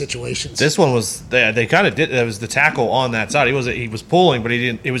up these situations. This one was they kind of did. It was the tackle on that side. He was pulling, but he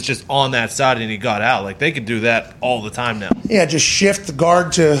didn't. It was just on that side, and he got out. They could do that all the time now. Yeah, just shift the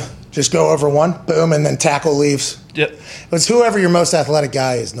guard to just go over one, boom, and then tackle leaves. Yep. It's whoever your most athletic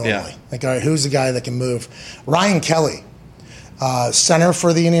guy is normally. Yeah. All right, who's the guy that can move? Ryan Kelly. Center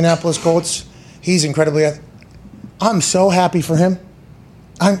for the Indianapolis Colts. He's incredibly. I'm so happy for him.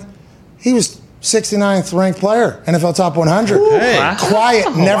 He was 69th ranked player, NFL Top 100. Hey.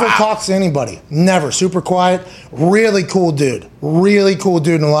 Quiet, never talks to anybody. Never. Super quiet. Really cool dude. Really cool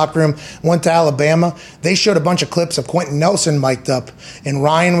dude in the locker room. Went to Alabama. They showed a bunch of clips of Quentin Nelson mic'd up, and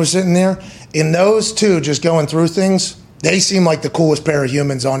Ryan was sitting there. In those two, just going through things, they seem like the coolest pair of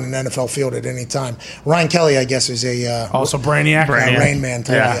humans on an NFL field at any time. Ryan Kelly, I guess, is a... also Brainiac. Rain Man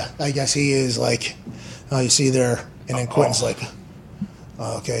type. Yeah. I guess he is you see there, and then Quentin's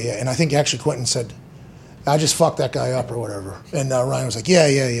okay, yeah. And I think actually Quentin said, I just fucked that guy up or whatever. And Ryan was like, yeah.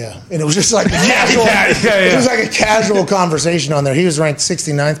 And it was just casual. It was a casual conversation on there. He was ranked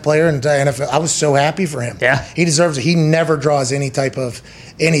 69th player in the NFL. I was so happy for him. Yeah. He deserves it. He never draws any type of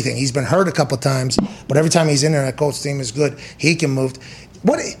anything. He's been hurt a couple times, but every time he's in there, that Colts team is good. He can move.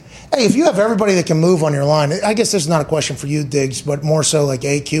 Hey, if you have everybody that can move on your line, I guess this is not a question for you, Diggs, but more so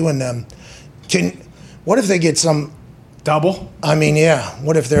AQ and them. What if they get some double? I mean, yeah.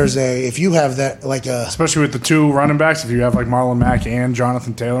 What if if you have that especially with the two running backs, if you have Marlon Mack and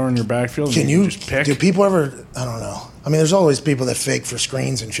Jonathan Taylor in your backfield, can you just pick? Do people ever? I don't know. I mean, there's always people that fake for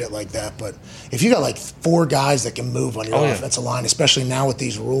screens and shit like that. But if you got 4 guys that can move on your offensive line, especially now with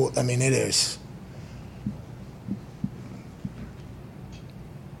these rules, I mean, it is.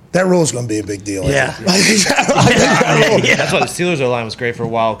 That rule is going to be a big deal. Yeah. That's why the Steelers' O-line was great for a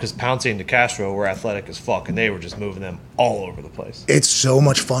while, because Pouncey and DeCastro were athletic as fuck, and they were just moving them all over the place. It's so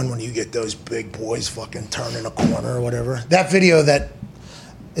much fun when you get those big boys fucking turning a corner or whatever. That video that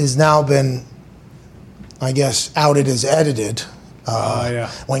has now been, I guess, outed as edited.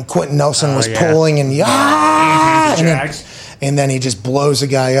 When Quentin Nelson was pulling and and then he just blows a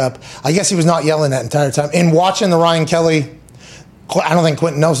guy up. I guess he was not yelling that entire time. And watching the Ryan Kelly, I don't think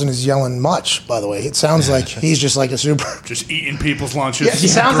Quentin Nelson is yelling much, by the way. It sounds like he's just like a super... Just eating people's lunches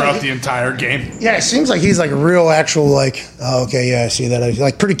sounds throughout like the entire game. Yeah, it seems like he's like a real actual like, oh, okay, yeah, I see that.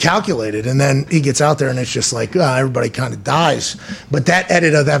 Like pretty calculated. And then he gets out there and it's just like, everybody kind of dies. But that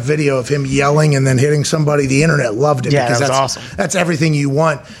edit of that video of him yelling and then hitting somebody, the internet loved it. Yeah, because that was that's awesome. That's everything you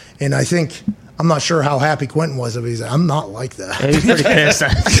want. And I think... I'm not sure how happy Quentin was. But he's like, I'm not like that. Yeah, he was pretty pissed.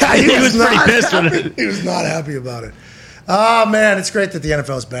 he was pretty pissed with it. He was not happy about it. Oh, man, it's great that the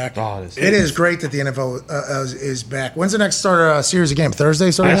NFL is back. It is great that the NFL is back. When's the next series of game? Thursday?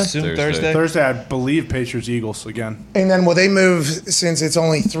 I assume Thursday. Thursday, I believe Patriots-Eagles again. And then will they move, since it's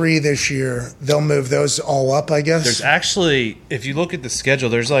only 3 this year, they'll move those all up, I guess? There's actually, if you look at the schedule,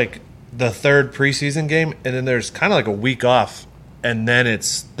 there's like the third preseason game, and then there's kind of like a week off, and then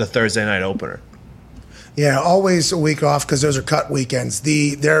it's the Thursday night opener. Yeah, always a week off because those are cut weekends.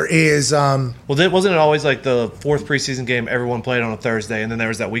 There is... Well, wasn't it always like the fourth preseason game, everyone played on a Thursday, and then there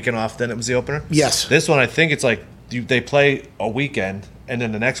was that weekend off, then it was the opener? Yes. This one, I think it's like they play a weekend, and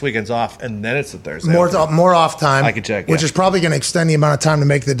then the next weekend's off, and then it's the Thursday. More off time. I can check, which is probably going to extend the amount of time to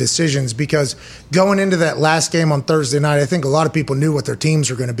make the decisions because going into that last game on Thursday night, I think a lot of people knew what their teams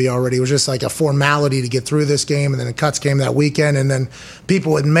were going to be already. It was just like a formality to get through this game, and then the cuts came that weekend, and then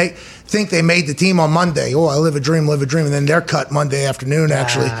people would think they made the team on Monday. Oh, I live a dream, and then they're cut Monday afternoon,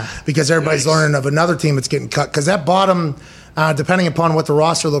 actually, because everybody's learning of another team that's getting cut. Because that bottom... depending upon what the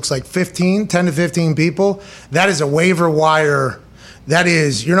roster looks like, 10 to 15 people, that is a waiver wire. That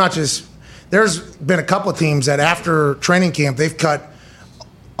is, you're not just, there's been a couple of teams that after training camp, they've cut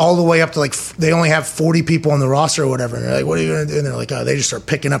all the way up to like, they only have 40 people on the roster or whatever. And they're like, what are you going to do? And they're like, they just start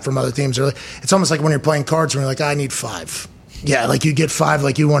picking up from other teams. It's almost like when you're playing cards when you're like, I need 5. Yeah, like you get 5,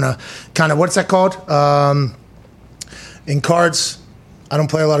 like you want to kind of, what's that called? In cards, I don't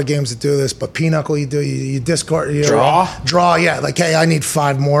play a lot of games that do this, but pinochle, you discard. Draw, yeah. Like, hey, I need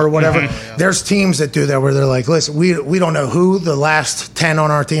 5 more or whatever. Mm-hmm. There's teams that do that where they're like, listen, we don't know who the last 10 on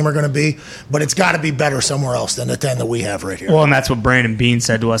our team are going to be, but it's got to be better somewhere else than the 10 that we have right here. Well, and that's what Brandon Bean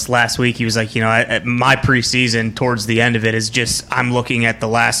said to us last week. He was like, at my preseason, towards the end of it, is just I'm looking at the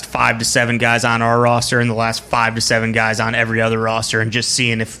last 5 to 7 guys on our roster and the last 5 to 7 guys on every other roster and just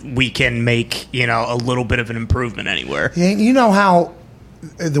seeing if we can make, a little bit of an improvement anywhere. Yeah, you know how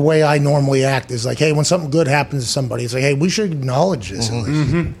the way I normally act is like, hey, when something good happens to somebody, it's like, hey, we should acknowledge this.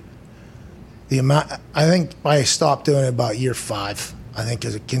 Mm-hmm. The amount, I think I stopped doing it about year 5. I think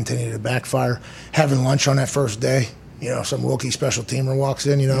as it continued to backfire, having lunch on that first day, some rookie special teamer walks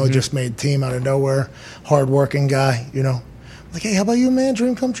in, just made team out of nowhere, hardworking guy, like, hey, how about you, man?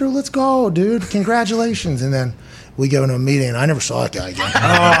 Dream come true. Let's go, dude. Congratulations. And then we go into a meeting, and I never saw that guy again.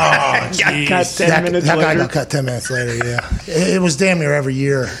 Got cut 10 minutes later. That guy later. got cut 10 minutes later, yeah. It was damn near every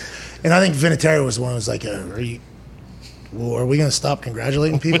year. And I think Vinatieri was the one who was like, are we going to stop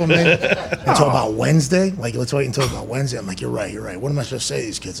congratulating people, man? Until about Wednesday? Like, let's wait until about Wednesday. I'm like, you're right. What am I supposed to say to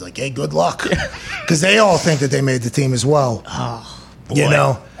these kids? Like, hey, good luck. Because they all think that they made the team as well. Oh.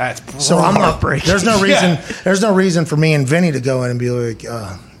 Boy, that's so I'm not. There's no reason. There's no reason for me and Vinny to go in and be like,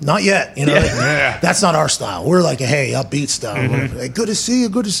 not yet. That's not our style. We're like a upbeat style. Mm-hmm. Like, good to see you.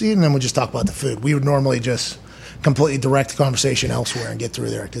 Good to see you. And then we just talk about the food. We would normally just completely direct the conversation elsewhere and get through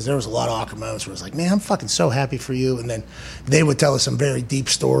there because there was a lot of awkward moments where it's like, man, I'm fucking so happy for you. And then they would tell us some very deep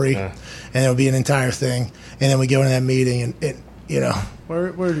story, and it would be an entire thing. And then we go into that meeting, and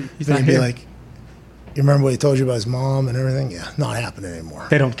where do you Vinny'd be like, you remember what he told you about his mom and everything? Yeah, not happening anymore.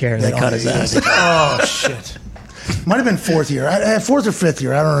 They don't care. They cut his ass. Oh, shit. Might have been 4th year. 4th or 5th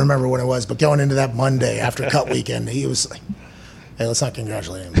year. I don't remember when it was. But going into that Monday after cut weekend, he was like, hey, let's not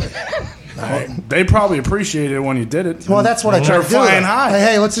congratulate anybody. All right. They probably appreciated it when you did it. Well, that's what I try to do. Flying high.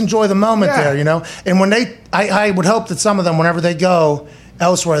 Hey, let's enjoy the moment there, And when I would hope that some of them, whenever they go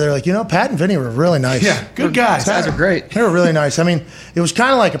elsewhere, they're like, Pat and Vinny were really nice. Yeah, good guys. Guys are great. They were really nice. I mean, it was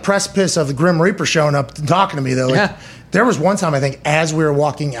kind of like a precipice of the Grim Reaper showing up and talking to me, though. Like, there was one time, I think, as we were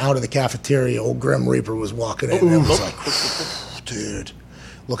walking out of the cafeteria, old Grim Reaper was walking in, and it was like, dude,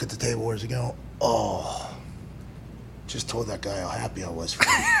 look at the table. Where's he going? Oh, just told that guy how happy I was for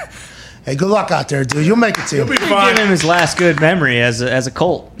him. Hey, good luck out there, dude. You'll make it, too. You'll be fine. Give him his last good memory as a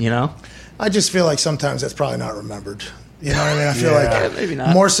Colt, I just feel like sometimes that's probably not remembered. You know what I mean? I feel like maybe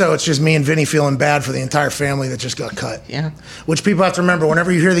not. More so it's just me and Vinny feeling bad for the entire family that just got cut. Yeah. Which people have to remember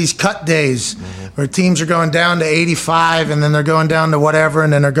whenever you hear these cut days where teams are going down to 85 and then they're going down to whatever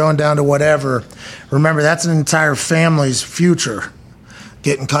and then they're going down to whatever. Remember, that's an entire family's future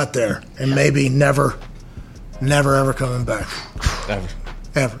getting cut there and maybe never ever coming back. Ever.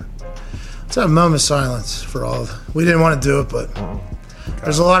 Ever. Let's have a moment of silence for all of them. We didn't want to do it, but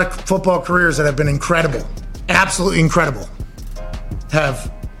there's a lot of football careers that have been incredible, absolutely incredible.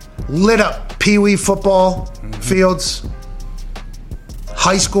 Have lit up pee-wee football fields,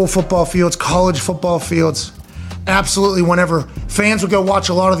 high school football fields, college football fields. Absolutely, whenever fans would go watch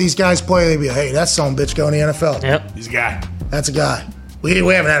a lot of these guys play, they'd be like, hey, that's some bitch going to the NFL. Yep. He's a guy. That's a guy. We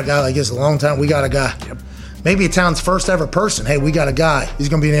haven't had a guy like this in a long time. We got a guy. Yep. Maybe a town's first ever person. Hey, we got a guy. He's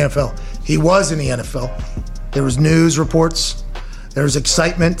going to be in the NFL. He was in the NFL. There was news reports. There was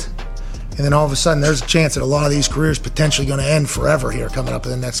excitement. And then all of a sudden, there's a chance that a lot of these careers potentially going to end forever here coming up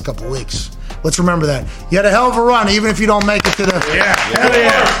in the next couple of weeks. Let's remember that. You had a hell of a run, even if you don't make it to the... Hell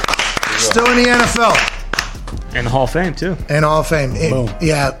yeah. Still in the NFL. And the Hall of Fame, too. And Hall of Fame.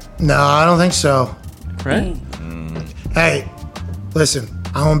 Yeah. No, I don't think so. Right? Hey, listen,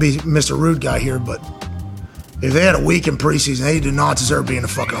 I don't want to be Mr. Rude guy here, but if they had a week in preseason, they do not deserve being in the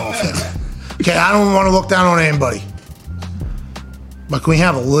fucking Hall of Fame. Okay, I don't want to look down on anybody. But can we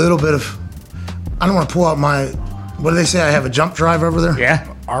have a little bit of... I don't want to pull out my... What do they say? I have a jump drive over there?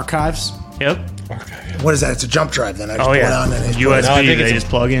 Yeah. Archives? Yep. What is that? It's a jump drive then. I just Oh, pull it yeah. out and then USB, No, I think they it's a- just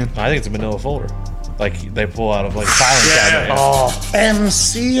plug in. I think it's a manila folder. Like they pull out of like filing cabinet. Oh,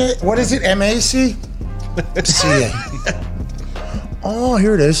 MC... What is it? MAC? CA. Oh,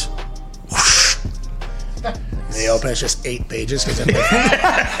 here it is. They open, it's just 8 pages. Kind of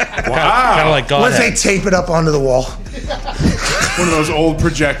like God. What if they tape it up onto the wall? One of those old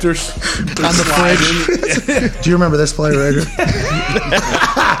projectors. On the fridge. Do you remember this play right here?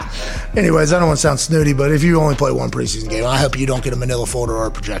 Anyways, I don't want to sound snooty, but if you only play one preseason game, I hope you don't get a manila folder or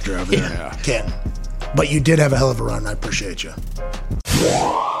a projector over there. Yeah. Can't. But you did have a hell of a run. I appreciate you.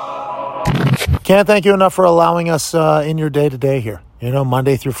 Can't thank you enough for allowing us in your day-to-day here. You know,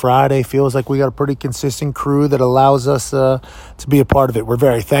 Monday through Friday feels like we got a pretty consistent crew that allows us to be a part of it. We're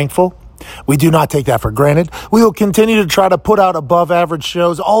very thankful. We do not take that for granted. We will continue to try to put out above-average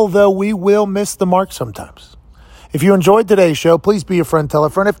shows, although we will miss the mark sometimes. If you enjoyed today's show, please be a friend, tell a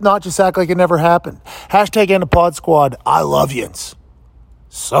friend. If not, just act like it never happened. #AndThePod Squad. I love yins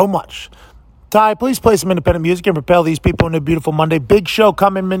so much. Ty, please play some independent music and propel these people into a beautiful Monday. Big show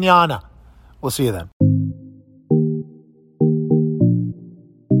coming manana. We'll see you then.